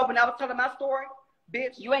cut me off when I was telling my story.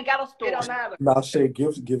 Bitch, you ain't got a story. It don't matter. Now, Shay,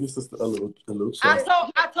 give your sister a little chance. I told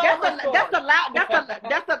her story. That's a loud mouth,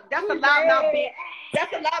 bitch.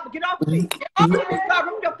 That's a loud. Get off me. Get off me. Stop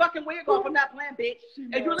ripping your fucking wig off. I'm not playing, bitch.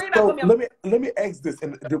 If you leave out for me, let me ask this,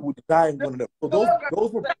 and with the dying one of them. So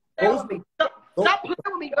those were. Stop playing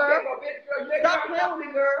with me, girl. Stop playing with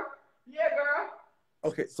me, girl. Yeah, girl.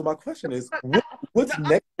 Okay, so my question is, what's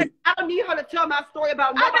next? I don't need her to tell my story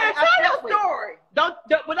about nobody. I didn't tell your story.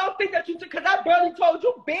 Don't think that you took, because I barely told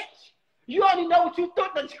you, bitch. You only know what you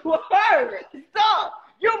thought that you heard. Stop.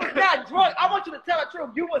 You was not drunk. I want you to tell the truth.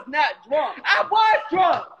 You was not drunk. I was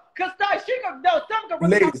drunk. Because she could, no, some could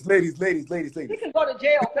really ladies. She can go to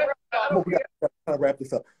jail. We gotta wrap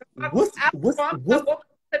this up. I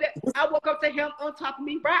woke up to him on top of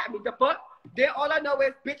me, riding me. The fuck? Then all I know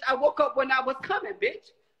is, bitch, I woke up when I was coming,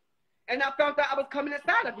 bitch. And I found out I was coming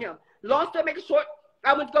inside of him. Long story making short,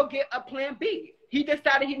 I went to go get a plan B. He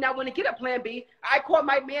decided he not want to get a plan B. I called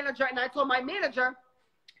my manager and I told my manager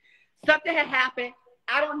something had happened.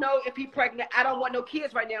 I don't know if he's pregnant. I don't want no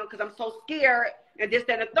kids right now because I'm so scared and this,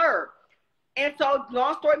 that, and the third. And so,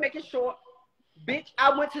 long story making short, bitch,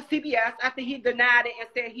 I went to CVS after he denied it and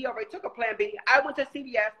said he already took a plan B. I went to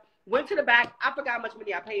CVS, went to the back. I forgot how much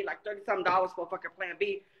money I paid, like $30-something for a fucking plan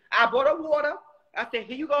B. I bought a water. I said,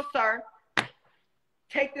 here you go, sir.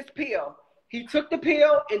 Take this pill. He took the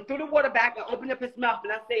pill and threw the water back and opened up his mouth,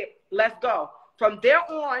 and I said, let's go. From there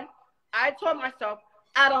on, I told myself,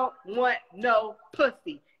 I don't want no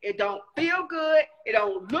pussy. It don't feel good. It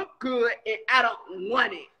don't look good, and I don't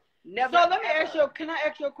want it. Never. So let me ask you. Can I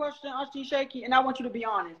ask you a question, MC Shakie? And I want you to be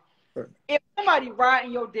honest. Sure. If somebody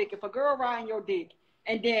riding your dick, if a girl riding your dick,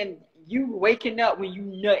 and then you waking up when you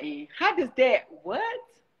nutting, how does that? What?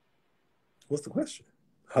 What's the question?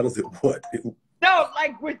 How does it what? No,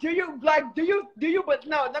 like, do you? But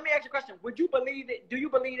no, let me ask you a question. Would you believe it? Do you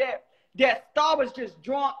believe that Star was just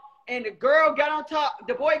drunk and the girl got on top,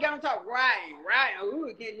 the boy got on top, right?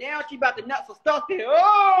 Ooh, then now she about to nut, so Star said,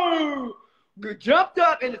 oh, jumped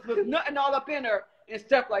up and it was nutting all up in her and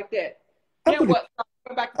stuff like that. Then what?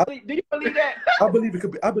 Go back to sleep. Do you believe that? I believe it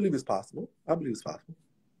could be. I believe it's possible. I believe it's possible.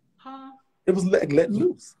 Huh? It was letting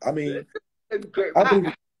loose. I mean, I believe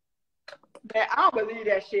it. Man, I don't believe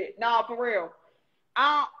that shit. Nah, for real.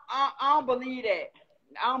 I don't believe that.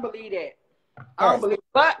 I don't believe that. I don't believe.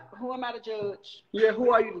 But who am I to judge? Yeah,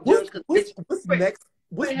 who are you to judge? What's next?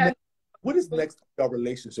 What is next on your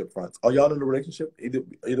relationship fronts? Are y'all in a relationship? Either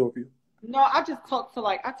of you? No, I just talk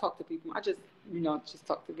to people. I just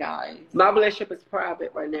talk to guys. My relationship is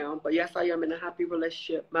private right now, but yes, I am in a happy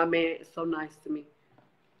relationship. My man is so nice to me.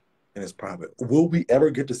 And it's private. Will we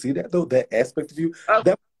ever get to see that though? That aspect of you?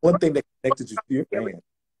 That's one thing that connected you to your man.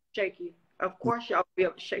 Shakie. Of course y'all be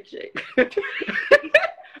able to shake.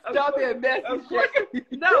 Y'all be a messy.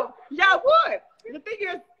 No, y'all would. The thing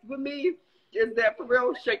is for me is that for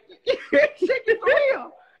real, Shakie. Shakie for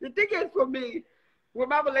real. The thing is for me, with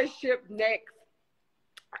my relationship next,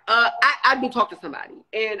 I do talk to somebody,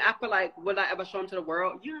 and I feel like will I ever show them to the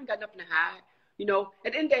world? You ain't got nothing to hide. You know,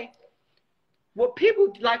 at the end of the day, what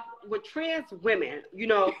people like with trans women, you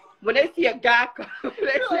know, when they see a guy come,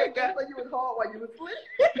 they see a guy like you was hard while you was asleep.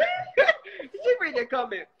 She read that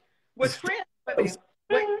comment. With trans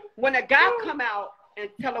women, when a guy come out and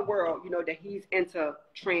tell the world, you know, that he's into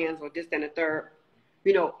trans or this and the third,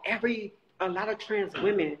 you know, a lot of trans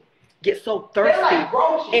women get so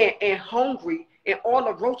thirsty and hungry, and all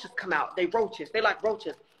the roaches come out. They roaches. They like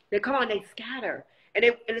roaches. They come out and they scatter, and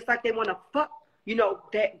it's like they want to fuck, you know,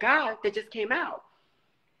 that guy that just came out.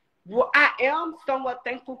 What I am somewhat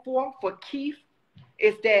thankful for Keith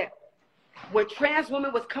is that when trans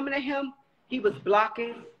women was coming to him, he was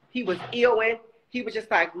blocking, he was illin', he was just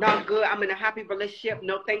like, not good, I'm in a happy relationship,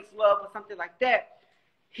 no thanks, love, or something like that.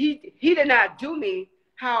 He did not do me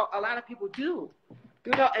how a lot of people do.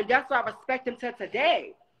 You know, and that's why I respect him to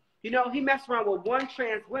today. You know, he messed around with one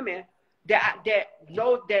trans woman that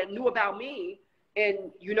knew about me,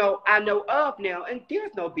 and, you know, I know of now, and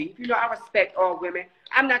there's no beef. You know, I respect all women.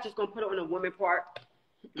 I'm not just going to put it on the woman part.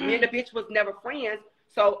 Me and the bitch was never friends,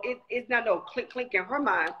 so it's not no clink in her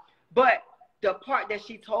mind. But the part that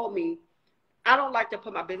she told me, I don't like to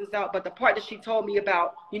put my business out, but the part that she told me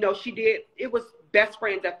about, you know, it was best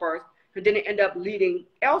friends at first, and then it ended up leading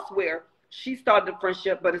elsewhere. She started a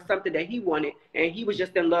friendship, but it's something that he wanted, and he was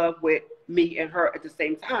just in love with me and her at the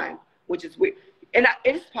same time, which is weird. And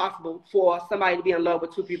it's possible for somebody to be in love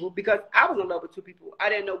with two people, because I was in love with two people. I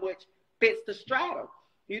didn't know which fits the straddle,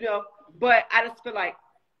 you know. But I just feel like,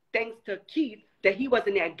 thanks to Keith, that he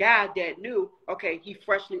wasn't that guy that knew, okay, he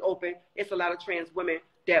freshly open. It's a lot of trans women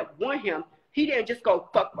that want him. He didn't just go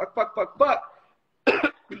fuck.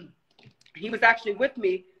 He was actually with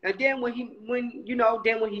me. And then when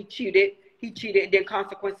he cheated, and then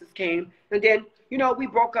consequences came. And then, you know, we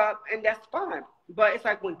broke up, and that's fine. But it's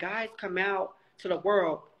like when guys come out to the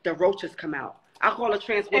world, the roaches come out. I call a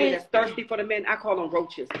trans woman that's thirsty for the men, I call them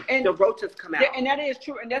roaches. And the roaches come out. And that is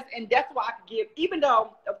true. And that's why I could give, even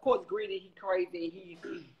though, of course, Greedy, he crazy, he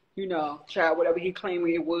you know, child, whatever he claimed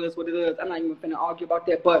it was, what it is. I'm not even finna argue about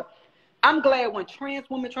that. But I'm glad when trans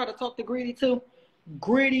women try to talk to Greedy too,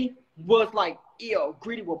 Greedy was like, ew,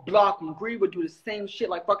 Greedy would block me. Greedy would do the same shit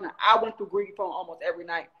like fucking. I went through Greedy phone almost every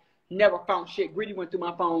night. Never found shit. Greedy went through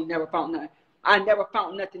my phone, never found nothing. I never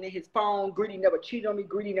found nothing in his phone. Greedy never cheated on me.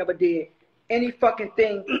 Greedy never did any fucking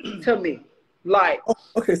thing to me. Like,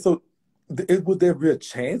 okay, so would there be a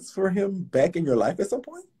chance for him back in your life at some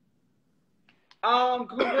point?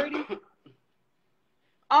 Greedy?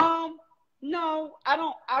 No, I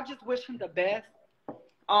don't. I just wish him the best,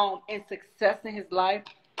 and success in his life.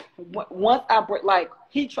 Once I break, like,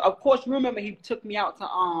 of course, you remember he took me out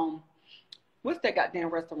to, what's that goddamn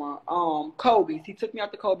restaurant? Kobe's. He took me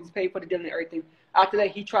out to Kobe's, paid for the dinner and everything. After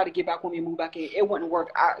that, he tried to get back with me and move back in. It wouldn't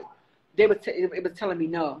work. It was telling me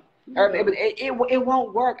no. It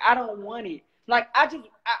won't work. I don't want it. Like, out of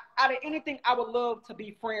anything, I would love to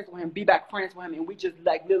be friends with him, be back friends with him, and we just,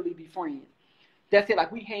 like, literally be friends. That's it.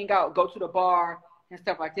 Like, we hang out, go to the bar, and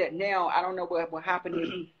stuff like that. Now, I don't know what happened is,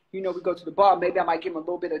 you know, we go to the bar, maybe I might give him a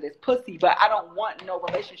little bit of this pussy, but I don't want no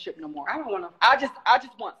relationship no more. I don't want to. I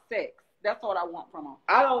just want sex. That's all I want from him.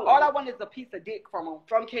 All I want is a piece of dick from him.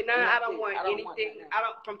 From K9, I don't want anything.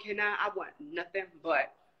 From K9, I want nothing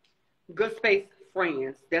but good space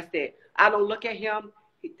friends. That's it. I don't look at him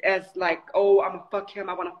as like, oh, I'm gonna fuck him.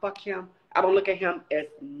 I want to fuck him. I don't look at him as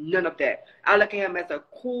none of that. I look at him as a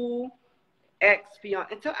cool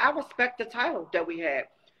ex-fiance. Until I respect the title that we have.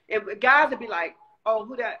 And guys would be like, oh,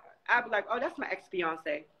 who that? I'd be like, oh, that's my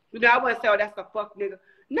ex-fiance. You know, I wouldn't say, oh, that's a fuck nigga.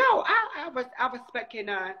 No, I respect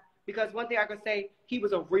K9 because one thing I can say, he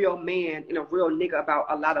was a real man and a real nigga about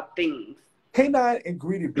a lot of things. K9 and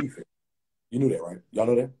Greedy beefing. You knew that, right? Y'all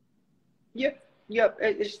know that? Yep.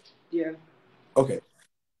 Yeah. Okay.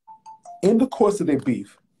 In the course of their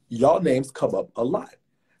beef, y'all names come up a lot.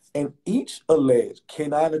 And each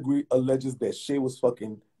K9 alleges that Shay was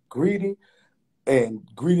fucking Greedy, and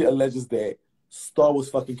Greedy alleges that Star was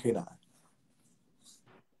fucking K9.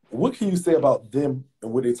 What can you say about them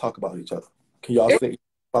and what they talk about each other? Can y'all say,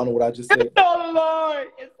 I don't know what I just said? It's all a lie.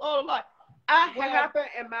 It's all a lie. What happened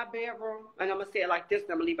in my bedroom, and I'm going to say it like this,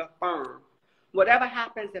 and I'm going to leave it firm. Whatever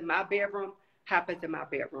happens in my bedroom, happens in my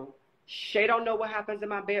bedroom. Shay don't know what happened in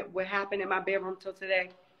my bedroom till today.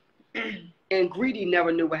 And Greedy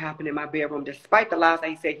never knew what happened in my bedroom, despite the lies that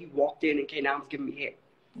he said he walked in and K9 was giving me head.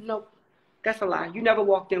 Nope. That's a lie. You never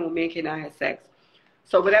walked in when me and K9 had sex.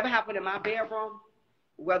 So whatever happened in my bedroom,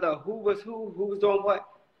 whether who was doing what,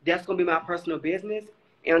 that's going to be my personal business.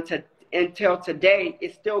 And until today,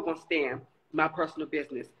 it's still going to stand my personal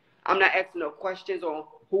business. I'm not asking no questions on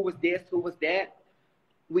who was this, who was that.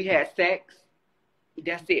 We had sex.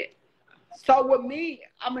 That's it. So with me,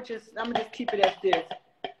 I'm gonna just keep it as this.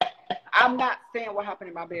 I'm not saying what happened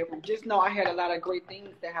in my bedroom. Just know I had a lot of great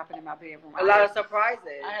things that happened in my bedroom. A lot of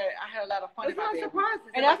surprises. I had a lot of fun in my bedroom. Surprises.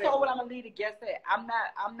 And that's all what I'm gonna leave the guests at. I'm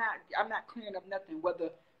not clearing up nothing.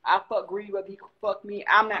 Whether I fuck Greedy, whether he fuck me,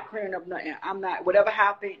 I'm not clearing up nothing. I'm not. Whatever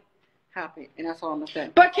happened, happened, and that's all I'm gonna say.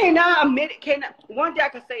 But K9 admitted. One thing I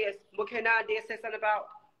can say is what K9 did say something about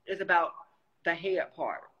is about the head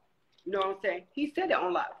part. You know what I'm saying? He said it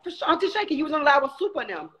on live. For sure, Auntie Shakie, he was on live with Super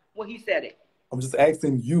them when he said it. I'm just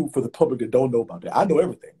asking you for the public that don't know about that. I know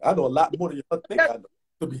everything. I know a lot more than you think I know,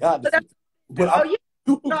 to be honest with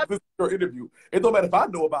you. But this is your interview. It don't matter if I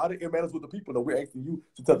know about it. It matters what the people know. We're asking you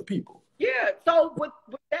to tell the people. Yeah. So with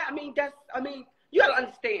that, you gotta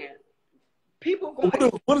understand. People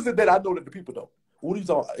going. What is it that I know that the people don't? What are you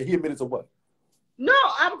talking about? He admitted to what? No,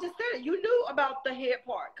 I'm just saying you knew about the head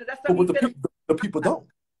part because that's something. But the people don't.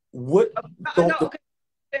 What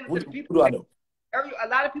do I know? A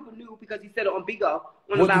lot of people knew because he said it on Bigo.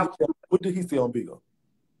 What did he say on Bigo?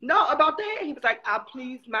 No, about that. He was like, I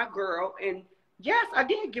pleased my girl. And yes, I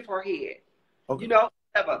did give her head. Okay. You know,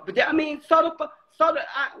 whatever. But to me, so the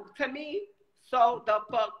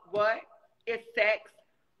fuck what? It's sex.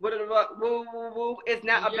 Woo. It's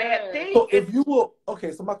not a bad thing. So if you will,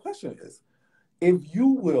 okay, so my question is, if you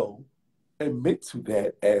will admit to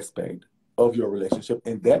that aspect of your relationship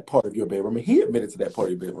in that part of your bedroom, and he admitted to that part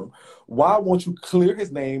of your bedroom, why won't you clear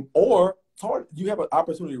his name or you have an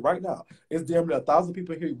opportunity right now? It's damn near 1,000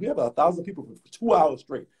 people here. We have 1,000 people for 2 hours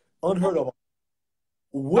straight. Unheard of.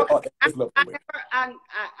 What are his level? I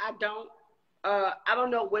don't. I don't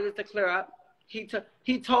know what is to clear up. He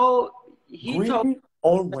told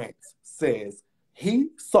on Rants says he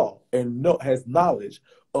saw and has knowledge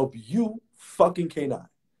of you fucking K9.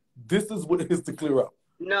 This is what it is to clear up.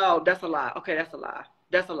 No, that's a lie. Okay, that's a lie.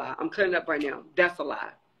 That's a lie. I'm clearing up right now. That's a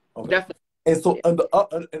lie. Okay. And so in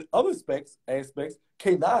other aspects,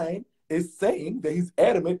 K9 is saying that he's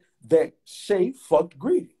adamant that Shay fucked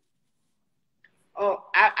Greedy. Oh,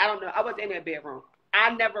 I don't know. I was in their bedroom.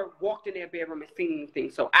 I never walked in their bedroom and seen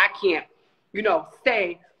anything, so I can't,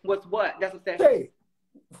 say what's what. That's what I'm saying. Shay,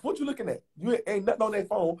 what you looking at? You ain't nothing on that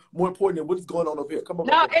phone more important than what's going on over here. Come on.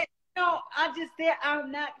 I just said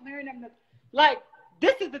I'm not clearing up nothing. Like,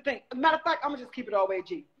 this is the thing. Matter of fact, I'm gonna just keep it all the way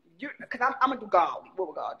G. Because I'm gonna do God. What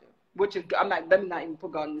would God do? Which is, let me not even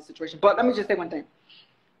put God in this situation. But let me just say one thing.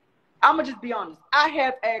 I'm gonna just be honest. I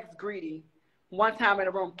have asked Greedy one time in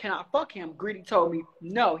a room, can I fuck him? Greedy told me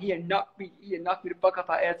no. He had knocked me the fuck up.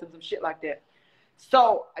 I asked him some shit like that.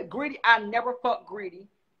 So Greedy, I never fucked Greedy.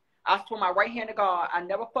 I swear my right hand to God, I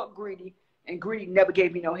never fucked Greedy, and Greedy never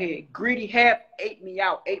gave me no head. Greedy ate me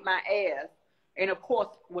out, ate my ass, and of course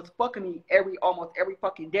was fucking me almost every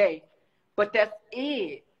fucking day. But that's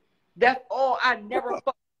it. That's all. I never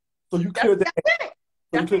fucked. So you cleared that.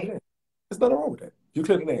 So you cleared the ass. There's nothing wrong with that. You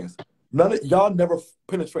cleared the ass. None of y'all never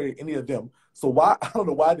penetrated any of them. So why? I don't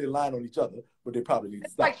know why they're lying on each other, but they probably need to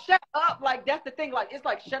stop. Like, shut up. Like, that's the thing. Like, it's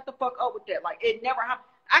like, shut the fuck up with that. Like, it never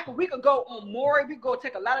happened. We could go on Maury. We could go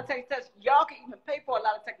take a lot of tests. Y'all can even pay for a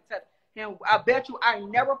lot of tests. And I bet you I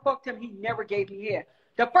never fucked him. He never gave me head.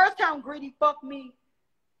 The first time Greedy fucked me,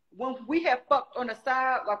 when we had fucked on the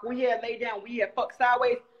side, like we had laid down, we had fucked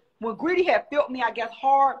sideways. When Greedy had felt me, I guess,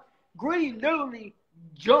 hard, Greedy literally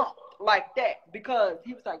jumped like that because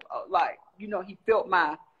he was like, oh, like, you know, he felt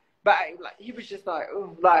my, but like he was just like,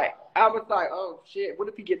 oh, like I was like, oh shit, what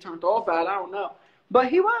if he get turned off by it? I don't know, but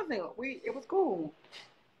he wasn't. It was cool.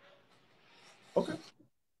 Okay,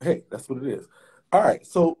 hey, that's what it is. All right,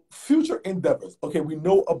 so future endeavors. Okay, we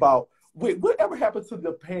know about. Wait, whatever happened to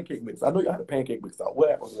the pancake mix? I know y'all had a pancake mix out. What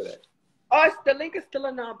happened with that? Oh, the link is still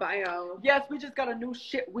in our bio. Yes, we just got a new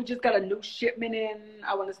shipment in.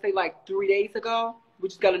 I want to say like 3 days ago. We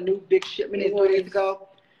just got a new big shipment in 3 days ago.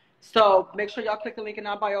 So make sure y'all click the link in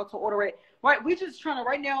our bio to order it. Right, we just trying to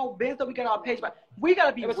right now. Benz, we got our page, but we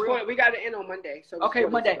gotta be real. We got it in on Monday. So okay,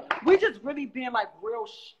 Monday. We just really being like real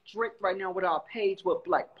strict right now with our page, with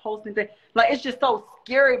like posting things. Like it's just so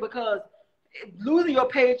scary because losing your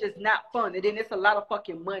page is not fun, and then it's a lot of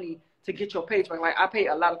fucking money to get your page back. Like I pay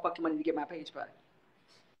a lot of fucking money to get my page back.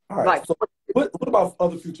 All right. Like, so what about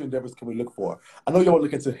other future endeavors can we look for? I know y'all were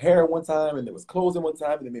looking to hair one time, and there was clothing one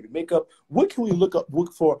time, and then maybe makeup. What can we look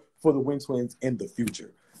for the Wynn twins in the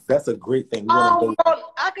future? That's a great thing. Well,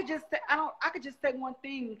 I could just say one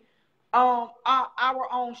thing. Our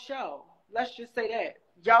own show. Let's just say that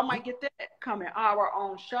y'all might get that coming. Our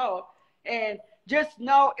own show, and just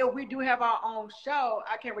know if we do have our own show,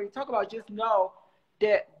 I can't really talk about it. Just know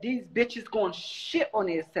that these bitches going shit on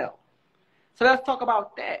themselves. So let's talk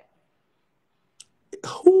about that.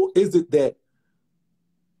 Who is it that?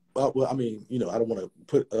 Well, I mean, you know, I don't want to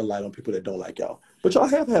put a light on people that don't like y'all, but y'all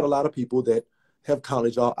have had a lot of people that have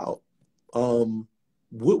counted y'all out.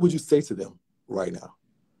 What would you say to them right now?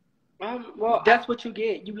 Well, that's what you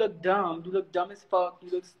get. You look dumb. You look dumb as fuck. You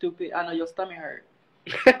look stupid. I know your stomach hurt.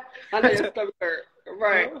 I know your stomach hurt.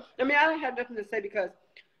 Right. I mean, I don't have nothing to say because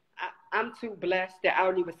I'm too blessed that I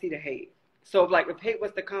don't even see the hate. So, like, if hate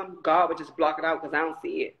was to come, God would just block it out because I don't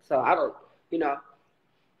see it. So, I don't, you know.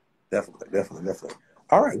 Definitely.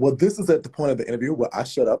 All right. Well, this is at the point of the interview where I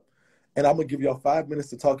shut up, and I'm going to give y'all 5 minutes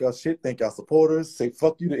to talk y'all shit, thank y'all supporters, say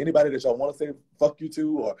fuck you to anybody that y'all want to say fuck you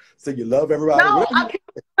to, or say you love everybody. No, I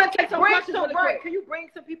can't take some questions really quick. Can you bring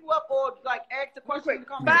some people up or, like, ask the question in the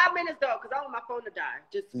comments? 5 minutes, though, because I want my phone to die.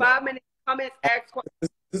 Just 5 minutes, comments, ask questions.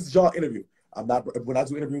 This is y'all interview. I'm not. When I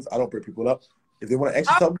do interviews, I don't bring people up. If they want to ask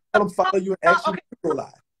you something, tell them follow you and ask you to go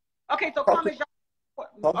live. Okay, so comment.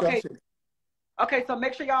 Okay, so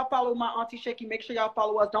make sure y'all follow my Auntie Shakie. Make sure y'all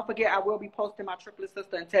follow us. Don't forget, I will be posting my triplet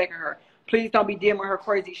sister and tagging her. Please don't be DMing her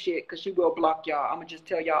crazy shit because she will block y'all. I'm going to just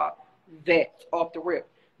tell y'all that off the rip.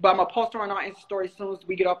 But I'm going to post her on our Insta story as soon as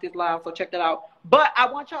we get off this live, so check that out. But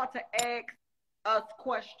I want y'all to ask us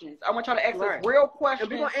questions. I want y'all to ask us real questions.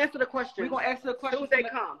 And we're going to answer the questions. We're going to answer the questions.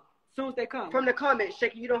 As soon as they come. From the comments,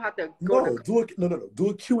 Shakie, you don't have to go. No, do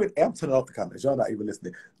a Q&A. I'm turning off the comments. Y'all not even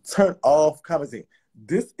listening. Turn off commenting.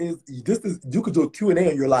 This is you could do a Q&A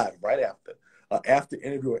on your live right after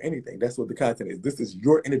interview or anything. That's what the content is. This is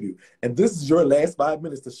your interview, and this is your last 5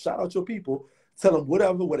 minutes to shout out your people. Tell them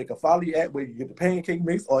whatever, where they can follow you at, where you get the pancake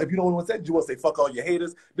mix, or if you don't want to say, you want to say fuck all your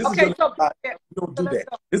haters. This is your you don't do that.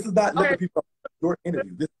 This is not letting people your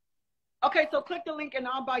interview. Okay, so click the link in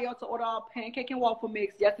our bio to order our pancake and waffle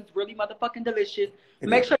mix. Yes, it's really motherfucking delicious.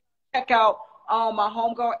 Make sure you check out my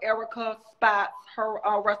homegirl Erica spots. Her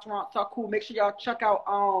restaurants are cool. Make sure y'all check out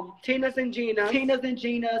Tina's and Gina's.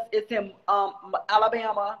 It's in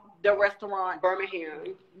Alabama, the restaurant.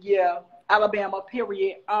 Birmingham. Yeah, Alabama,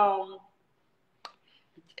 period.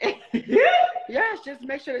 Yes, just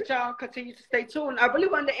make sure that y'all continue to stay tuned. I really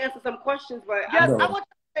wanted to answer some questions, but yes, I want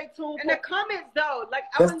to stay tuned. In the comments, though, like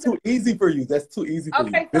that's too easy for you. That's too easy for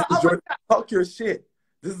you. This is your talk your shit.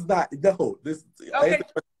 This is not this. Okay.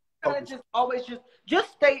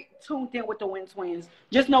 Just stay tuned in with the Wynn twins.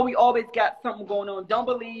 Just know we always got something going on. Don't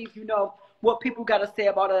believe, what people got to say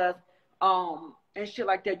about us, and shit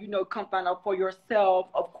like that. Come find out for yourself.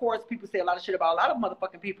 Of course, people say a lot of shit about a lot of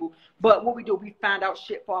motherfucking people, but what we do, we find out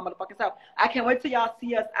shit for our motherfucking self. I can't wait till y'all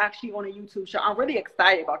see us actually on a YouTube show. I'm really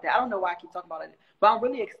excited about that. I don't know why I keep talking about it, but I'm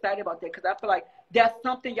really excited about that because I feel like that's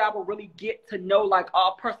something y'all will really get to know, like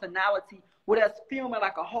our personality, with us filming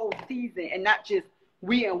like a whole season and not just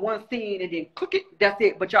we in one scene and then cook it, that's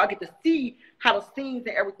it. But y'all get to see how the scenes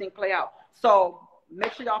and everything play out. So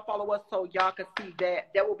make sure y'all follow us so y'all can see that.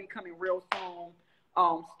 That will be coming real soon.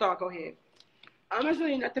 Star, go ahead.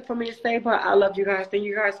 Honestly, nothing for me to say, but I love you guys. Thank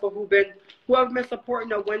you guys for whoever been supporting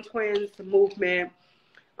the Wynn Twins movement.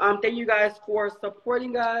 Thank you guys for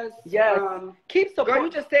supporting us. Yes. Keep supporting. Girl,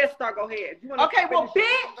 you just said start. Go ahead. If you wanna okay, well, bitch.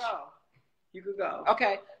 You can go.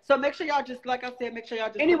 Okay, so make sure y'all just, like I said, make sure y'all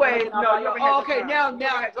just. Anyways, no, you already had your okay, time. now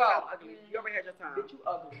You already had your time. Bitch, you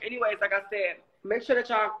ugly. Anyways, like I said, make sure that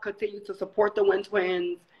y'all continue to support the Wynn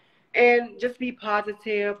Twins and just be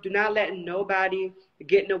positive. Do not let nobody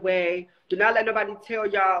get in the way. Do not let nobody tell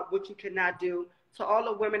y'all what you cannot do. To all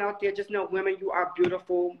the women out there, just know, women, you are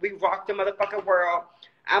beautiful. We rock the motherfucking world.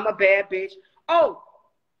 I'm a bad bitch. Oh,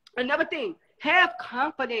 another thing, have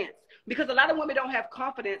confidence. Because a lot of women don't have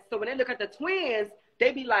confidence. So when they look at the twins,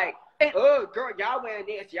 they be like, oh, girl, y'all wearing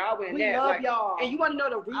this, y'all wearing that. We love y'all. And you want to know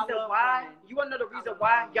the reason why? Women. You want to know the reason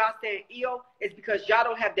why y'all saying ill? Is because y'all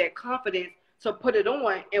don't have that confidence to put it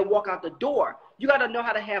on and walk out the door. You got to know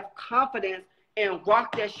how to have confidence and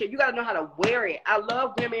rock that shit. You got to know how to wear it. I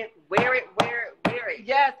love women. Wear it, wear it, wear it.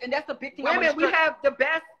 Yes, and that's the big thing. Women, we have the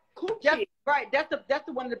best coochie. Yes, right. That's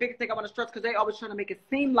the one of the biggest things I want to stress, because they always trying to make it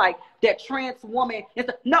seem like that trans woman is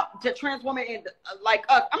the trans woman and like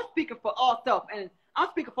us. I'm speaking for ourselves, and I'm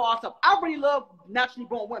speaking for ourselves. I really love naturally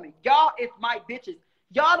born women. Y'all is my bitches.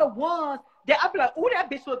 Y'all the ones that I be like, oh, that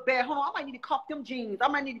bitch look bad. Hold on, I might need to cop them jeans. I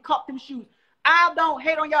might need to cop them shoes. I don't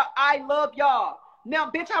hate on y'all. I love y'all.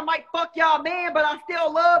 Now, bitch, I might fuck y'all, man, but I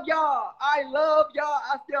still love y'all. I love y'all.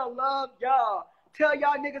 I still love y'all. Tell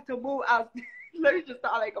y'all niggas to move out. Let me just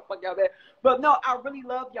stop. I ain't gonna fuck y'all, man. But no, I really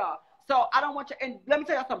love y'all. So I don't want you. And let me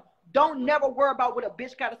tell y'all something. Don't never worry about what a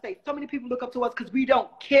bitch gotta say. So many people look up to us because we don't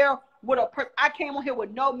care what a person. I came on here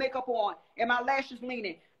with no makeup on and my lashes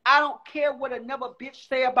leaning. I don't care what another bitch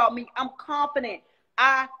say about me. I'm confident.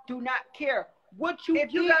 I do not care. What you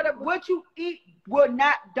eat will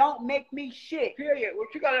not, don't make me shit. Period.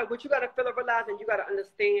 What you gotta feel and realize, and you gotta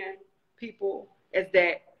understand, people, is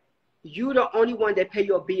that you the only one that pay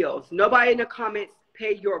your bills. Nobody in the comments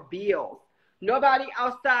pay your bills. Nobody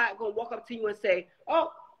outside gonna walk up to you and say,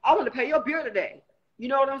 oh, I want to pay your bill today. You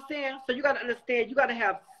know what I'm saying? So you gotta understand, you gotta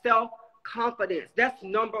have self-confidence. That's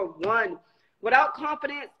number one. Without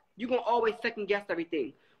confidence, you're gonna always second guess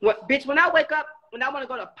everything. Bitch, when I wake up, when I want to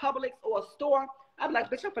go to Publix or a store, I'm like,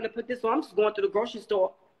 bitch, I'm finna put this on. I'm just going to the grocery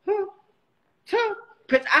store.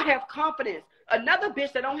 Bitch, I have confidence. Another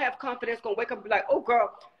bitch that don't have confidence gonna wake up and be like, oh,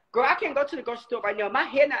 girl, I can't go to the grocery store right now. My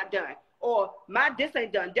hair not done. Or my this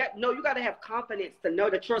ain't done. No, you gotta have confidence to know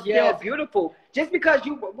that you're still beautiful. Just because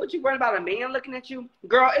you worried about a man looking at you,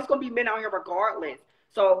 girl, it's gonna be men out here regardless.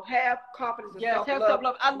 So have confidence and self-love. Have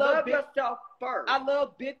self-love. I love yourself first. I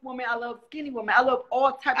love big women. I love skinny women. I love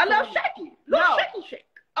all types. I love Shakie. Shakie shake.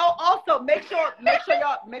 Oh, also make sure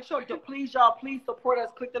to please support us.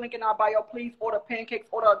 Click the link in our bio. Please order pancakes,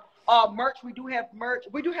 order merch. We do have merch.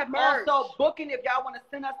 Also booking, if y'all want to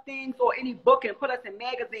send us things or any booking, put us in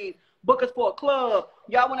magazines, book us for a club.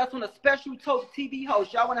 Y'all want us on a special TV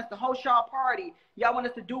host. Y'all want us to host y'all party. Y'all want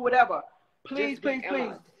us to do whatever. Please.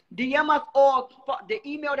 DM us or the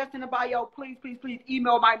email that's in the bio. Please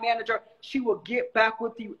email my manager. She will get back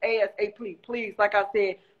with you ASAP. Please, like I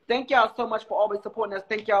said, thank y'all so much for always supporting us.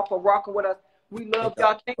 Thank y'all for rocking with us. We love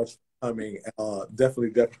y'all.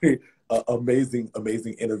 Definitely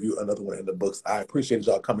amazing interview. Another one in the books. I appreciate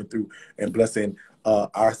y'all coming through and blessing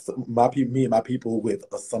me and my people with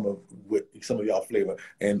some of y'all flavor.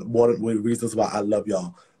 And one of the reasons why I love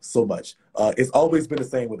y'all so much. It's always been the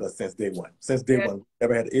same with us since day one. We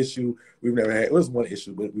never had an issue. It was one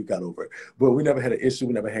issue, but we got over it. But we never had an issue.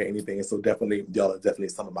 We never had anything. And so definitely, y'all are definitely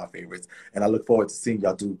some of my favorites. And I look forward to seeing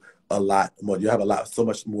y'all do a lot more. You have so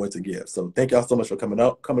much more to give. So thank y'all so much for coming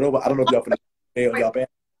over. I don't know if y'all finna y'all back.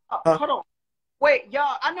 Hold on. Wait,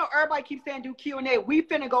 y'all, I know everybody keeps saying do Q&A. We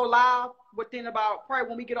finna go live within about probably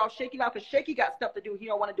when we get off Shakie Live, because Shakie got stuff to do. He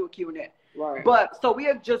don't want to do a Q&A. Right. But so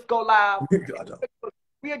we'll just go live.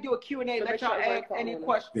 We'll do a Q&A, let y'all ask any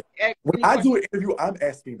questions. When I do an interview, I'm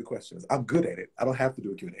asking the questions. I'm good at it. I don't have to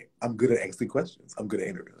do a Q&A. I'm good at asking questions. I'm good at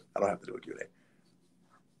interviewing. I don't have to do a Q&A.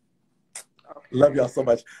 Okay. Love y'all so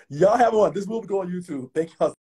much. Y'all have one. This will go on YouTube. Thank y'all.